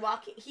they're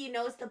walking. He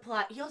knows the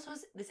plot. He also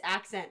has this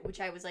accent, which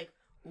I was like,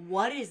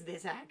 "What is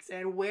this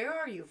accent? Where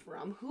are you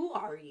from? Who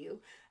are you?"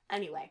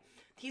 Anyway,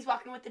 he's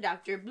walking with the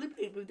doctor. Bloop,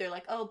 bloop, bloop. They're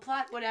like, "Oh,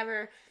 plot,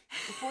 whatever,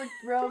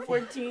 row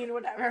 14,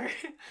 whatever."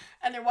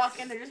 And they're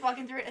walking. They're just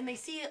walking through it, and they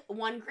see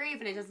one grave,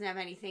 and it doesn't have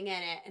anything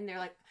in it. And they're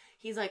like,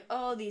 he's like,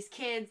 "Oh, these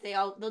kids,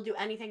 they'll do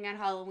anything at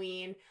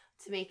Halloween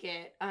to make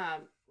it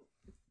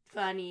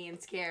funny and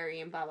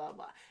scary and blah blah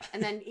blah."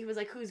 And then he was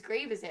like, "Whose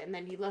grave is it?" And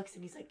then he looks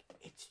and he's like,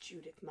 "It's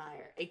Judith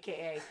Meyer,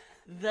 aka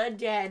the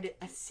dead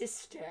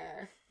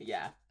sister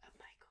Yeah, of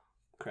Michael."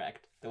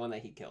 correct. The one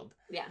that he killed.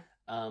 Yeah.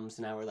 So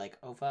now we're like,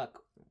 oh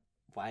fuck,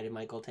 why did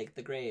Michael take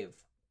the grave?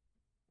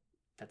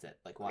 That's it.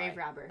 Like why? Grave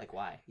robber. Like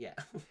why? Yeah.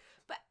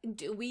 But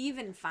do we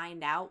even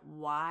find out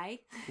why?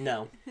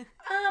 No.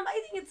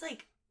 I think it's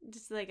like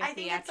Just like a I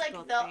think it's like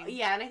theatrical thing.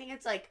 yeah, and I think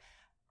it's like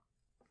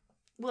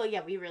well,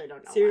 yeah, we really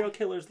don't know. Serial why.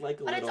 killers like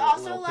a But little. it's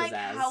also little like,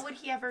 pizzazz. how would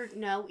he ever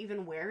know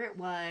even where it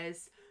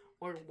was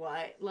or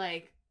what?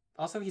 Like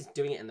Also, he's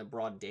doing it in the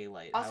broad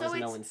daylight. Also, How is no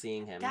it's- one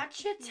seeing him? that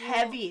shit's Well,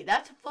 heavy.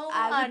 That's full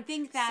I on. would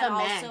think that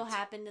cement. also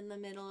happened in the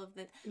middle of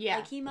the. Yeah.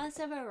 Like he must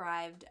have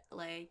arrived.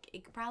 Like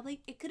it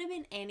could have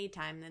been any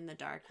time in the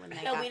dark when they.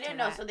 No, got we to didn't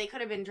know. that. So they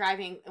could have been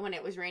driving when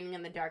it was raining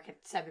in the dark at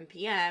 7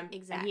 p.m. And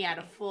he had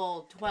a Exactly.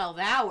 full 12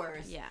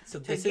 hours Yeah. So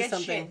to this get is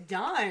something. shit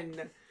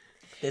done.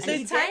 This The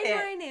he is. did it.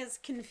 timeline is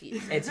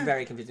confusing. It's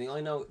very confusing.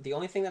 The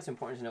only thing that's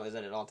important to know is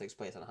that it all takes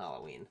place on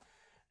Halloween,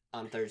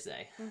 on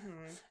Thursday.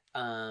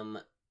 Mm-hmm.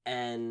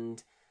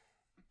 And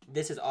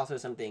this is also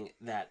something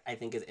that I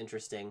think is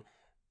interesting,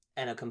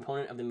 and a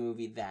component of the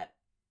movie that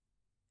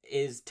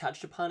is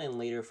touched upon in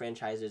later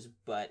franchises,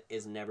 but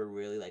is never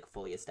really like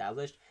fully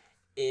established,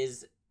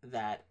 is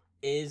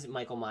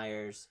Michael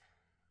Myers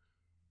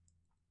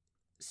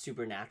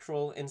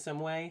supernatural in some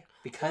way,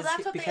 because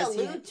that's what they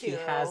allude he to.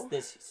 has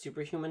this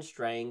superhuman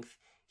strength.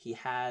 He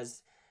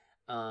has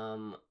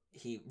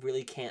he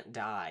really can't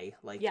die,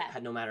 like Yeah.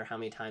 no matter how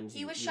many times He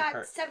you was you shot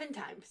hurt. 7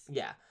 times.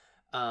 Yeah.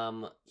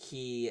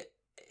 he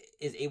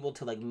is able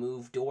to like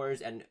move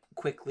doors and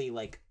quickly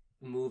like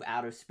move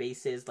out of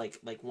spaces. Like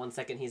 1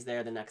 second he's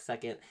there, the next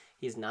second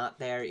he's not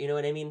there. You know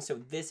what I mean? So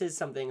this is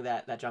something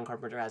that John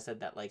Carpenter has said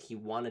that like he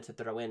wanted to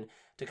throw in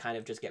to kind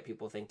of just get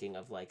people thinking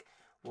of like,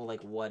 well,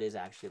 like what is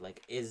actually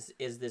like is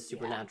this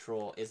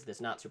supernatural? Is this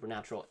not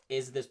supernatural?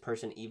 Is this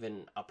person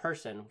even a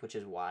person? Which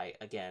is why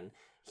again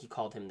he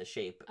called him the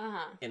Shape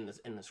in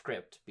the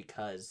script,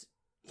 because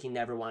he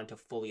never wanted to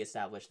fully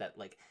establish that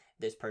like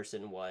this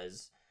person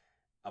was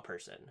a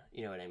person.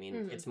 You know what I mean?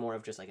 Mm-hmm. It's more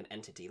of just like an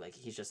entity. Like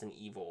he's just an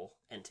evil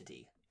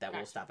entity that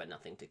will stop at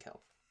nothing to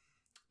kill.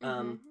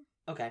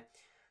 Okay.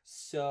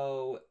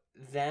 So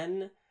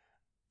then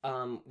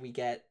we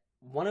get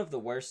one of the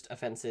worst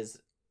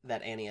offenses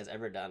that Annie has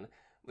ever done,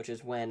 which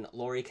is when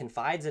Laurie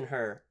confides in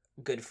her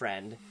good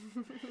friend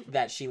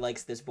that she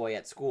likes this boy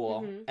at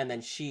school, and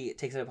then she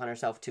takes it upon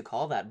herself to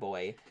call that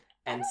boy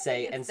and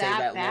say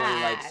that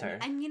Laurie likes her.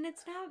 I mean,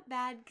 it's not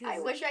bad because I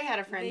wish I had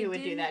a friend who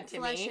would do that to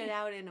me. They didn't flesh it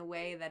out in a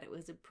way that it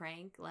was a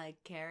prank, like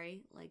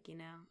Carrie, like, you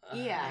know.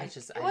 Yeah, it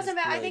wasn't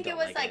bad. Really I think it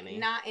was like Annie.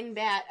 not in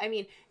bad. I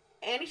mean,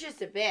 Annie's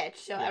just a bitch,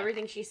 so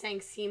everything she's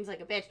saying seems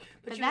like a bitch.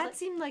 But that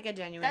seemed like a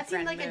genuine. That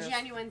seemed like move. a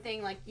genuine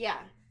thing. Like, yeah.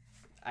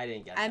 I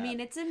didn't get that. I mean,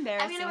 it's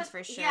embarrassing it was,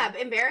 for sure. Yeah,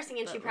 embarrassing,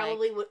 and But she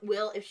probably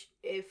will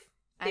if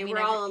they were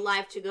all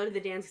alive to go to the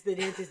dance, because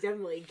the dance is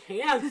definitely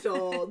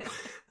canceled.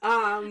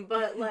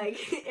 But like,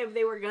 if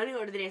they were gonna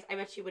go to the dance, I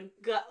bet she would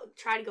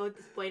try to go with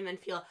this boy and then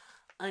feel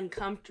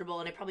uncomfortable,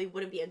 and it probably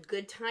wouldn't be a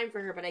good time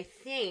for her. But I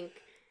think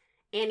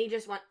Annie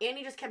just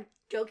kept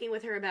joking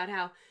with her about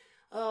how,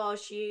 oh,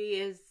 she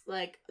is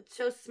like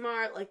so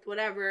smart, like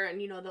whatever,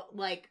 and you know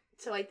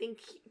So I think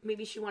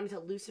maybe she wanted to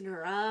loosen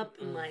her up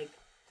and like.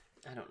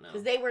 I don't know.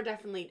 Because they were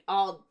definitely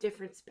all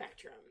different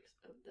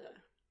spectrums of the.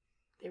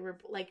 They were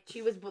like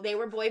they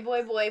were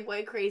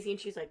boy crazy, and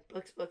she's like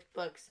books,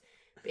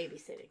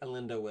 babysitting.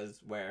 Linda was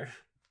where?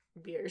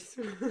 Beers.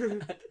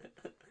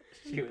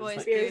 She was Boys,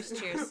 like, beers,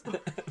 cheers.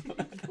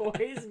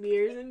 Boys,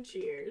 beers, and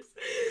cheers.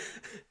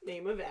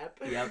 Name of ep.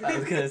 Yep, I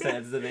was gonna say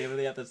it's the name of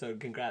the episode.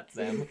 Congrats,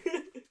 Sam.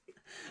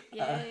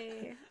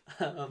 Yay.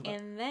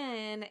 And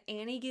then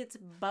Annie gets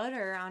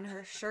butter on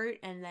her shirt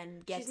and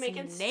then gets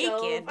naked.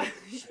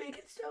 She's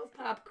making stove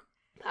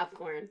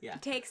popcorn. Yeah.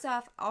 Takes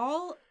off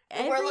all.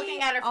 We're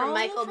looking at her from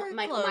Michael clothes,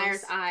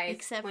 Myers' eyes,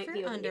 except for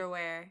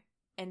underwear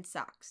and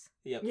socks.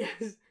 Yep.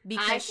 Yes.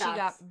 Because she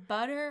got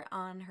butter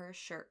on her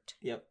shirt.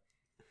 Yep.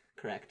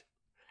 Correct.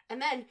 And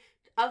then,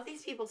 of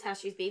these people's house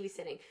she's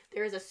babysitting,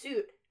 there is a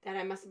suit that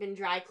I must have been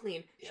dry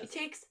cleaned. Yes. She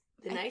takes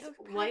the nice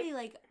white.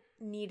 Like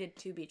needed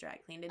to be dry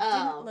cleaned. It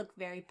didn't look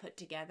very put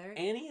together.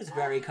 Annie is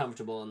very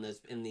comfortable in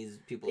these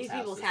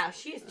people's house.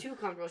 She is too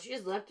comfortable. She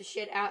just left the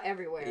shit out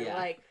everywhere. Yeah.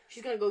 Like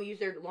she's gonna go use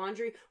their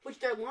laundry, which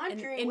their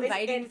laundry and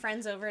inviting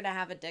friends over to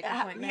have a dick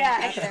appointment yeah.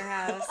 at their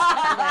house.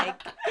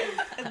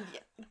 Like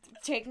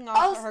taking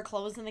off her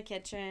clothes in the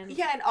kitchen.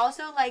 Yeah, and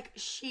also like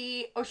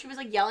she was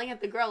like yelling at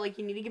the girl like,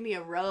 you need to give me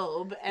a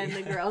robe, and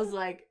the girl's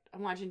like,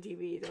 I'm watching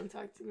TV, don't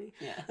talk to me.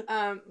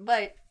 Yeah.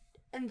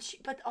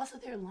 But also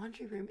their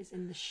laundry room is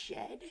in the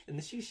shed. In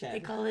the shoe shed. They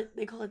call it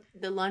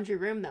the laundry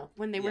room though.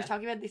 When they were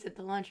talking about it, they said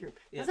the laundry room.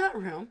 That's not a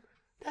room.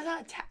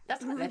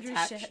 That's not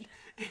attached. Shed.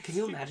 Can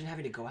you imagine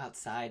having to go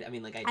outside? I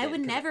mean, like I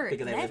would never do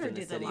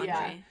the laundry.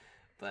 Yeah.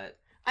 But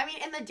I mean,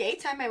 in the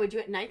daytime I would do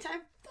it.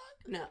 Nighttime.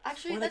 No,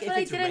 actually, like that's what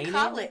I did in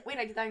college. Wait,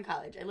 I did that in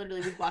college. I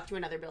literally would walk to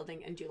another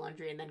building and do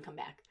laundry and then come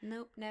back.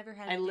 Nope, never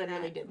had. I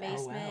literally did that.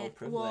 Basement. Oh, wow,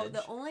 privilege. Well,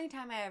 the only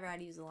time I ever had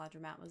to use a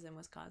laundromat was in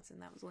Wisconsin.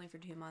 That was only for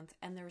 2 months,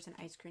 and there was an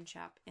ice cream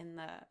shop in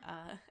the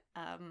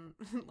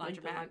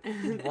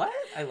laundromat. What?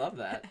 I love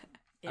that.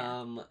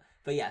 Yeah.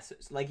 But yeah, so,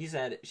 like you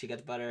said, she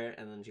gets butter,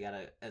 and then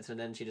so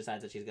then she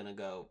decides that she's gonna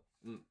go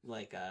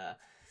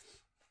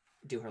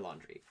do her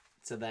laundry.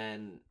 So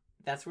then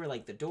that's where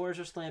like the doors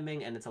are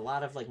slamming, and it's a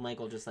lot of like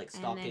Michael just like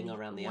stalking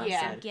around the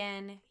outside.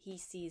 Again, he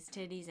sees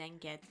titties and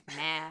gets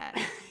mad.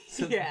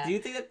 So do you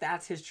think that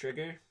that's his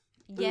trigger?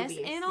 Yes, Boobies,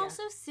 and yeah.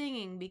 also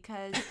singing,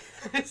 because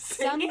the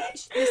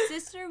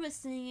sister was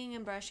singing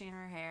and brushing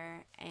her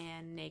hair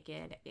and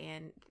naked,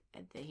 and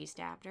he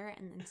stabbed her,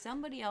 and then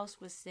somebody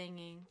else was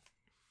singing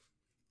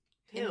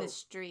in the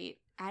street.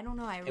 I don't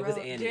know. It was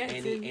Annie.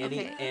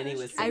 Annie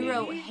was I singing.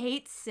 wrote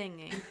hates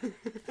singing,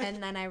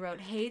 and then I wrote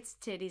hates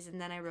titties,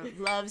 and then I wrote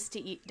loves to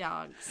eat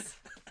dogs.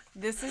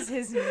 This is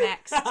his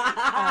next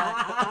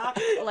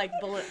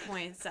bullet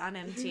points on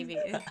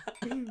MTV.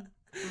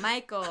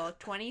 Michael,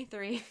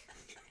 23,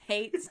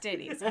 hates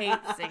titties,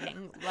 hates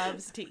singing,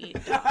 loves to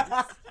eat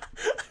dogs.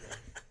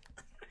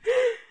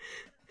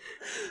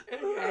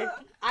 Okay.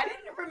 I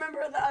didn't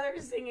remember the other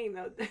singing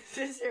though.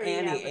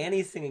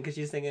 Annie's singing because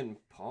she's singing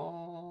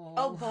Paul.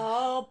 Oh,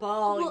 Paul,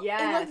 well,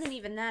 yes. It wasn't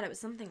even that. It was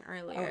something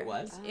earlier. Oh, it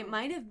was? It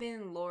might have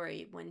been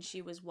Laurie when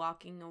she was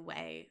walking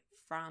away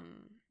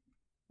from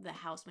the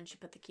house when she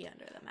put the key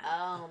under the mat.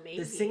 Oh, maybe.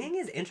 The singing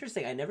is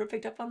interesting. I never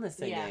picked up on the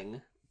singing. Yeah.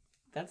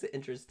 That's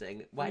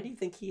interesting. Why do you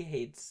think he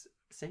hates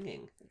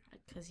singing?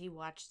 Because he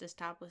watched this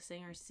topless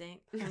singer sing.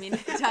 I mean,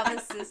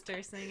 topless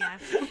sister sing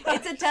after.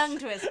 It's a tongue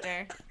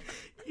twister.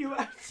 You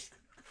watched.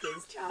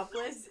 his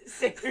topless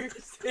singer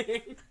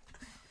sing.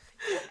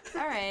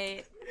 All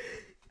right.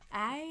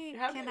 I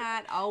How can-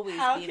 cannot always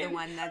how be the can-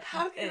 one that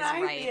How can is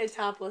I right. be a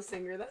topless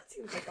singer? That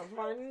seems like a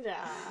fun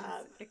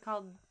job. It's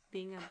called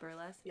being a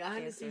burlesque Yeah,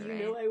 honestly, dancer,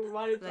 you know right? I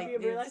wanted to be a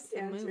burlesque it's a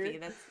dancer. movie.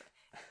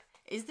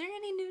 Is there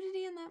any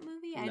nudity in that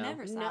movie? I No.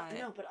 never saw No, it.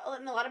 no, but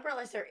in a lot of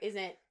burlesque there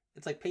isn't.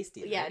 It's like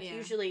pasty. Yeah, Right? it's Yeah.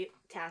 usually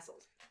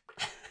tassels.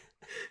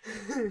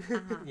 Uh-huh.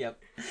 Yep.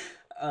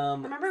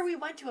 Remember, we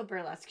went to a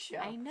burlesque show.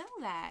 I know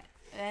that,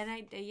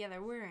 and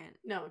there weren't.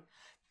 No,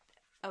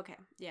 Okay,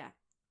 yeah.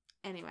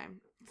 Anyway,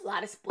 a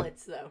lot of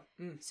splits though.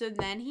 so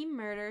then he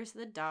murders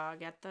the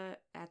dog at the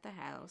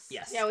house.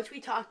 Yes. Yeah, which we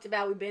talked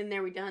about. We've been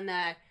there. We've done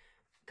that.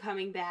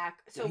 Coming back.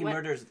 So he what?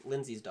 murders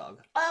Lindsay's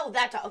dog, Oh,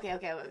 that dog.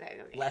 Okay.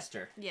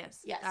 Lester.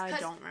 Yes. Yes, I 'cause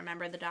don't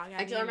remember the dog.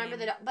 I don't remember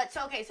the dog. But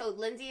so okay. So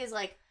Lindsay is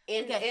like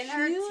in Like a in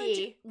her huge,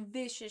 tea.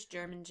 vicious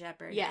German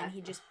Shepherd. Yeah. and he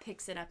just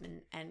picks it up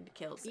and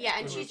kills it. Yeah,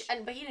 and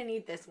Mhm. but he didn't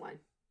eat this one.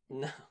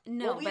 No.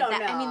 No, Well, we but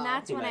don't I mean know.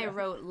 that's He when might I have.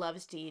 wrote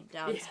loves to eat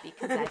dogs Yeah.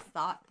 because I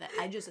thought that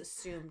I just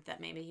assumed that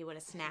maybe he would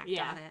have snacked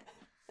Yeah. on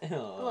it.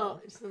 Oh.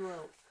 Well, just a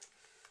little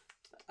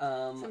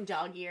some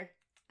dog ear.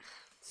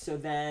 So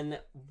then,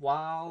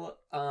 while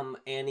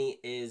Annie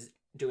is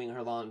doing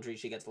her laundry,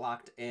 she gets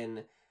locked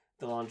in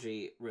the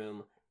laundry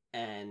room,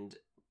 and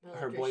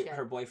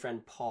her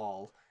boyfriend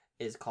Paul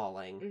is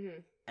calling, Mm-hmm.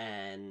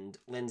 and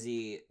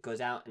Lindsay goes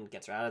out and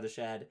gets her out of the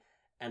shed,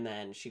 and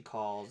then she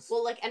calls.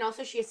 Well, like, and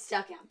also she is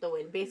stuck out the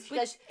window, basically.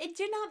 Which it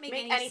did not make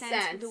any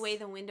sense the way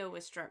the window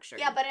was structured.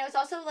 Yeah, but it was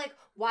also like,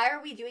 why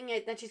are we doing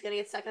it that she's gonna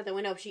get stuck out the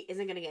window if she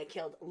isn't gonna get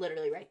killed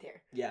literally right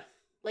there? Yeah.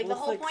 Like Well, the it's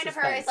whole like point of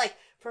her suspense. is like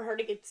for her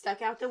to get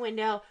stuck out the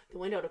window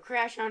to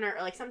crash on her,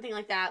 or like something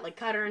like that, like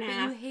cut her in But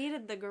half. you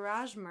hated the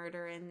garage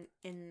murder in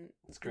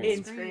Scream.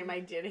 In Scream, I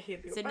did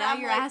hate it. So But now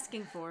I'm you're like,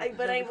 asking for it.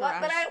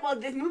 well,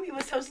 this movie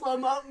was so slow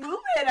moving.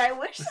 I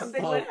wish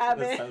something would It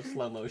happen. was so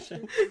slow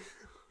motion.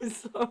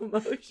 Slow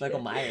motion. Michael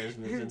Myers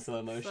moves in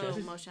slow motion.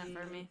 slow motion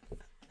for me.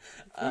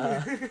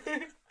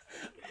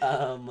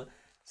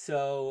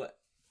 So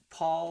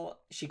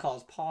she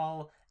calls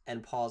Paul,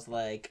 and Paul's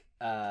like,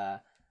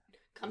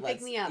 Come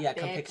pick me up. Yeah, bitch.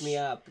 come pick me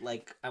up.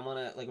 Like, I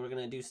wanna, like, we're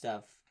gonna do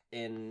stuff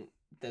in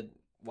the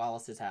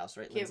Wallace's house,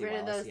 right? Get Lindsay rid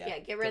of Wallace, those. Yeah,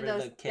 get rid of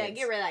those. the Yeah, kids.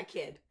 get rid of that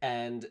kid.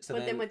 And so Put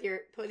then them with your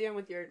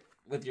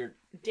with your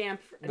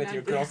damp.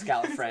 Girl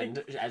Scout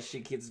friend, as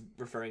she keeps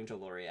referring to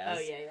Lori as.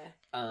 Oh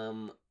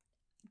yeah.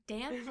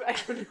 Damp, I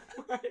don't know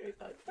why I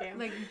thought damp.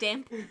 like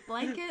damp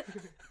blanket,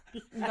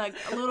 like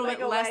a little Like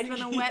bit a less wet-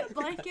 than a wet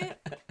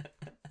blanket.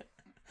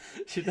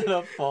 She's not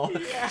a full.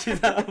 Yeah.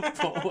 She's not a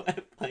full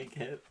wet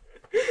blanket.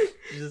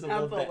 She's just a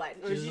Not little full bit. white.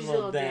 She's just a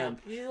little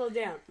damp. She's a little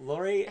damp.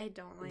 Lori. I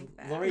don't like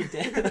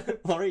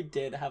that. Lori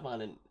did have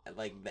on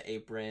like the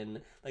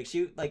apron, like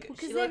she like Because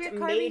She they looked were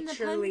carving the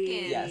matronly.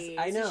 pumpkin. Yes,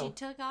 I know. So she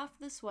took off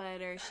the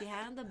sweater. She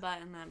had the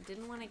button up.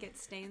 Didn't want to get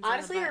stains.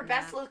 Honestly, on the her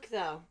button best up. look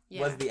though.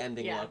 Yeah. was the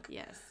ending Yeah. look.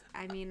 Yes,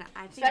 I mean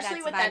I think Especially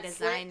that's with by that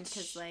design slit.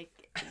 because,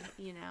 like,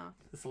 you know.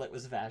 The slit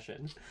was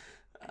fashion.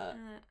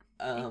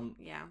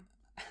 Yeah.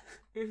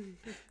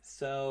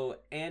 So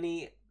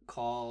Annie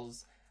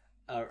calls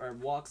or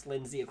walks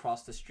Lindsay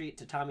across the street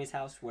to Tommy's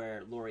house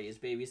where Lori is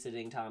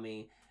babysitting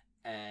Tommy,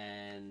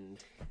 and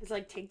It's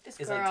like take this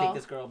is girl. like, take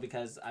this girl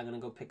because I'm gonna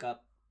go pick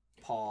up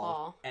Paul.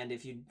 Paul. And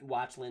if you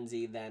watch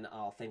Lindsay, then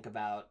I'll think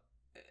about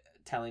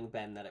telling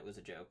Ben that it was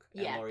a joke.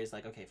 And Yeah. Lori's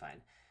like, okay,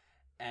 fine.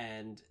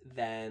 And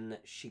then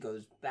she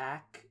goes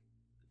back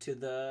to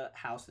the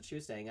house that she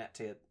was staying at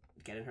to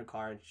get in her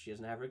car, and she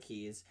doesn't have her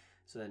keys.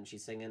 So then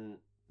she's singing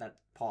that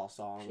Paul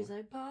song. She's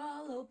like,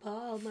 Paul, oh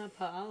Paul, my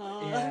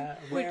Paul. yeah,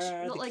 where Which,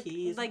 are the like-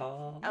 keys, like,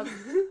 Paul? Well,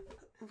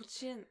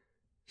 she didn't.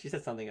 She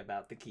said something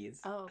about the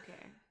keys. Oh, okay.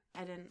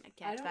 I didn't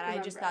catch I don't that. I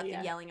just remember, thought yeah.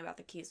 the yelling about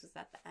the keys was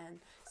at the end.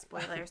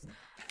 Spoilers.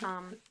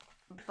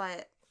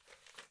 But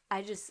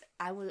I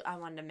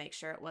wanted to make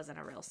sure it wasn't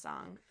a real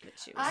song that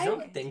she was I singing.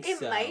 don't think it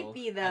so. might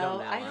be though. I don't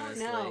know, I don't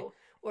honestly. know.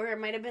 Or it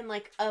might have been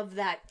like of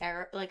that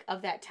era, like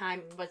of that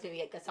time. It was maybe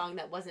like a song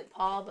that wasn't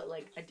Paul, but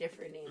like a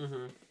different name.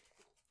 Mm-hmm.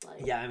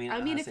 Like, Yeah, I mean, I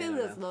mean, if honestly, it I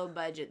don't was know. low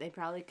budget, they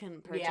probably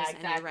couldn't purchase yeah, any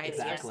exactly. rights.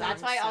 Yeah, Exactly. so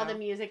that's why all the so-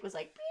 music was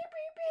like beep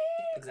beep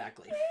beep.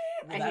 Exactly.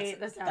 I Well, hate the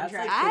that's soundtrack.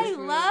 like I this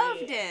movie.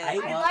 loved it. I I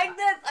love- like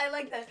that. I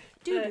like that.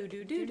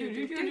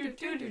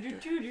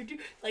 Do-do-do-do-do-do-do-do-do-do.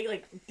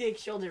 Like big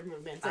shoulder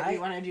movements. Like we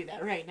want to do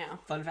that right now.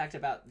 Fun fact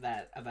about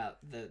the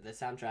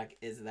soundtrack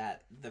is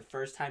that the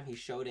first time he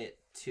showed it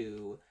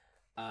to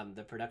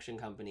the production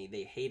company,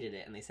 they hated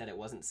it and they said it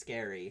wasn't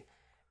scary.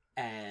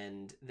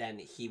 And then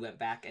he went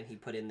back and he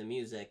put in the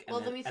music. And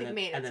Well, then, the music and then,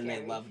 made it and then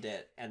scary. they loved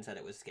it and said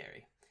it was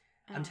scary.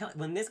 Oh. I'm telling.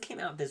 When this came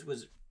out, this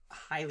was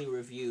highly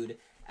reviewed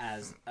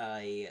as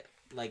a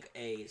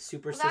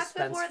super Well, that's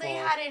suspenseful. before they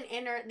had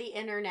the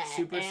internet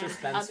Super and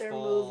other suspenseful-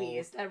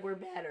 movies that were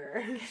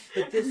better.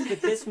 But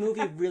this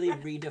movie really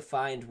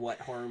redefined what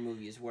horror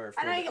movies were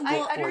for, And I the,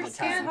 Well, for the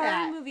understand time. horror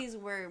that. movies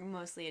were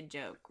mostly a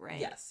joke, right?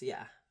 Yes,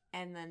 yeah.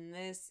 And then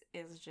this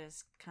is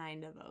just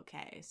kind of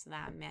okay, so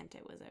that meant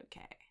it was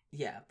okay.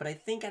 Yeah, but I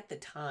think at the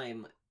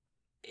time,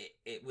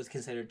 it was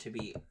considered to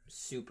be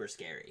super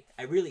scary.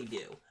 I really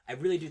do. I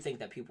really do think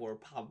that people were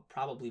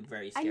probably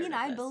very scared. I mean, of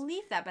I this.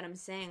 believe that, but I'm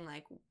saying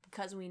like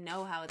because we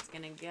know how it's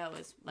gonna go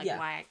is like Yeah.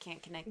 why I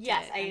can't connect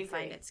Yes, to it I and agree.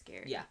 find it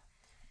scary. Yeah.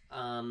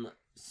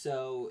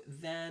 So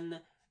then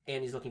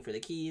Annie's looking for the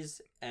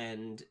keys,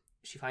 and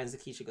she finds the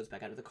keys. She goes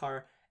back out of the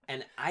car,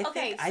 and I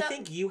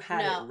think you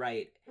had no. it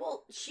right.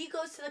 Well, she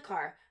goes to the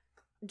car.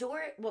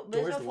 Door's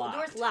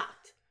locked.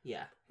 locked.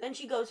 Yeah. Then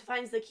she goes,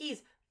 finds the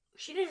keys.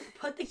 She didn't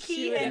put the She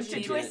key would in have to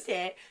needed twist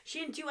it. She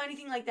didn't do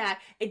anything like that.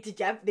 They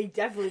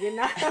definitely did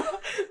not have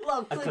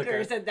little A clicker.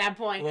 clickers at that A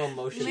point. little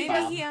motion Maybe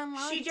fob. he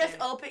unlocked She just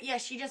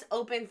it. she just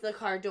opens the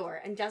car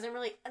door and doesn't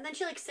really, and then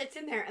she like sits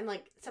in there and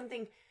like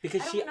something.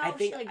 Because I don't she, know I if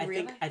think, she, like, I think,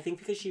 realized- I think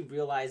because she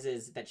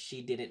realizes that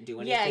she didn't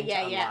do Yeah, anything to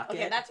yeah. unlock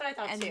Okay, it. that's what I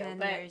thought And too. then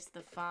But there's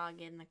the fog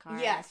in the car.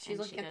 yes, she's and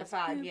looking she at the goes,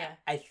 fog. "Poop." Yeah.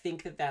 I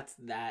think that's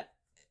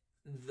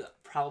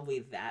probably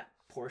that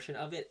portion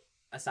of it,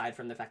 aside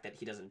from the fact that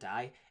he doesn't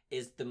die,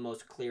 is the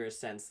most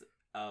clearest sense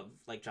of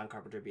like John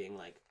Carpenter being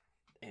like,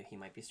 he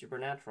might be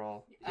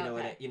supernatural. You know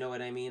Okay. you know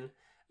what I mean?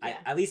 Yeah.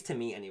 At least to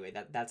me anyway.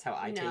 That's how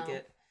I No. take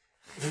it.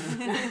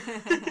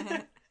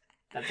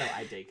 That's how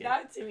I take it.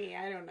 Not to me.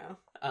 I don't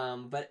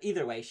know. But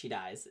either way, she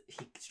dies.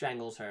 He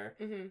strangles her.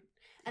 Mm-hmm.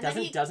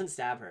 And Doesn't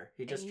stab her.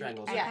 He just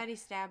strangles I her. Yeah. thought he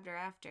stabbed her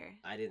after.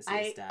 I didn't see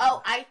a stab.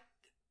 I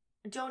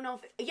don't know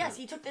if yes,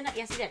 he took the knife.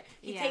 Yes, he did.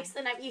 He Yeah. takes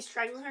the knife. He's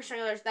strangling her.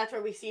 That's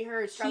where we see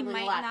her He struggling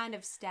might a lot. not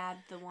have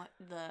stabbed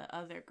the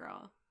other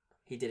girl.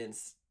 He didn't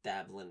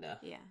stab Linda.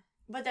 Yeah.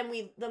 But then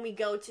we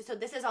go to, so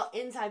this is all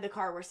inside the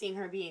car. We're seeing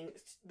her being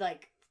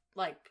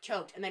like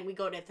choked, and then we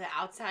go to the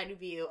outside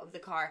view of the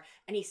car,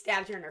 and he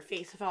stabs her, and her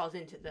face falls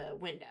into the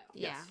window.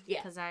 Yeah.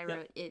 Yeah. Because I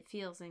wrote, it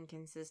feels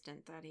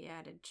inconsistent that he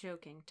added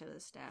choking to the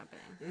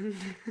stabbing.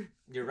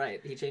 You're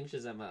right. He changed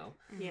his MO.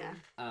 Yeah.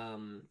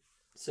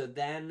 So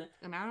then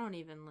And I don't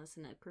even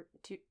listen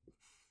to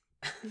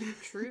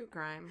true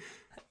crime.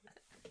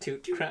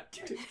 Toot Toot crime.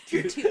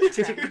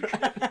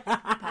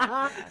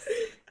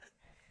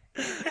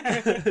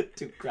 podcast.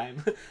 Toot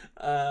crime.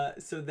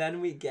 So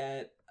then we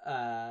get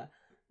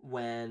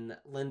when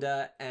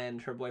Linda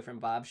and her boyfriend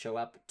Bob show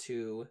up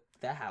to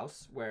the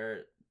house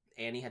where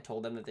Annie had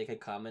told them that they could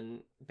come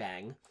and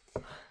bang.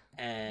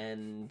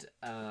 And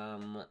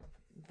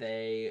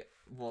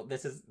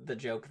this is the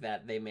joke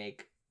that they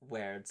make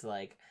where it's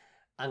like,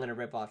 I'm gonna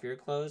rip off your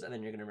clothes, and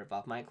then you're gonna rip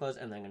off my clothes,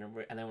 and then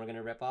we're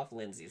gonna rip off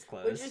Lindsay's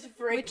clothes. Which is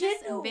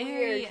freaking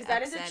weird, because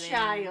that is a upsetting.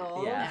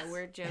 child. Yeah. That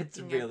we're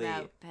joking really-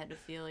 about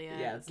pedophilia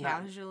Yeah, it's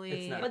not- casually.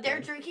 it's not But they're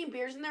good. drinking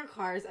beers in their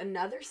cars,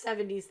 another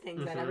 70s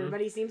thing that Mhm.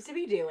 everybody seems to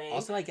be doing.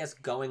 Also, I guess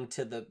going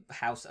to the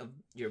house of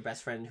your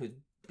best friend who's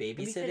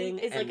babysitting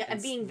is like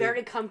and being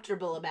very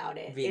comfortable about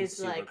it. being Is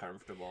super like,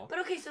 comfortable. but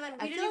okay, so then we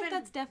I didn't feel like even.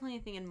 that's definitely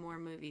a thing in more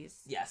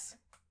movies. Yes,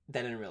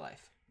 than in real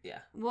life. Yeah.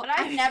 Well, But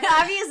I've never-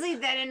 obviously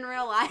that in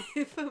real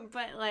life,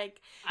 but like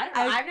I don't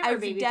know. I've never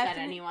I've babysat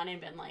definitely- anyone and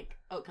been like,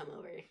 "Oh, come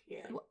over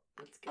here." Well,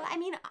 That's good. I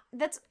mean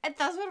that's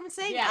what I'm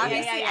saying. Yeah, yeah,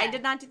 Obviously, yeah. I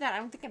did not do that. I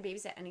don't think I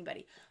babysat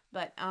anybody.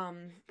 But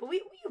But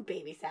we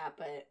babysat,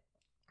 but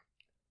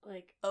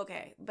like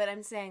okay. But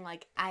I'm saying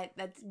like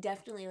that's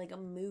definitely like a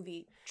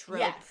movie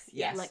trope.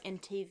 Yes. Like in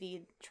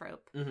TV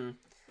trope. Mm-hmm.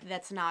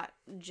 That's not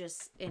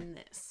just in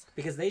this.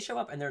 Because they show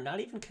up and they're not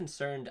even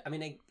concerned.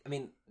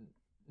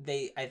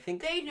 I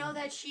think they know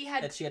that she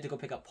had. that she had to go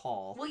pick up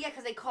Paul. Well, yeah,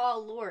 because they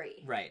call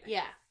Lori. Right.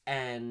 Yeah.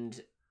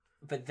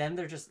 But then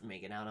they're just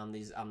making out on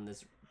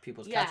this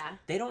people's Yeah. couch.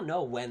 They don't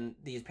know when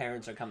these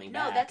parents are coming No,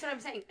 back. that's what I'm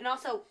saying. And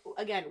also,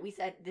 again, we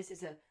said this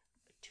is a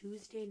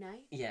Tuesday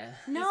night. Yeah.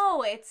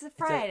 No, it's a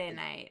Friday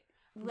night.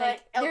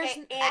 But there's-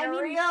 okay, in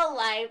real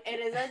life, it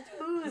is a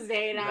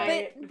Tuesday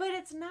night. But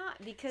it's not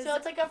because So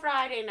it's like a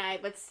Friday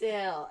night, but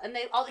still, and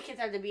all the kids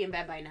have to be in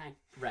bed by 9.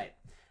 Right.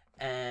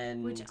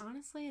 And which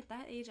honestly at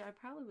that age I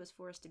probably was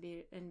forced to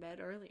be in bed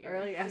earlier.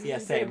 Earlier. yeah,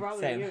 same.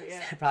 Probably you,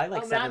 yeah. Probably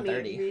like Oh, not me.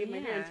 7:30. Me,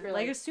 my parents were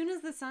Like as soon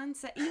as the sun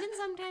set, even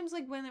sometimes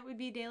like when it would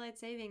be daylight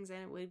savings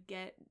and it would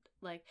get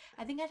like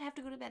I think I'd have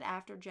to go to bed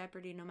after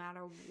Jeopardy no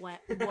matter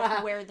what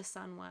where the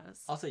sun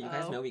was. Also, you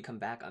guys Oh. know we come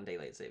back on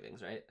daylight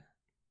savings, right?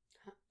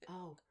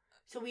 Oh,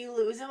 so we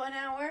lose 1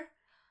 hour.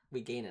 We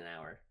gain an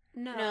hour.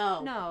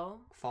 No.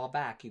 Fall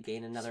back, you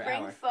gain another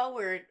Spring hour.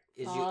 forward.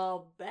 Is you-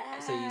 fall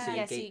back. So you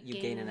Yes, you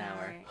gain an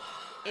hour.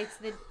 It's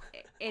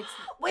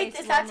Wait, it's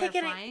is that when we're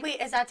taking flying.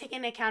 wait? Is that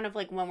taking account of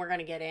like when we're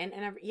gonna get in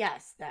and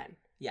yes, then.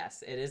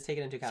 Yes, it is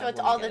taken into account. So of it's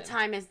when we all the get in.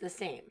 time is the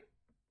same.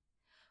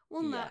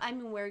 Well, no, Yeah. I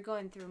mean we're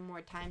going through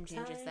more time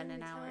changes than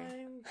an hour.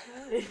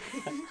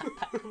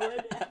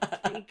 What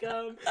has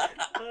become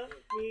of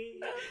me?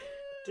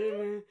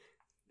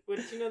 What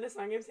did you know the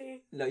song I'm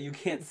singing? No, you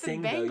can't It's the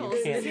sing though. Bangles,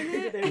 You can't.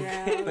 isn't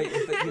it? but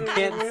you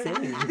can't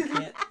sing. You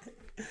can't.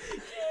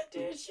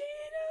 After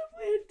shade of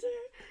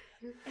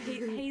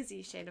winter.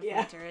 Hazy Shade of Yeah.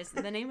 Winter is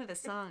the name of the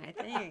song, I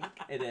think.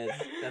 It is.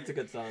 That's a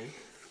good song.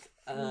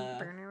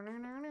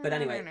 But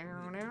anyway,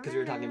 because we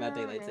were talking about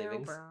daylight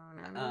savings.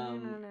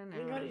 I'm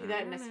going to do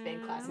that in a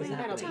spin class. I What's think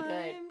that'll be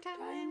happening? good.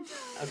 Time.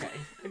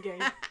 Okay. Okay.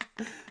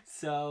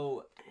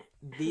 So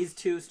these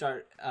two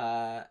start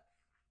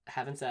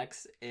having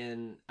sex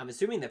in, I'm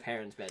assuming, the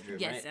parents' bedroom,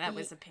 Yes, right? that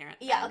was apparent.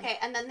 Yeah, okay.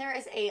 And then there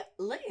is a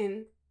lit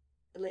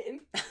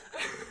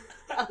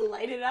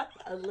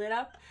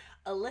up,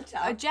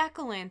 A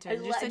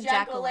jack-o'-lantern. Just a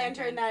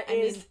jack-o'-lantern that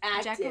is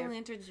active.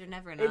 Jack-o'-lanterns are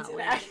never It's not an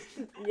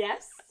lit.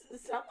 yes,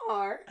 some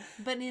are.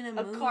 But in a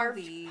movie...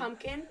 carved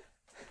pumpkin,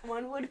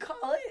 one would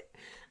call it.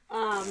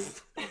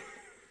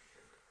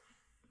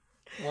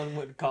 One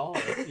would call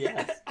it,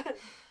 yes.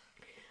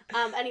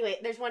 Anyway,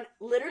 there's one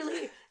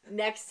literally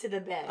next to the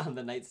bed. On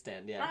the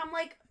nightstand, yeah. And I'm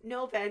like,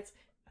 no offense,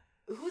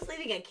 who's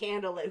leaving a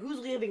candle lit? Who's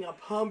leaving a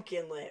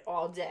pumpkin lit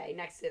all day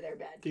next to their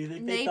bed? Do you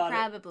think They thought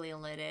probably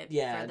lit it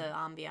Yeah. for the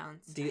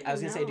ambiance. I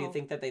was gonna say, do you No.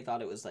 think that they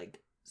thought it was like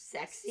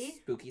Sexy?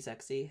 spooky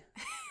sexy?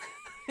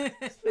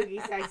 Spooky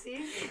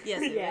sexy?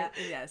 Yes, Yeah.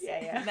 yes.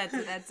 Yeah.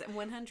 That's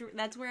 100.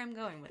 That's where I'm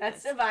going with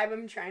That's this. the vibe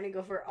I'm trying to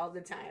go for all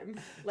the time.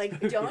 Like,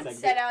 don't Sexy.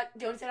 set out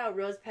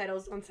rose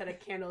petals, don't set out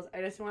candles.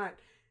 I just want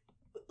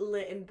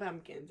lit and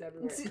pumpkins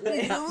everywhere.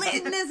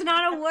 Lit is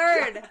not a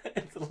word.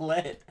 It's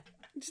lit.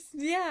 Just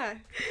yeah.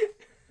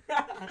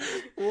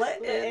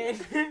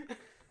 Lit.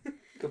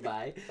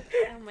 Goodbye.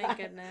 Oh my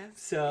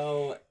goodness.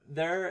 So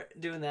they're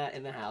doing that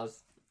in the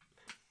house,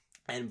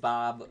 and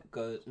Bob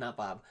goes. Not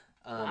Bob.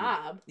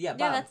 Bob? Yeah, Bob.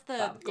 Yeah, that's the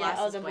Bob.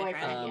 glasses the boyfriend.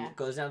 boyfriend. Yeah.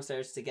 Goes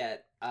downstairs to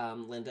get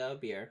Linda a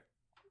beer,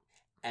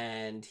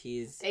 and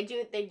he's. They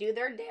do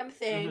their damn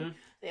thing. Mhm.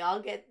 They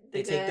all get the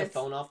They take the goods.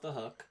 phone off the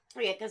hook.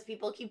 Yeah, because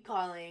people keep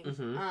calling.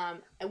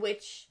 Mhm.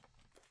 Which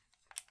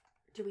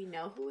do we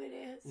know who it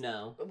is?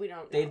 No, We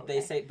don't. they know, they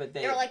okay. say, but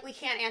They were like, we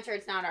can't answer.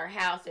 It's not our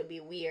house. It'd be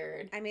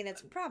weird. I mean,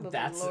 it's probably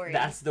that's Lori.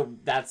 that's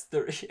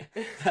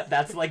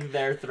like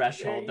their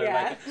threshold. They're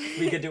Yeah. like,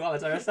 we could do all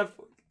this other stuff.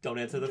 Don't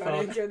answer the Don't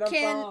phone. answer the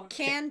phone.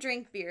 Can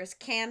drink beers,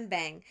 can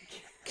bang,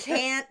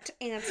 can't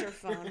answer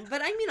phone.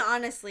 But I mean,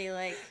 honestly,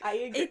 like I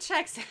agree. it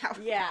checks out.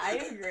 Yeah, I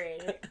agree.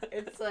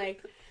 It's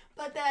like,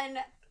 but then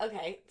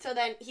okay, so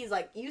then he's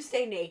like, you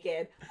stay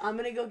naked. I'm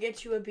gonna go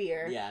get you a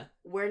beer. Yeah.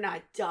 We're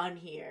not done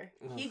here.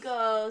 He Ugh.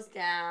 goes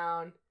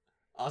down.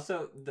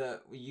 Also,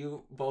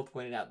 you both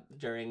pointed out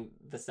during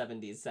the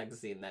 70s sex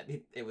scene that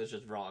it was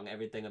just wrong.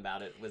 Everything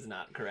about it was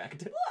not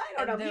correct. Well, I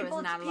don't know. There people,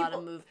 was not a lot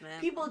of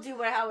movement. People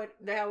do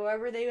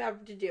however they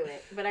have to do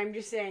it. But I'm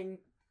just saying,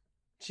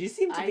 She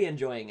seemed to be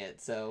enjoying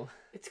it, so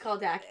it's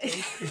called acting.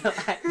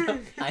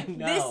 I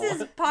know.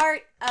 This is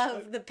part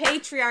of the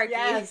patriarchy.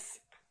 Yes.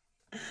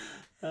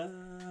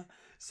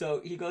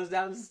 So he goes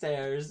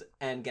downstairs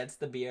and gets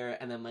the beer,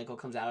 and then Michael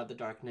comes out of the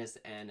darkness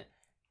and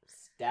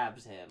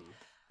stabs him,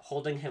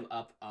 holding him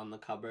up on the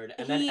cupboard,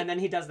 and then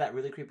he does that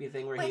really creepy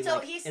thing where Wait, he so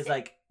like, he's- is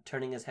like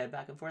turning his head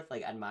back and forth,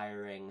 like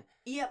admiring.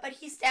 Yeah, but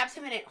he stabs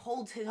him and it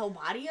holds his whole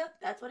body up.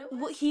 That's what it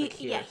was. Well, he Like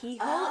here.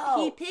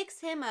 he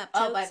picks him up,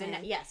 Oh, chokes by the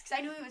him, yes, because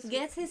I knew he was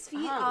gets his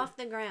feet hung off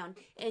the ground,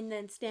 and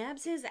then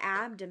stabs his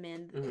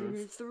abdomen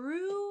Mhm.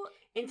 through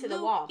into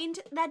the wall.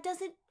 That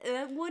doesn't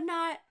would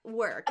not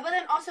work But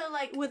then also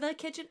like, with a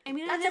kitchen. I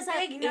mean, That's it is a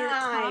big a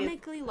knife.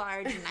 comically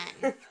large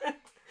knife.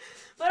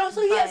 but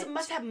also he But-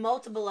 must have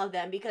multiple of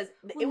them because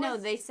it No,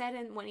 was they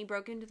said when he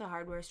broke into the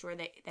hardware store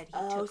that he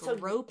Oh, took so a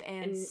rope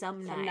and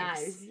some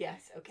knives.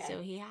 Yes, okay.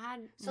 So he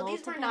had So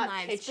these were multiple not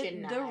knives,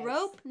 kitchen but the knives.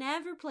 rope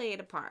never played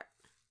a part.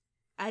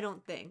 I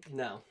don't think.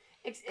 No.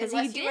 Because he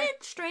Unless you did were-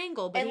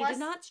 strangle, but he unless- did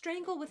not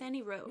strangle with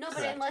any rope. No, but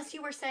Correct. unless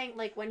you were saying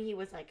like when he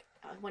was like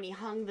when he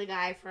hung the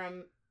guy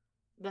from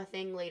the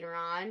thing later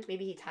on,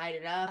 maybe he tied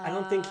it up. I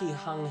don't think he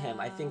hung him.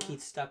 I think he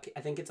stuck.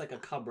 I think it's like a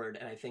cupboard,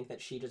 and I think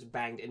that she just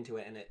banged into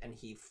it, and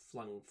he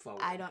flung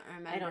forward. I don't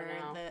remember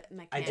know. the I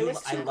mechanics. do- It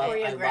was I too love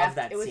choreographed.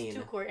 that it was scene.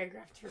 too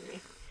choreographed for me.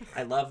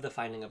 I love the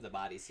finding of the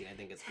body scene. I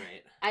think it's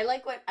great. I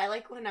like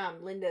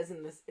when Linda's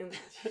in this.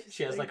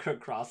 She has like her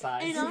cross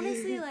eyes. And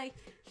honestly, like,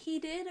 he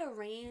did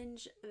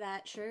arrange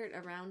that shirt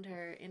around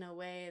her in a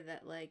way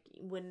that, like,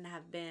 wouldn't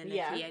have been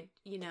Yeah. if he had,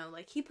 you know,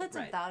 like, he put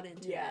some Right. thought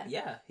into Yeah. it.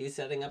 Yeah, he's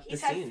setting up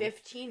He's the had scene.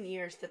 15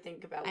 years to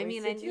think about. I ways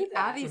mean, to and do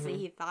that. obviously Mhm.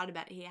 he thought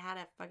about it. He had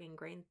a fucking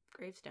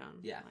gravestone.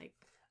 Yeah. Like,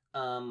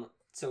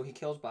 So he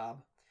kills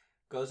Bob,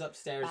 goes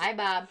upstairs, Bye,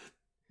 Bob.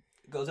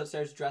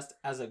 dressed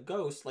as a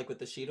ghost, like with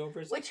the sheet over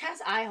his. Which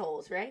has eye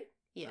holes, right?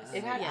 yes.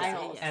 It had yes, eye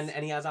holes. And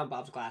he has on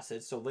Bob's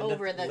glasses, so Linda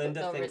Over the thinks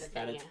thing,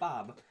 that it's yeah.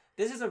 Bob.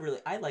 This is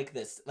I like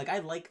this. Like I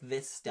like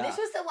this stuff. This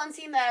was the one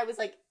scene that I was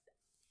like,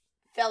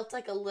 felt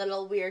like a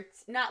little weird.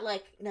 Not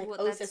like Well,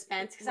 oh that's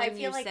suspense because I when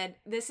feel you like said,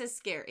 this is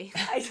scary.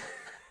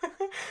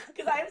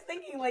 because I was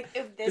thinking like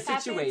if this The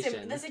happened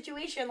situation. to the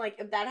situation like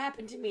if that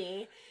happened to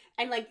me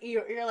and like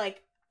you're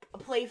like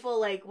playful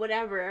like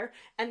whatever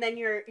and then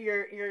you're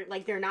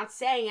like they're not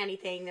saying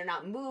anything, they're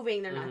not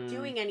moving, they're Mhm. not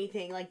doing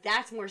anything, like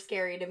that's more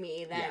scary to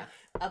me than Yeah.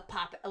 a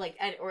pop like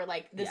or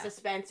like the Yeah.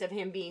 suspense of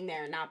him being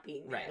there and not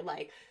being there. Right.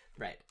 Like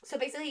Right. so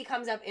basically he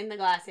comes up in the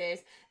glasses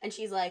and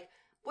she's like,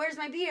 where's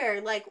my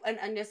beer? Like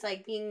and just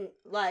like being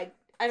like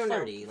I don't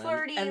Flirty, know like-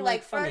 flirty and, like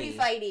like, flirty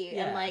funny. fighty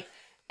Yeah. and like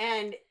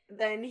and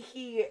then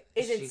he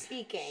isn't She-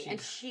 speaking she- and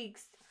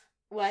she's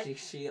what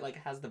She like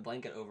has the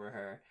blanket over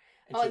her,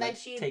 And then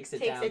she takes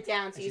it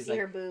down so you see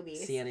her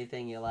boobies. See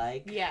anything you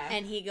like? Yeah.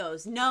 And he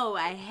goes, no,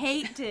 I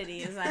hate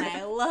titties and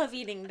I love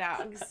eating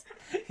dogs.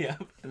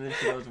 Yep. And then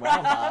she goes,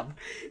 wow, Bob.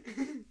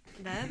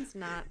 That's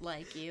not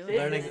like you.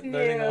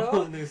 Learning a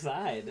whole new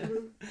side.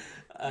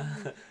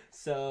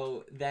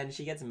 So then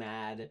she gets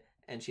mad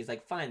and she's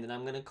like, fine, then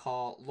I'm going to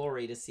call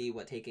Lori to see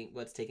what's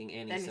taking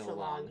Annie so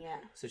long. Yeah.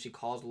 So she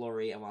calls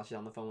Lori, and while she's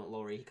on the phone with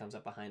Lori, he comes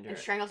up behind her and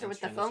strangles her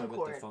with the phone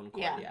cord.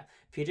 Yeah.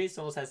 PJ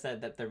Souls has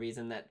said that the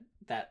reason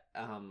that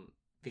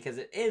because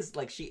it is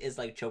like she is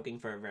like choking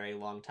for a very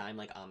long time,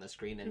 like on the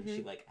screen, and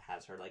she like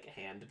has her like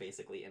hand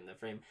basically in the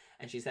frame,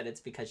 and she said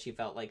it's because she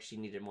felt like she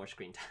needed more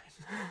screen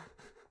time.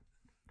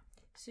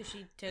 So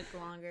she took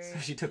longer. So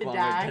she took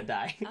longer to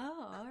die.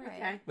 Oh, all right.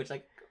 Okay. Which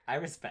like I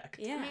respect.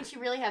 Yeah. I mean, she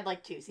really had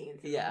like 2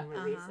 scenes. In the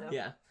movie, so.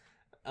 Yeah.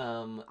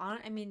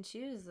 I mean,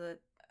 she was the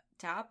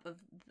top of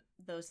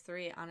those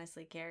 3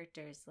 honestly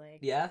characters. Like.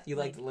 Yeah, you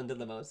liked Linda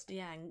the most.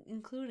 Yeah,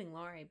 including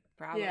Lori,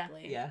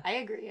 probably. Yeah. I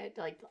agree. I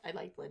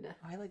liked Linda.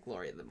 I like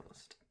Lori the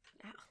most.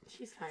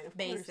 She's fine. Of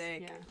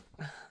Basic. Course.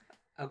 Yeah.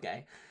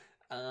 Okay.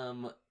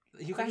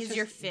 You guys. Who's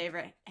your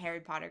favorite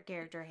Harry Potter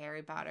character?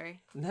 Harry Potter.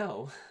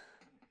 No.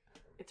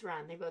 It's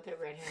Ron. They both have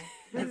red hair.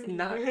 That's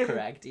not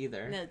correct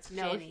either. No, it's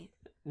Ginny.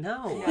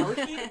 No.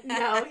 He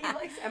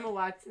likes Emma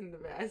Watson the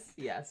best.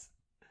 Yes.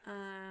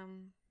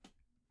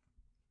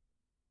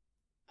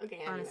 Okay.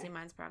 Anyway. Honestly,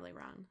 mine's probably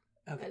wrong.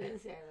 Okay. Not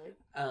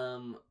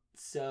necessarily.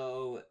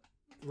 So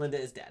Linda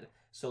is dead.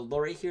 So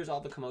Lori hears all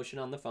the commotion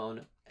on the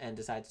phone and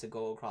decides to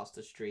go across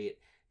the street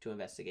to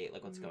investigate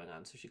like what's going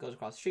on. So she goes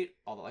across the street.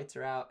 All the lights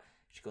are out.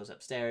 She goes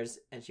upstairs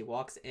and she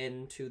walks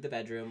into the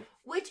bedroom,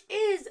 which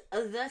is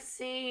the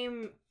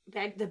same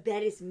bed. The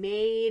bed is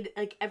made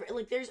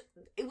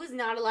it was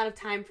not a lot of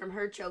time from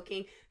her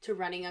choking to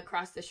running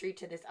across the street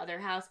to this other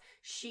house.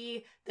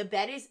 The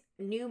bed is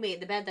new made.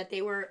 The bed that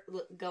they were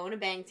going to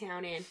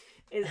Bangtown in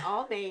is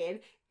all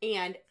made.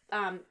 And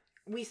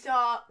we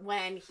saw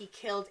when he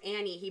killed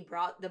Annie, he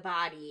brought the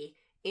body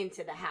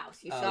into the house.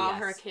 You saw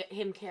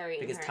him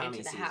carrying her Tommy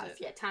into the sees house. it.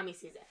 Yeah, Tommy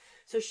sees it.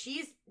 So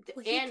she's.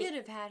 He could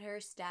have had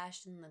her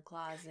stashed in the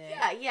closet.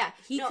 Yeah.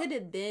 He could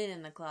have been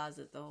in the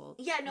closet the whole.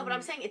 Yeah, no, but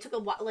I'm saying it took a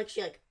while. Like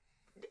she had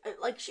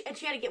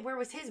to get. Where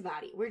was his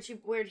body? Where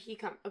did he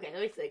come? Okay,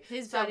 let me think.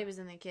 His body was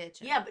in the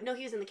kitchen. Yeah, but no,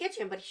 he was in the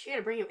kitchen. But he had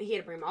to bring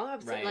him all the way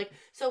upstairs. Right. Like,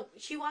 so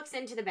she walks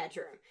into the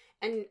bedroom,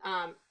 and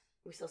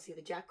we still see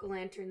the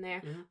jack-o'-lantern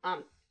there.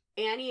 Mm-hmm.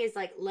 Annie is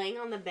like laying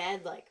on the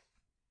bed, like.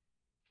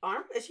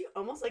 Is she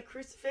almost like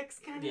crucifix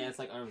kind of? Yeah, it's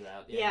like arms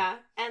out. Yeah,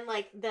 and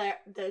like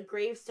the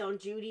gravestone,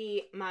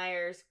 Judy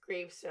Myers'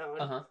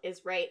 gravestone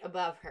is right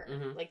above her,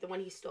 like the one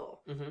he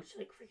stole. She's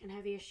like freaking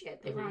heavy as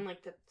shit. They were on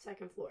like the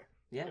 2nd floor.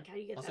 Yeah. Like how do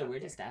you get also, that?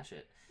 where'd you stash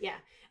it? Yeah,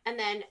 and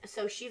then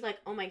so she's like,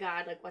 oh my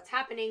god, like what's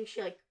happening?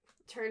 She like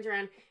turns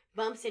around,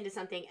 bumps into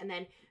something, and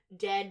then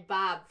dead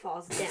Bob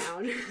falls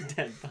down.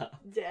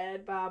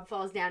 Dead Bob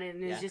falls down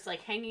and is just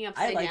like hanging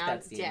upside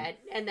down, dead.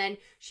 And then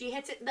she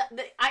hits it.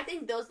 I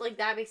think those like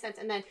that makes sense.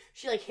 And then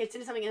she like hits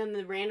into something, and then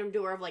the random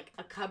door of like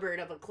a cupboard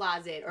of a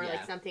closet or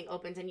like something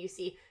opens, and you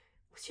see.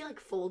 Was she like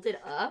folded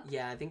up?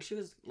 Yeah, I think she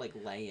was like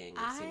laying.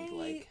 It seemed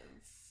like.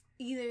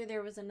 Either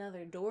there was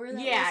another door that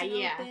wasn't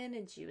open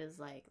and she was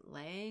like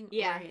laying,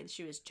 or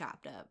she was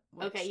chopped up.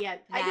 Okay, yeah.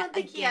 I don't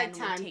think he had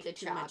time to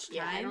chop.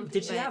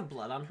 Did she have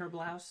blood on her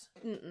blouse?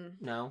 Mm-mm.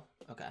 No?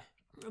 Okay.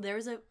 There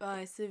was a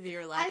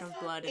severe lack of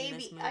blood in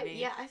this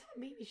movie. I thought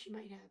maybe she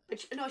might have.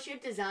 But no, she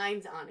had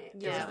designs on it.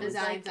 Yeah, there was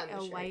designs like on the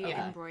a shirt. white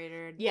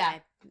embroidered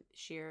type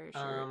sheer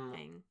shirt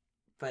thing.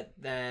 But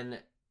then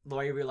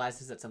Lori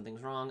realizes that something's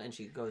wrong and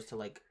she goes to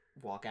like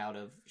walks out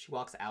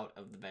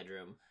of the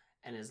bedroom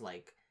and is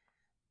like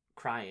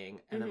crying,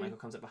 and then Michael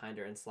comes up behind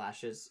her and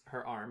slashes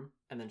her arm,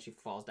 and then she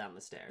falls down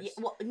the stairs. Yeah,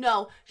 well,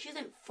 no, she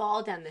doesn't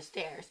fall down the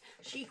stairs.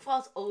 She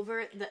falls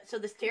over so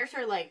the stairs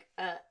are like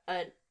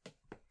a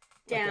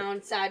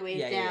down,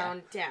 sideways,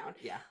 down.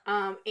 Yeah.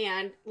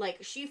 And like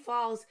she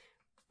falls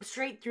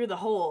straight through the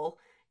hole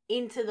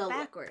into the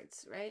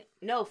backwards, right?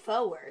 No,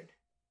 forward.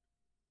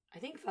 I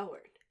think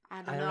forward.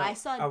 I don't know. I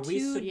saw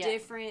two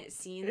different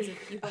scenes of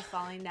people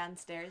falling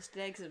downstairs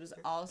today because it was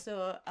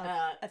also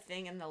a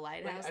thing in the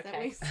lighthouse that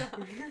we saw.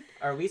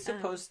 Are we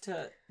supposed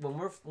to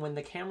when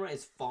the camera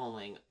is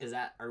falling?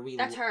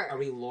 That's her? Are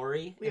we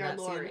Lori? We are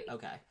Lori. Scene?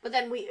 Okay. But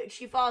then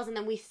she falls, and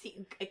then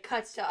it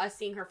cuts to us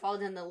seeing her fall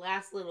down the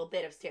last little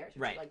bit of stairs.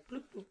 Right. Like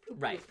bloop, bloop, bloop,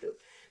 right. Bloop, bloop.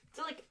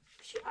 So like.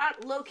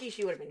 Low key,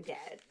 she would have been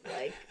dead,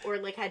 like, or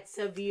like had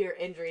severe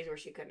injuries where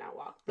she could not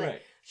walk. But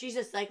she's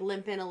just like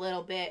limping a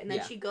little bit, and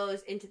then she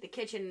goes into the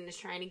kitchen and is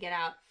trying to get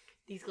out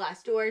these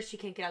glass doors. She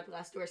can't get out the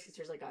glass doors because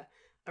there's like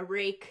a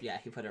rake. Yeah,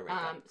 he put a rake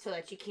up. So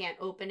that she can't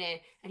open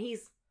it, and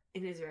he's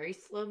in his very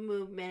slow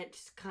movement,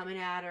 just coming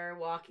at her,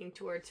 walking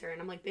towards her,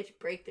 and I'm like, bitch,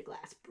 break the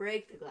glass.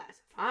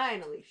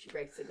 Finally, she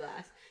breaks the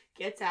glass,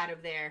 gets out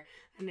of there,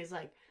 and is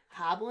like.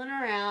 Hobbling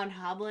around,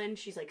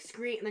 she's like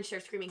screaming, and then she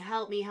starts screaming,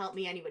 help me,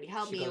 anybody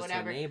help me,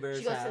 whatever.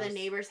 She goes to the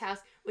neighbor's house,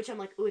 which I'm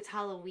like, ooh, it's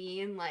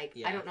Halloween, like,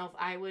 I don't know if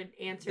I would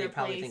answer they a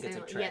probably place. think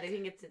it's a trick. Yeah, they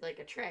think it's like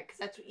a trick, because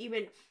that's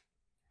even,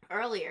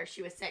 earlier,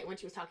 she was saying, when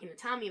she was talking to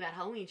Tommy about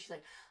Halloween, she's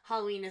like,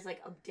 Halloween is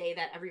like a day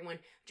that everyone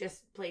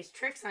just plays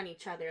tricks on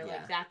each other. Yeah.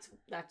 Like,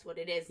 that's what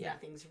it is. Yeah.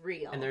 Nothing's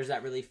real. And there's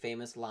that really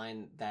famous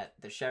line that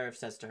the sheriff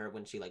says to her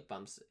when she like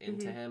bumps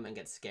into Mhm. him and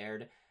gets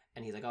scared.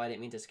 And he's like, "Oh, I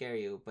didn't mean to scare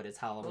you, but it's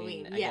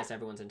Halloween. Halloween, I yeah. guess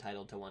everyone's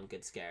entitled to one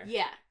good scare."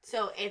 Yeah,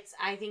 so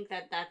I think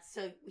that's,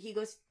 so she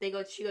goes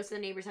to the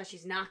neighbor's house,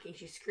 she's knocking,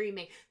 she's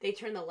screaming, they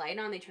turn the light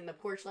on, they turn the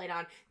porch light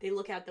on, they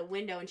look out the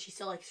window, and she's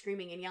still, like,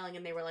 screaming and yelling,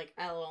 and they were like,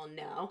 LOL,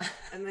 no,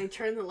 and they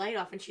turn the light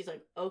off, and she's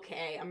like,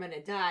 okay, I'm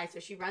gonna die, so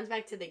she runs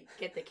back to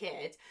get the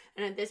kids,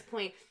 and at this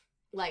point,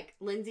 like,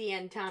 Lindsay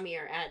and Tommy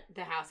are at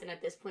the house, and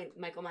at this point,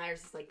 Michael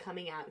Myers is, like,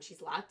 coming out, and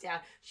she's locked out,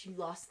 she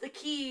lost the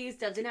keys,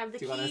 doesn't have the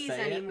Do you wanna keys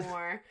say it?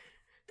 anymore.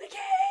 The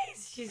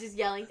keys! She's just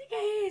yelling, the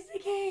keys, the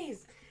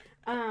keys.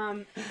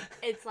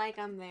 It's like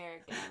I'm there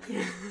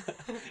again.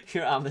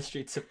 You're on the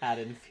streets of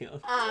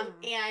Haddonfield.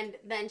 And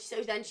then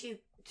she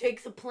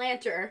takes a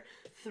planter,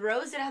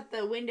 throws it out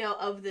the window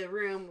of the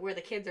room where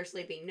the kids are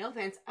sleeping. No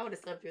offense, I would have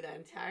slept through that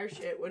entire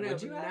shit.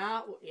 Would you have?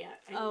 not? Yeah.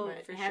 Oh, I'm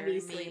a for heavy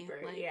sure. sleeper.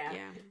 Me, like, yeah.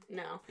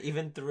 No.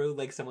 Even through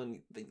like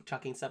someone like,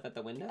 chucking stuff at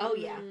the window. Oh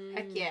yeah.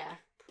 Heck yeah.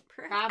 I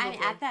mean, Probably.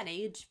 at that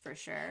age, for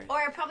sure.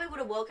 Or it probably would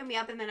have woken me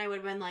up, and then I would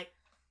have been like,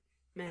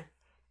 meh,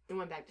 and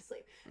went back to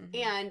sleep. Mhm.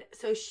 And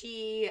so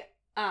she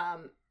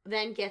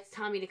then gets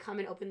Tommy to come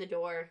and open the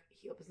door.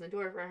 He opens the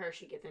door for her.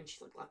 She gets in.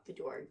 She's like, lock the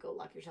door. Go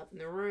lock yourself in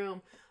the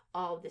room.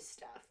 All this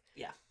stuff.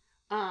 Yeah.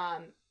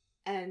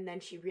 And then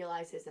she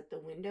realizes that the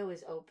window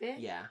is open.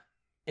 Yeah.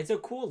 It's a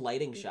cool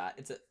lighting shot.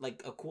 It's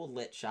a cool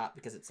lit shot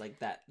because it's like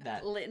that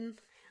Litten.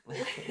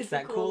 it's a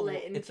that cool cool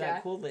lit it's shot.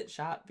 that cool lit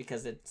shot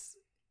because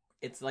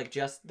it's like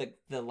just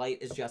the light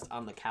is just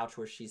on the couch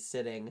where she's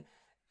sitting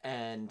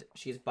and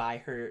she's by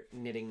her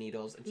knitting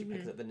needles and she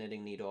picks up the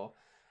knitting needle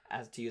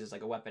as to use as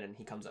like a weapon and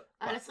he comes up.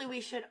 Honestly, we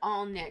should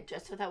all knit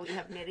just so that we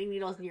have knitting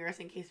needles near us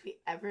in case we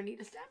ever need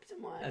to stab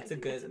someone. That's I a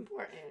think good- That's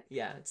important.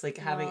 Yeah, it's like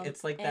having Well,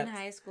 it's like in that.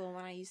 high school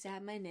when I used to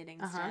have my knitting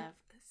Uh-huh. stuff,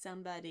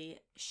 somebody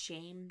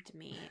shamed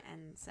me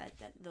and said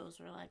that those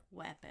were like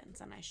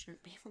weapons and I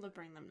shouldn't be able to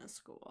bring them to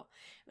school.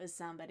 It was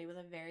somebody with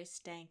a very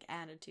stank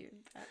attitude.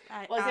 That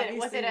I Was obviously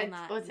will not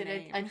it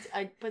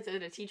name. was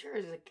it a teacher or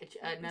was it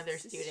another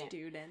It was a student?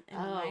 Student in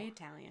Oh. my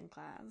Italian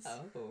class.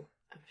 Oh,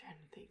 I'm trying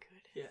to think who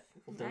it is.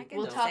 yeah. I can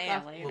We'll just talk say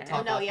off- it later. we'll Oh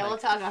talk no, off yeah, mic. we'll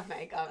talk off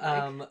mic.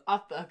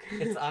 Off book.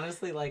 It's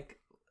honestly like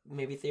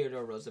maybe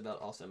Theodore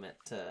Roosevelt also meant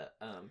to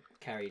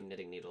carry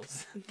knitting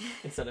needles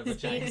instead of a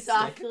giant Speak stick.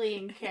 softly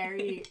and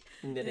carry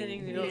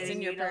Knitting needles. needles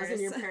in your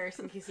purse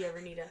in case you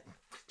ever need a.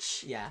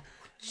 Yeah.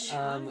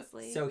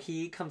 Honestly. So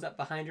he comes up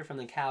behind her from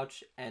the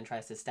couch and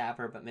tries to stab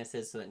her, but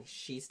misses. So then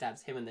she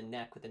stabs him in the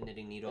neck with a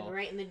knitting needle.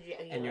 Right in the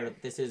jugular. And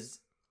this is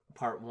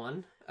part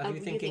one of Of you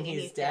you thinking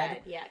he's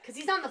dead. Yeah, because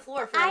he's on the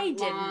floor for I a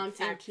didn't long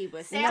think time. he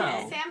was Sam,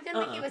 dead. Sam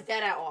didn't think he was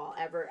dead at all,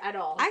 ever, at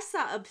all. I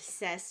saw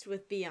Obsessed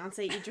with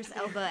Beyonce, Idris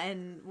Elba,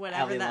 and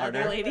whatever Ally that other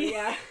Larder. lady.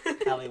 Yeah.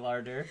 Ally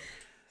Larder.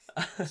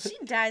 She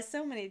dies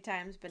so many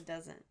times, but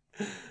doesn't.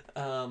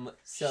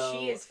 So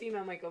She is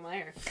female Michael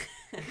Myers.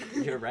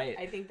 You're right.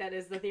 I think that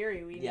is the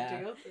theory we need Yeah.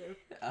 to go through.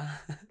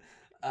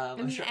 I I'm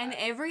mean, sure. and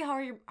every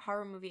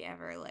horror movie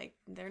ever, like,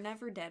 they're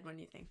never dead when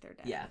you think they're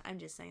dead. Yeah. I'm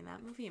just saying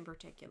that movie in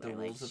particular. The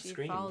like, Rules of she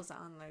Scream. falls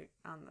on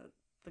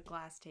the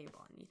glass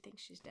table, and you think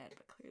she's dead,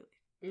 but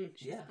clearly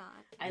she's Yeah.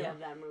 not. I Yeah. love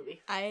that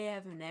movie. I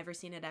have never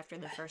seen it after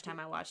the first time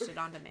I watched it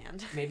on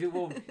demand. Maybe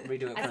we'll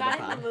redo it I for the saw it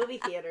in pod. the movie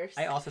theaters.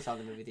 I also saw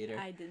the movie theater.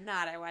 I did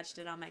not. I watched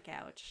it on my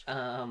couch.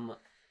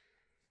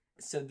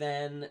 So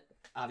then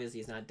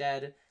obviously he's not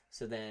dead.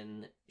 So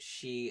then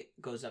she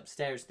goes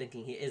upstairs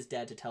thinking he is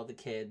dead to tell the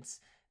kids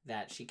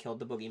that she killed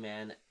the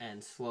boogeyman,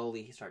 and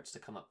slowly he starts to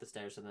come up the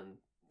stairs, and then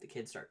the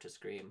kids start to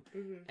scream,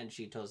 and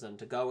she tells them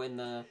to go in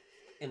the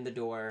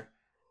door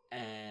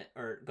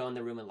or go in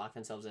the room and lock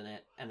themselves in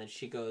it, and then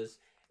she goes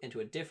into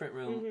a different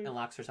room and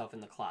locks herself in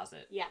the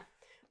closet. Yeah.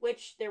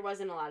 Which there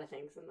wasn't a lot of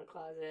things in the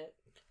closet.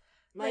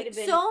 Might Like, have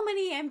been so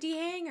many empty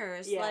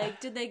hangers. Yeah. Like,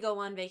 did they go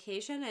on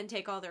vacation and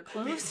take all their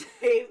clothes?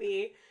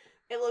 maybe.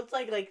 It looked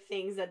like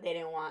things that they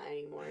didn't want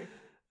anymore.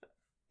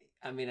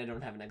 I mean, I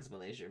don't have an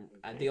explanation.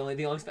 The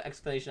only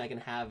explanation I can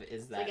have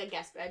is that Like a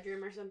guest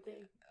bedroom or something.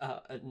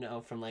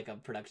 No, from like a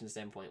production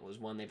standpoint, was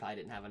one, they probably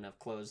didn't have enough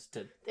clothes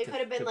to. They could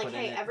have been to like, put in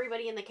hey, it.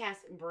 everybody in the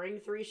cast,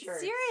 bring 3 shirts.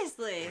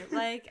 Seriously.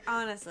 Like,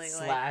 honestly.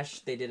 Slash,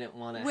 they didn't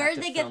want to.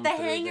 Where'd they get the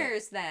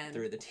hangers then?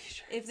 Through the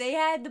t-shirts. If they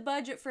had the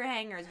budget for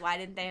hangers, why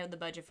didn't they have the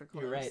budget for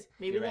clothes? You're right.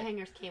 Maybe You're the right.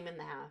 hangers came in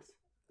the house.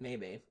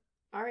 Maybe.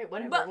 All right,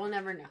 whatever. But- we'll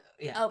never know.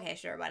 Yeah. Okay,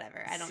 sure,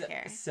 whatever. I don't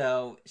care.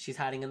 So she's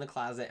hiding in the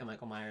closet, and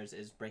Michael Myers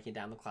is breaking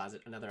down the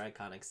closet. Another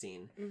iconic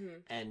scene. Mm-hmm.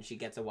 And she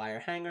gets a wire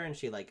hanger, and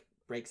she like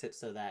breaks it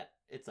so that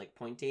it's like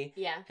pointy,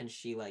 Yeah. and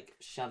she like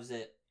shoves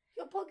it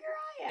You'll poke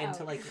your eye out.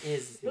 into like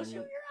his You'll shoot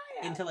your eye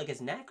out. into like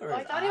his neck or Oh, I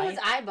his thought eye. it was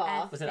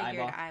eyeball. Was it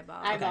figured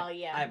eyeball? Eyeball, Okay,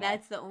 yeah. eyeball.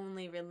 That's the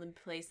only really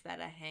place that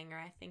a hanger,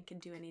 I think, can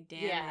do any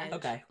damage. Yeah.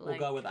 Okay, we'll Like-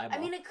 go with eyeball.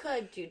 I mean, it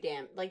could do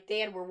damage. Like,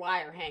 they were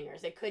wire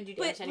hangers. It could do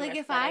damage But, anywhere. like,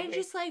 if but I agree.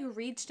 just, like,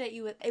 reached at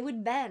you, it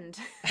would bend.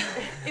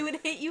 It would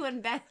hit you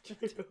and bend.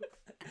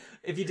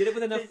 if you did it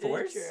with enough This is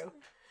force, true.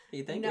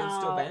 You think it would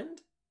still No.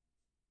 bend?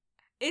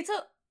 It's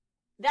a.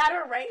 That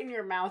or right in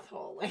your mouth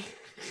hole, like,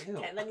 Ew.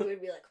 and then you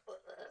would be like,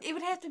 It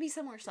would have to be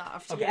somewhere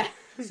soft. Okay.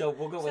 Yeah. So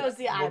we'll go So with it's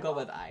the we'll go eyeball.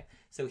 with eye.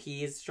 So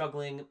he's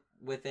struggling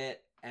with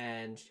it,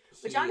 and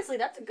Which honestly,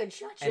 that's a good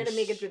shot. She had and to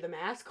make it sh- through the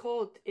mask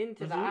hole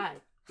into the Mhm. eye.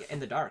 in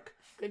the dark.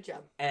 Good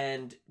job.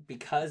 And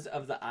because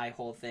of the eye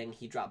hole thing,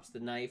 he drops the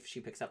knife.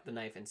 She picks up the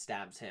knife and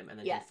stabs him, and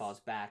then Yes. he falls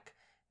back.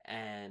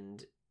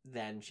 And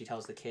then she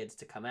tells the kids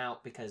to come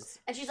out because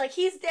And she's like,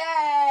 he's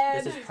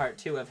dead. this is part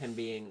 2 of him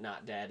being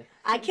not dead.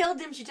 I killed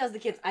him. She tells the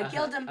kids, I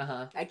killed him.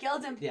 Uh-huh. I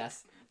killed him.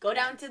 Yes. Go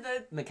down to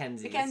the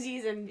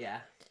Mackenzies. and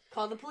Yeah.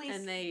 call the police.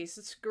 And they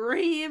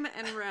scream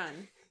and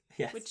run.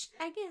 Yes. Which,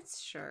 I guess,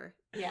 sure.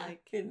 Yeah.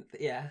 Like,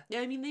 Yeah.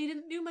 I mean, they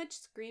didn't do much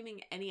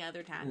screaming any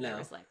other time No. there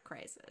was, like,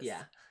 crisis.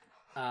 Yeah.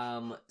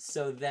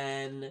 So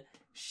then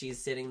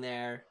she's sitting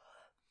there,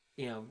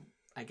 you know,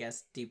 I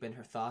guess deep in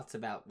her thoughts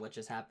about what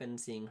just happened,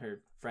 seeing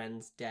her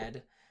friends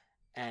dead,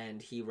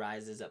 and he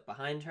rises up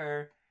behind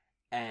her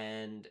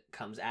and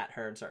comes at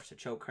her and starts to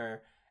choke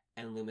her,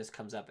 and Loomis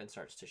comes up and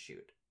starts to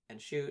shoot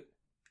and shoot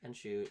and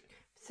shoot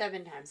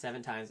 7 times.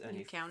 7 times, and You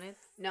he counted?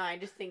 No, I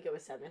just think it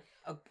was 7.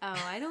 Oh,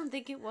 I don't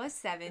think it was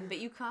 7, but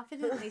you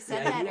confidently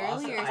said Yeah, that you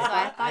also- earlier, so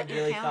I thought I you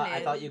really counted.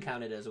 I thought you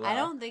counted as well. I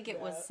don't think it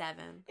was No.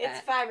 7. It's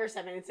 5 or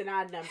 7. It's an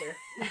odd number.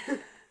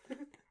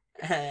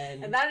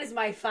 And And that is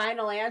my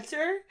final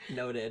answer.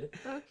 noted.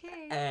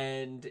 Okay.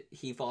 And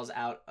he falls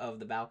out of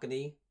the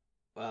balcony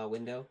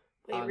window.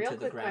 Wait, Onto real the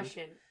quick ground.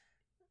 question.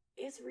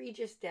 Is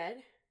Regis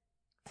dead?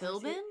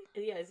 Philbin?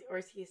 Yeah, or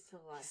is he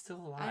still alive? He's still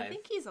alive. I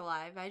think he's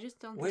alive. I just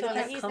don't Where think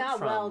did that he's come not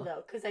well, from?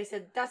 though, because I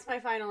said, that's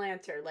my final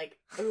answer. Like,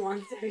 who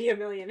wants to be a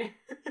millionaire?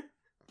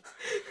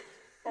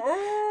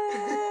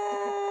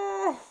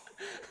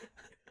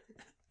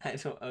 I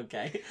don't.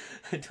 Okay.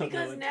 I don't know.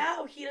 Because what-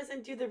 now he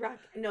doesn't do the rock.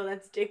 No,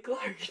 that's Dick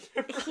Clark.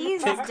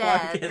 He's Dick Clark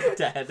dead. is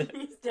dead.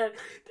 He's dead.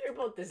 They're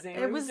both the same.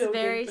 It I'm was so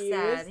very confused.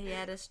 sad. He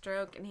had a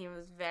stroke and he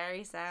was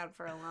very sad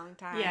for a long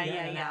time. Yeah, yeah,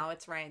 and yeah. now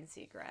it's Ryan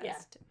Seacrest. Yeah.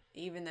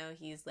 Even though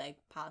he's like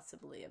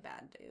possibly a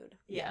bad dude.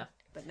 Yeah.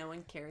 But no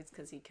one cares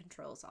because he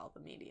controls all the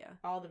media.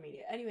 All the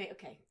media. Anyway,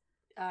 okay.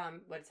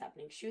 What's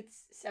happening?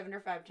 Shoots 7 or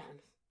 5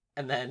 times.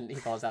 And then he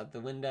falls out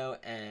the window,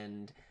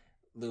 and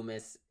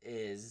Loomis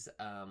is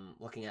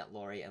looking at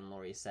Laurie, and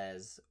Laurie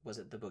says, "Was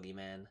it the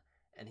boogeyman?"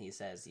 And he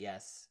says,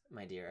 "Yes,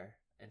 my dear.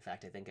 In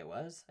fact, I think it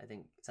was. I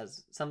think it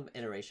says some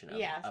iteration of,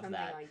 Yeah, of something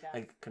that, like that.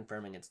 like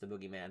confirming it's the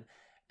boogeyman."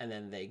 And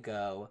then they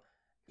go.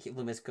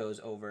 Loomis goes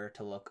over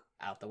to look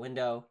out the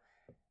window,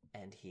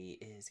 and he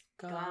is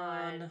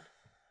gone.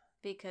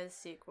 Because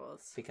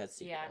sequels. Because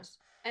sequels.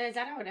 Yeah. And is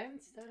that how it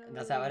ends? And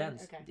that's how it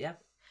ends. Okay. Yeah.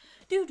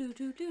 Do do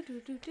do do do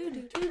do do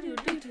do do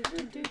do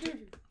do do do.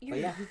 But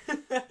yeah,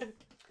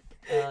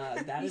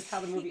 that is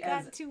how the movie You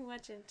got ends. too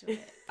much into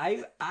it.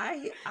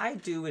 I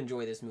do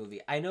enjoy this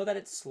movie. I know that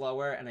it's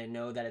slower, and I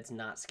know that it's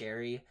not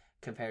scary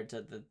compared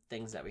to the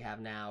things that we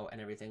have now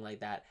and everything like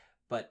that.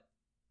 But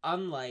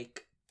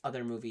unlike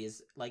other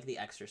movies like The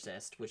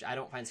Exorcist, which I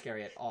don't find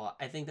scary at all,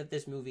 I think that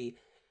this movie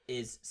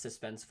is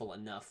suspenseful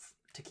enough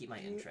to keep my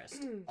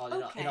interest.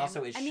 It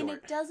also is I short. mean,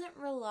 it doesn't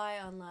rely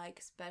on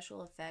like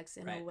special effects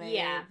in Right. a way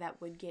Yeah.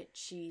 that would get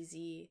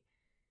cheesy.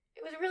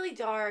 It was really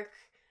dark.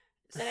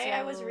 Today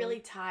I was So- really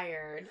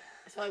tired,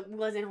 so I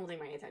wasn't holding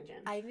my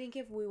attention. I think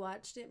if we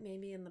watched it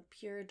maybe in the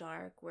pure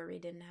dark where we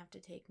didn't have to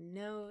take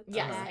notes,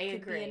 Yes, that I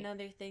could agree. be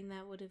another thing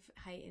that would have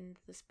heightened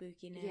the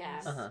spookiness.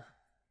 Yes. Uh-huh.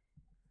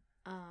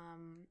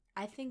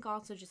 I think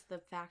also just the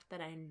fact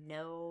that I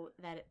know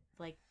that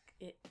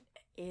it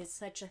is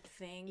such a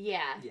thing.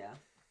 Yeah. Yeah.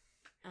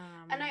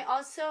 And I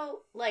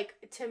also, like,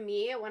 to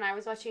me, when I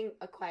was watching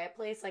A Quiet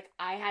Place, like,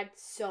 I had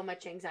so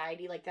much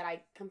anxiety, like, that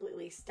I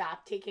completely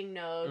stopped taking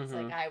notes.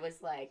 Mhm. Like, I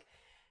was, like,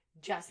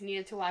 just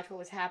needed to watch what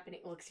was happening.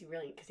 Well,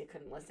 because you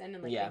couldn't listen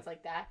and, like, Yeah. things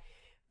like that.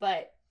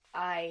 But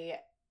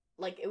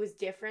it was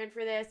different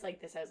for this. Like,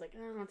 this, I was like,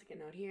 oh, I'll take a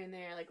note here and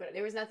there. Like,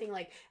 there was nothing,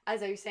 like,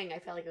 as I was saying, I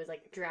felt like it was,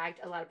 like, dragged.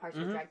 A lot of parts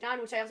were Mhm. dragged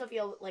on, which I also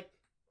feel, like,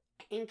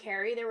 in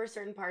Carrie, there were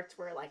certain parts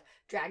where, like,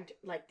 dragged,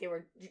 like,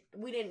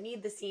 we didn't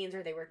need the scenes,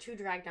 or they were too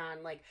dragged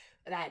on, like,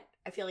 that.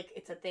 I feel like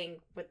it's a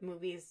thing with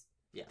movies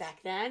Yes.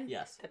 back then,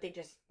 Yes. that they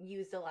just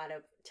used a lot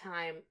of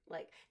time.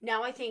 Like,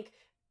 now I think,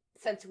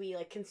 since we,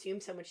 like, consume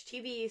so much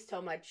TV,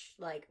 so much,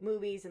 like,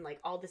 movies and, like,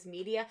 all this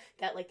media,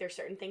 that, like, there's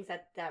certain things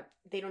that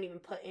they don't even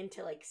put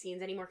into, like,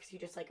 scenes anymore, because you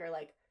just, like, are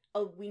like,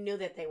 oh, we knew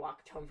that they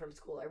walked home from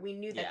school, or we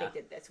knew that Yeah.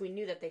 they did this, we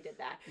knew that they did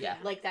that. Yeah.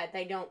 Like, that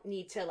they don't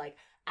need to, like,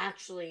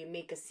 actually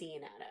make a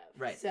scene out of.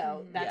 Right. So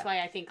Mhm. that's Yeah.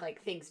 why I think,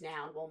 like, things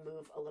now will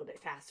move a little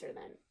bit faster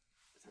than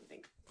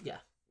something. Yeah.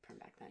 From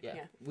back then. Yeah.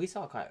 Yeah. We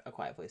saw a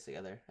quiet Place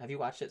together. Have you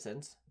watched it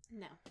since?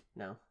 No.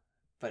 No.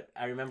 But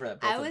I remember that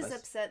both I of was us...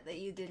 upset that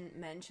you didn't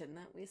mention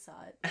that we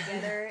saw it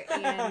together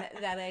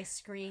and that I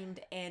screamed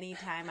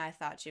anytime I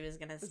thought she was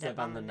gonna step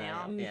on the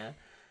nail. Yeah.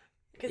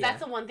 Because Yeah.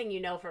 that's the one thing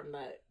you know from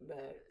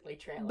the like,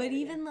 trailer. But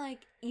yeah.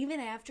 even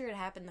after it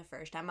happened the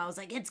first time, I was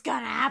like, it's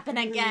gonna happen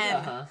again.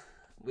 Uh-huh.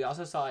 We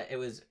also saw it. It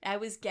was, I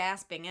was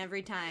gasping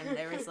every time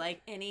there was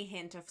like any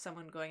hint of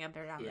someone going up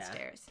or down the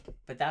stairs.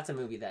 but that's a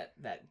movie that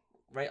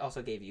right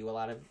also gave you a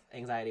lot of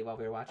anxiety while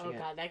we were watching Oh it.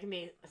 god, that can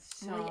be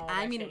so Well, much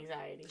I mean,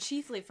 anxiety.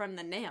 Chiefly from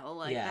the nail.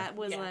 Like Yeah. that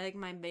was Yeah. like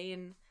my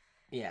main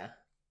Yeah.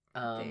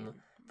 thing.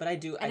 But I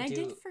do. And I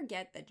did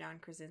forget that John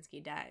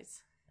Krasinski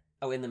dies.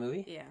 Oh, in the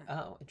movie? Yeah.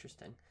 Oh,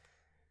 interesting.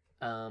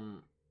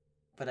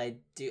 But I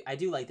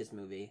do like this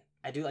movie.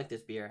 I do like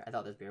this beer. I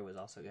thought this beer was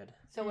also good.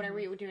 So what are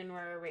we doing for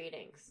our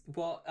ratings?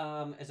 Well,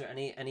 is there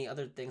any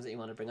other things that you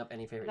want to bring up?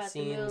 Any favorite About the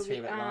scenes, movie,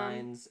 favorite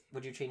lines?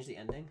 Would you change the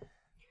ending?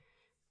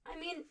 I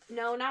mean,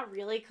 no, not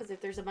really, because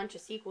if there's a bunch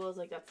of sequels,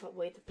 like, that's the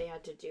way that they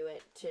had to do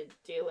it.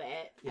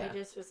 Yeah. I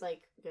just was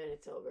like, good,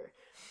 it's over.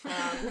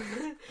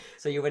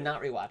 So you would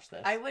not rewatch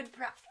this? I would,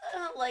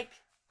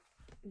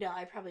 no,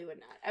 I probably would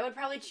not. I would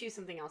probably choose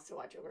something else to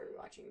watch over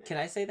rewatching this. Can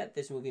I say that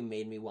this movie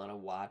made me want to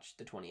watch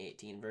the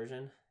 2018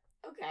 version?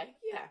 Okay,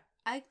 yeah.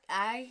 I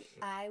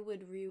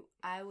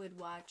would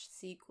watch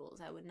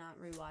sequels. I would not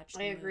rewatch the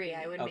I agree. movie.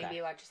 I would Okay.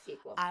 maybe watch a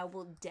sequel. I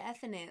will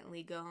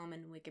definitely go home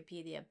and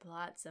Wikipedia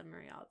plot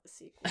summary all the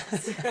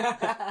sequels.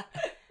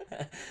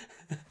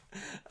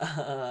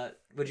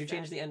 Would you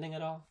change the ending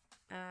at all?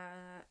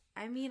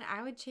 I mean,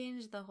 I would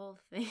change the whole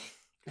thing.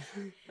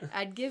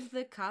 I'd give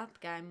the cop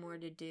guy more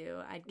to do.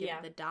 I'd give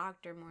the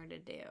doctor more to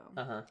do.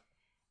 Uh-huh.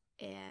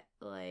 And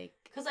like,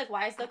 Because, like,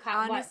 why is the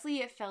cop... honestly,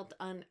 it felt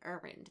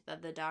unearned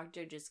that the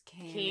doctor just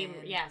came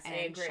in yes, I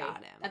and agree. shot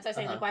him. That's what I'm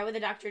saying. Like, why would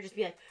the doctor just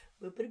be like,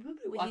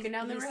 walking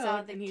down the road,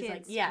 saw the and he's like,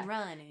 kids yeah.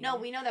 running. No,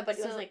 we know that, but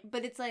it was like...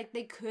 but it's like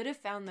they could have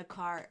found the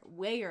car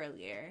way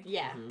earlier.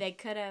 Yeah. Mhm. They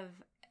could have.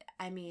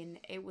 I mean,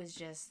 it was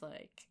just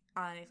like,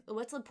 honest.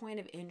 What's the point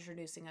of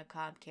introducing a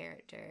cop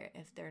character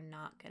if they're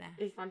not gonna?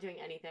 He's not doing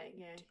anything,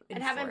 yeah.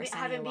 And enforce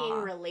having any being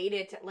law?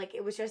 related to... Like,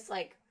 it was just,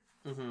 like,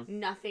 Mm-hmm.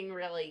 nothing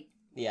really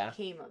Yeah.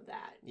 came of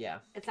that. Yeah.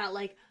 It's not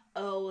like,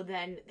 oh,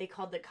 then they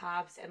called the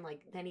cops and,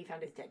 like, then he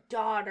found his dead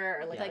daughter,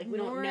 or, like, Yeah. like we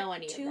don't know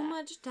any of that. Too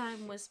much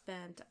time was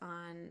spent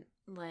on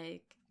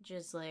like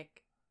just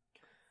like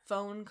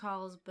phone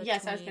calls between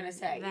Yes, I was gonna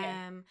say, yeah.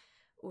 them,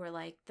 or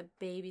like the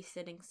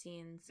babysitting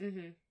scenes.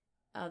 Mm-hmm.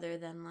 Other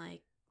than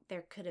like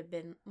there could have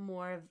been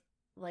more of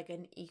like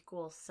an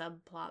equal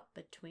subplot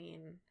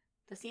between.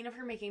 The scene of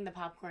her making the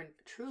popcorn,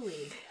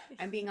 truly,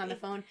 and being on the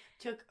phone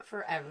took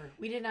forever.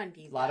 We did not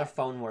need A lot that. of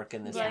phone work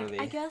in this Like, movie.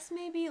 I guess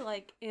maybe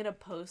like in a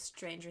post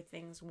Stranger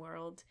Things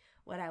world,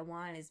 what I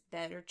want is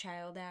better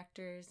child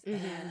actors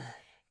Mhm.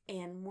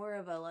 and more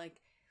of a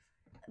like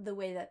the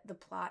way that the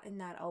plot in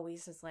that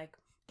always is like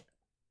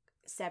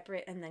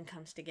separate and then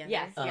comes together.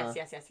 Yes, Uh-huh.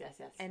 yes.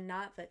 And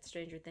not that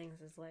Stranger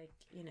Things is like,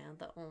 you know,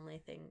 the only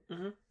thing,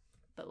 Mhm.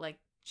 but like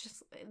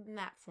just in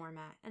that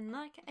format. And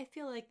like I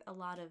feel like a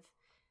lot of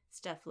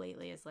stuff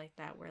lately is like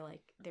that, where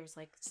like there's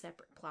like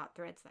separate plot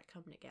threads that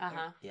come together.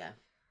 Uh-huh. Yeah.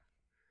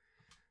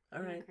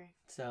 All right.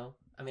 So,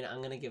 I mean, I'm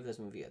going to give this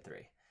movie a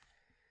 3.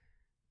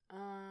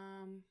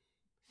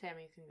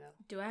 Sammy, you can go.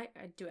 Do I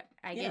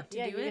Yeah. get to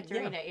Yeah, do you it? get to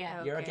rate it,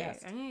 yeah. You're a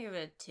guest. I'm gonna give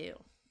it a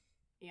 2.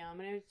 Yeah, I'm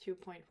gonna do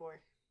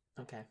 2.4.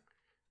 Okay.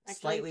 Actually,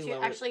 Slightly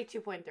lower. Actually,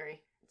 2.3.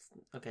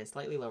 Okay,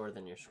 slightly lower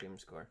than your Scream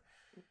score.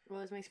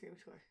 What was my Scream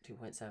score?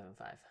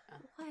 2.75.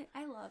 What?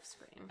 I love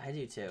Scream. I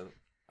do too.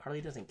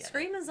 Harley doesn't get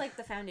Scream is like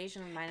the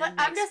foundation of mine. But and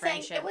I'm Nick's just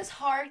saying, friendship. it was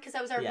hard because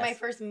that was my Yes.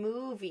 first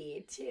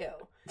movie, too.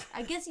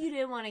 I guess you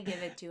didn't want to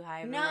give it too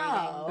high of a No. rating.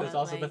 it. It was but,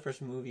 also like, the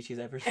first movie she's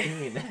ever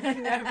seen. I've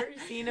never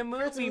seen a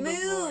movie first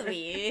before.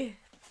 movie.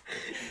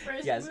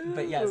 First yes,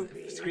 but yes,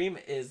 movie. Scream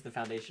is the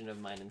foundation of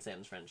mine and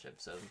Sam's friendship,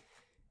 so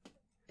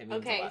it means a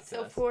Okay, lot to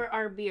so us. for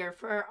our beer,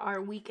 for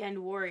our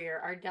Weekend Warrior,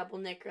 our double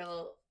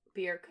nickel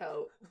beer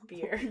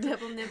beer.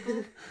 Double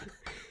nipple.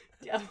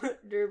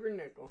 Double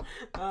nickel.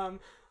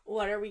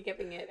 What are we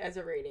giving it as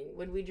a rating?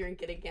 Would we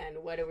drink it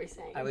again? What are we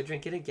saying? I would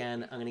drink it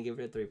again. I'm going to give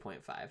it a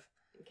 3.5.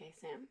 Okay,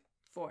 Sam.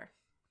 4.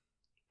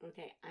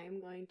 Okay,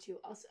 I'm going to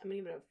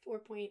give it a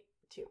 4.2.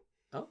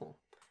 Oh,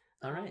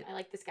 all right. I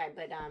like this guy,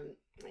 but I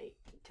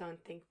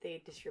don't think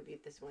they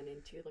distribute this one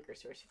into liquor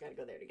stores. You gotta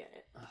go there to get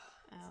it. Oh,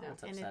 Oh,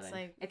 that's and upsetting. it's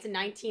like, It's a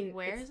 19.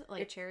 where it's- is it?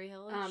 Like it's- Cherry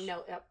Hill?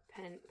 No,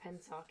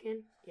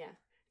 Pennsauken. Yeah,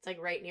 it's like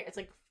right near. It's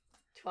like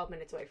 12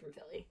 minutes away from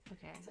Philly.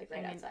 Okay. It's, like,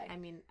 right outside. I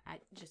mean, I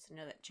just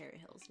know that Cherry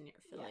Hill's near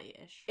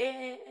Philly-ish.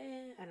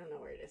 I don't know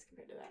where it is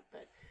compared to that,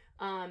 but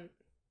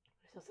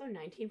it's also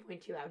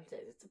 19.2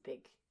 ounces. It's a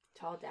big,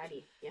 tall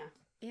daddy. Yeah,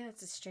 Yeah,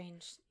 it's a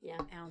strange yeah.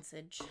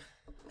 ounceage.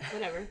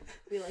 Whatever.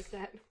 We like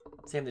that.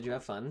 Sam, did you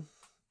have fun?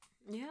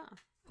 Yeah.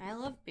 I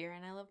love beer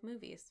and I love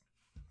movies.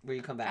 Will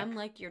you come back? I'm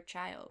like your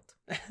child.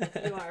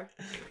 You are.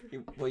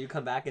 Will you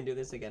come back and do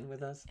this again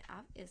with us?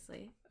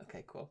 Obviously.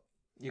 Okay, cool.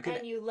 You can.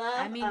 and you love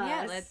I mean,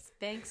 yeah, us. let's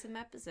bank some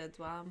episodes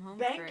while I'm home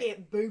bank for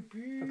it,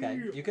 baby.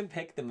 Okay, you can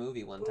pick the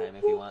movie one time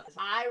if you want.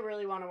 I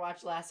really want to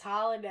watch Last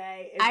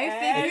Holiday. If I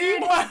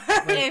figured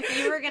anyone if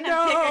you were gonna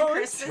pick knows. a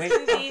Christmas Wait,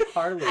 movie,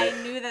 Harley.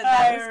 I knew that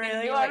I was gonna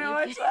really be want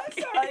what to you watch picked.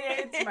 Last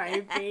Holiday. It's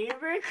my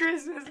favorite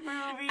Christmas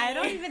movie. I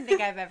don't even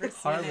think I've ever seen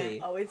Harley.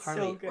 it. Oh, it's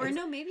Harley. so good. Or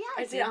no, maybe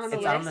I Is it did. on the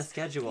It's see it. on the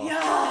schedule.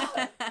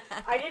 Yeah.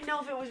 I didn't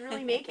know if it was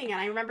really making it.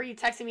 I remember you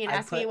texting me and I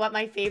asking me put- what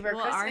my favorite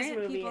Well, Christmas aren't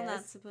movie people is.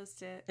 not supposed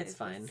to? It's is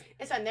fine. this-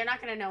 It's fine. They're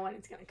not going to know when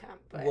it's going to come.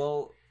 But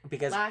Well,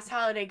 because Last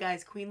Holiday,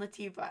 guys, Queen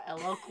Latifah,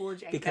 LL Cool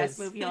J, Because best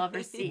movie you'll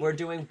ever see. we're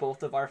doing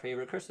both of our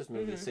favorite Christmas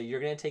movies, Mhm. so you're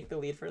gonna take the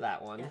lead for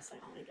that one. Yes, oh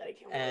my god, I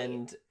can't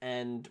wait.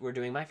 And we're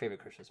doing my favorite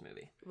Christmas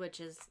movie. Which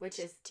is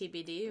TBD.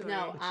 TBD? Or...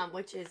 No,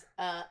 which is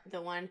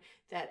the one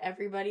that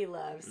everybody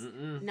loves.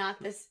 Mm-mm.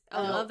 Not this.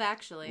 Oh, Love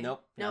Actually.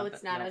 Nope. No,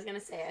 it's not. I Nope. was gonna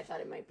say I thought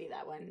it might be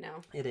that one.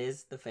 No, It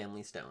is The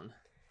Family Stone.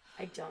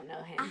 I don't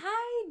know him.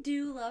 I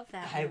do love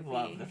that I movie.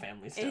 love The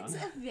Family Stone. It's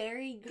a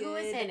very good. Who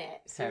is in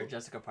it? Sarah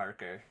Jessica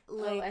Parker,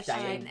 Like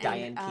Diane-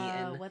 Diane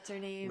Keaton, what's her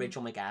name?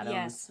 Rachel McAdams,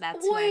 Yes,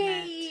 that's who I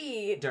meant.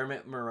 Wait,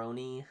 Dermot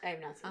Mulroney. I have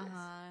not seen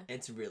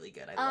It's really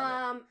good. I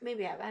love this.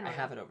 Maybe I have. I don't it. I know.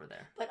 have it over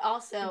there. But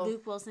also,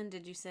 Luke Wilson.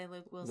 Did you say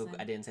Luke Wilson? Luke,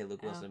 I didn't say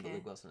Luke Wilson, but Okay.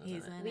 Luke Wilson is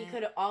He's in it. in we it.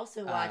 could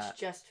also watch Uh,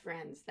 Just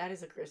Friends. That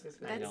is a Christmas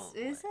movie. I That's don't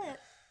is like- it?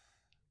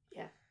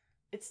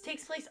 It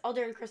takes place all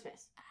during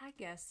Christmas. I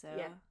guess so.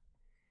 Yeah.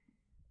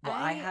 Well,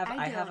 I have don't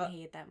a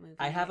hate that movie.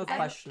 I have a I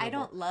questionable.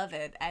 don't love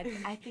it. I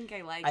think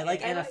I like. I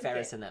like it. Anna like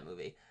Faris it. in that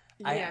movie.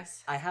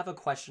 Yes. I have a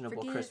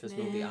questionable Christmas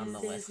movie on the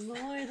Forgiveness list. is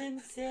more than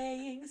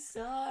saying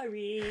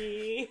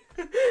sorry.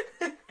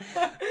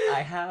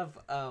 I have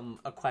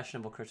a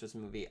questionable Christmas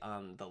movie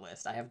on the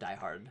list. I have Die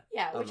Hard.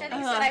 Yeah, on which the I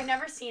think list. said I've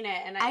never seen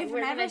it, and I've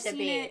we're never gonna seen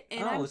debate. it,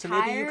 and Oh, I'm so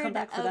maybe you tired come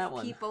back for of that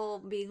one. people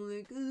being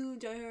like, "Ooh,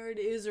 Die Hard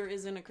is or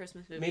isn't a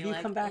Christmas movie." Maybe you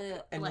like, come back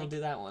ugh, and like, we'll do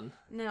that one.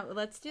 No,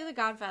 let's do The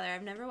Godfather.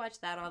 I've never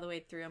watched that all the way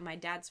through, and my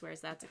dad swears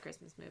that's a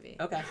Christmas movie.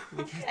 Okay.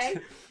 We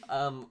can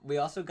Okay. we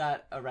also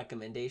got a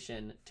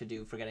recommendation to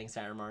do Forgetting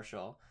Sarah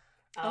Marshall.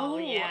 Oh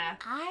yeah,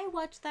 I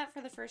watched that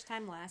for the first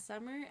time last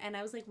summer, and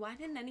I was like, "Why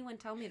didn't anyone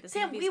tell me this?"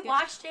 Sam, movie's we good?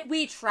 watched it.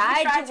 We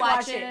tried to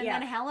watch it, and yeah.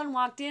 then Helen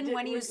walked in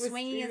when he was With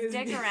swinging his- his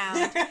dick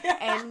around,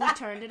 and we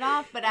turned it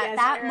off. But at Yes,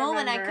 that I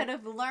moment, I remember. could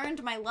have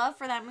learned my love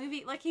for that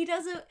movie. Like he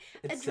does a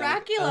It's so-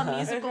 Dracula uh-huh.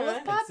 musical with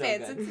It's so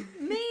puppets. good. It's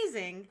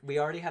amazing. We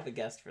already have a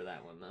guest for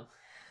that one though.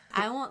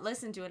 I won't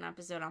listen to an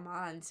episode I'm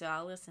on, so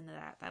I'll listen to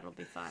that. That'll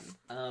be fun.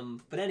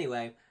 But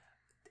anyway,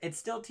 it's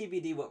still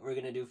TBD what we're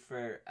gonna do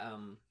for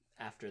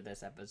after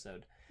this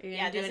episode. Are you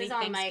Yeah, gonna do this any is on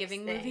Mike's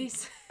Thanksgiving thing.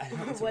 movies? I don't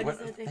know. What What is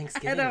the thing?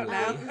 Thanksgiving I don't movie?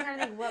 know. I'm trying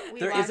to think what we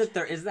There watched. is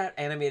there is that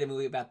animated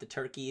movie about the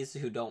turkeys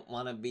who don't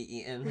want to be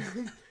eaten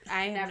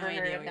I have Never no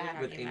heard idea of what that.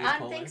 you're with talking Amy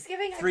about. On Poehler.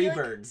 Thanksgiving, I Three feel like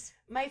Birds.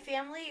 my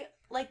family,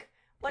 like,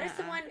 what is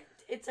the Uh-uh. one?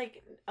 It's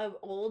like an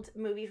old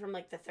movie from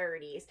like the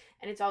 30s,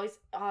 and it's always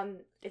on.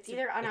 It's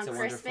either on It's a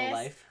Christmas. Wonderful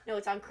Life. No,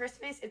 it's on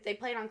Christmas. If they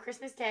play it on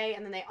Christmas Day,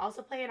 and then they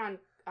also play it on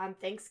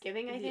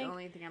Thanksgiving. I The think.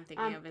 only thing I'm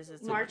thinking of is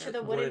it's March of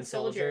the Wooden Wooden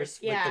Soldiers.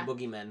 with Yeah. the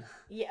boogeymen.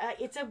 Yeah,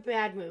 it's a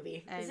bad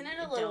movie. Isn't it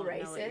a little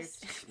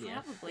racist?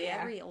 Yeah. Probably Yeah.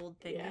 every old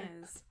thing Yeah.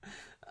 is.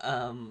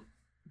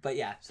 But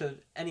yeah. So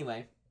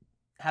anyway,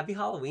 happy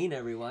Halloween,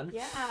 everyone.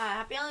 Yeah,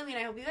 happy Halloween.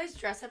 I hope you guys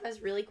dress up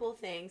as really cool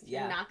things.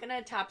 Yeah. You're not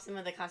gonna top some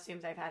of the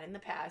costumes I've had in the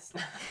past.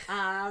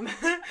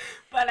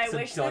 But I So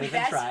wish don't the even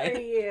best try. for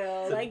you.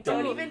 So like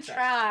don't don't even even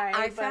try.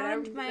 try. I but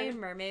found I'm my gonna-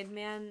 Mermaid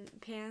Man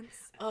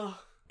pants Oh,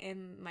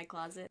 in my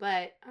closet.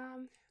 but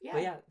yeah.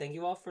 But yeah, thank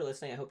you all for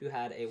listening. I hope you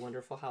had a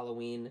wonderful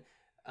Halloween.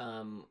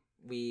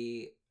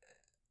 We,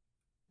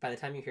 by the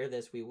time you hear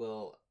this, we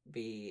will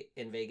be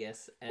in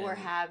Vegas and Or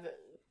have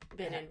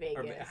been in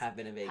Vegas. or have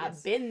been in Vegas.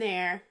 Have been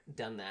there.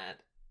 Done that.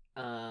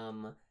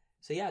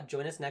 So yeah,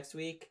 join us next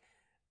week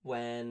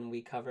when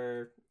we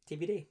cover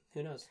TBD.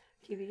 Who knows?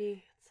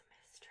 TBD. It's a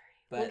mystery.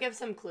 But We'll give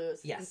some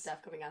clues and yes.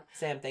 stuff coming up.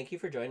 Sam, thank you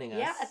for joining us.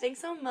 Yeah, thanks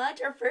so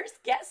much. Our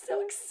first guest,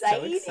 so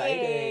exciting.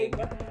 exciting.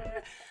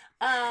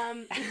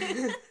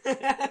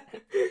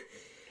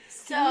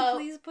 So Can you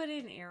please put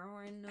in air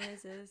horn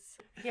noises?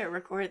 yeah,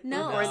 record.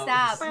 No, record.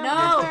 stop.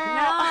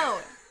 No,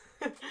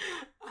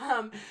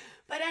 No.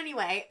 But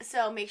anyway,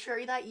 so make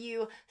sure that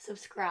you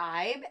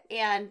subscribe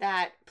and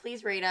that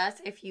please rate us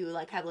if you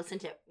like have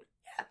listened to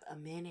a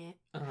minute,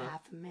 Uh-huh.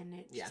 half a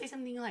minute. Just Yeah. say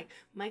something like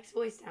Mike's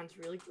voice sounds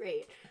really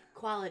great,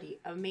 quality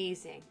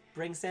amazing.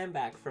 Bring Sam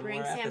back for Bring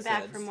more Sam episodes.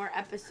 back for more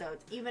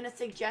episodes. Even a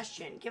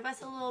suggestion. Give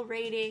us a little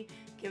rating.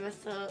 Give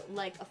us a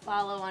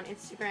follow on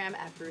Instagram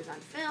at Brews on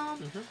Film.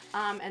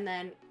 Mhm. And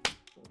then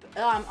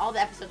all the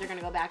episodes are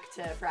gonna go back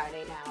to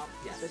Friday now.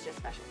 Yes. This was just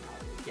special for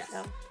Halloween. Yes.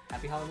 So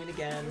Happy Halloween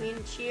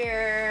again.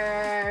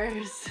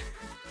 cheers.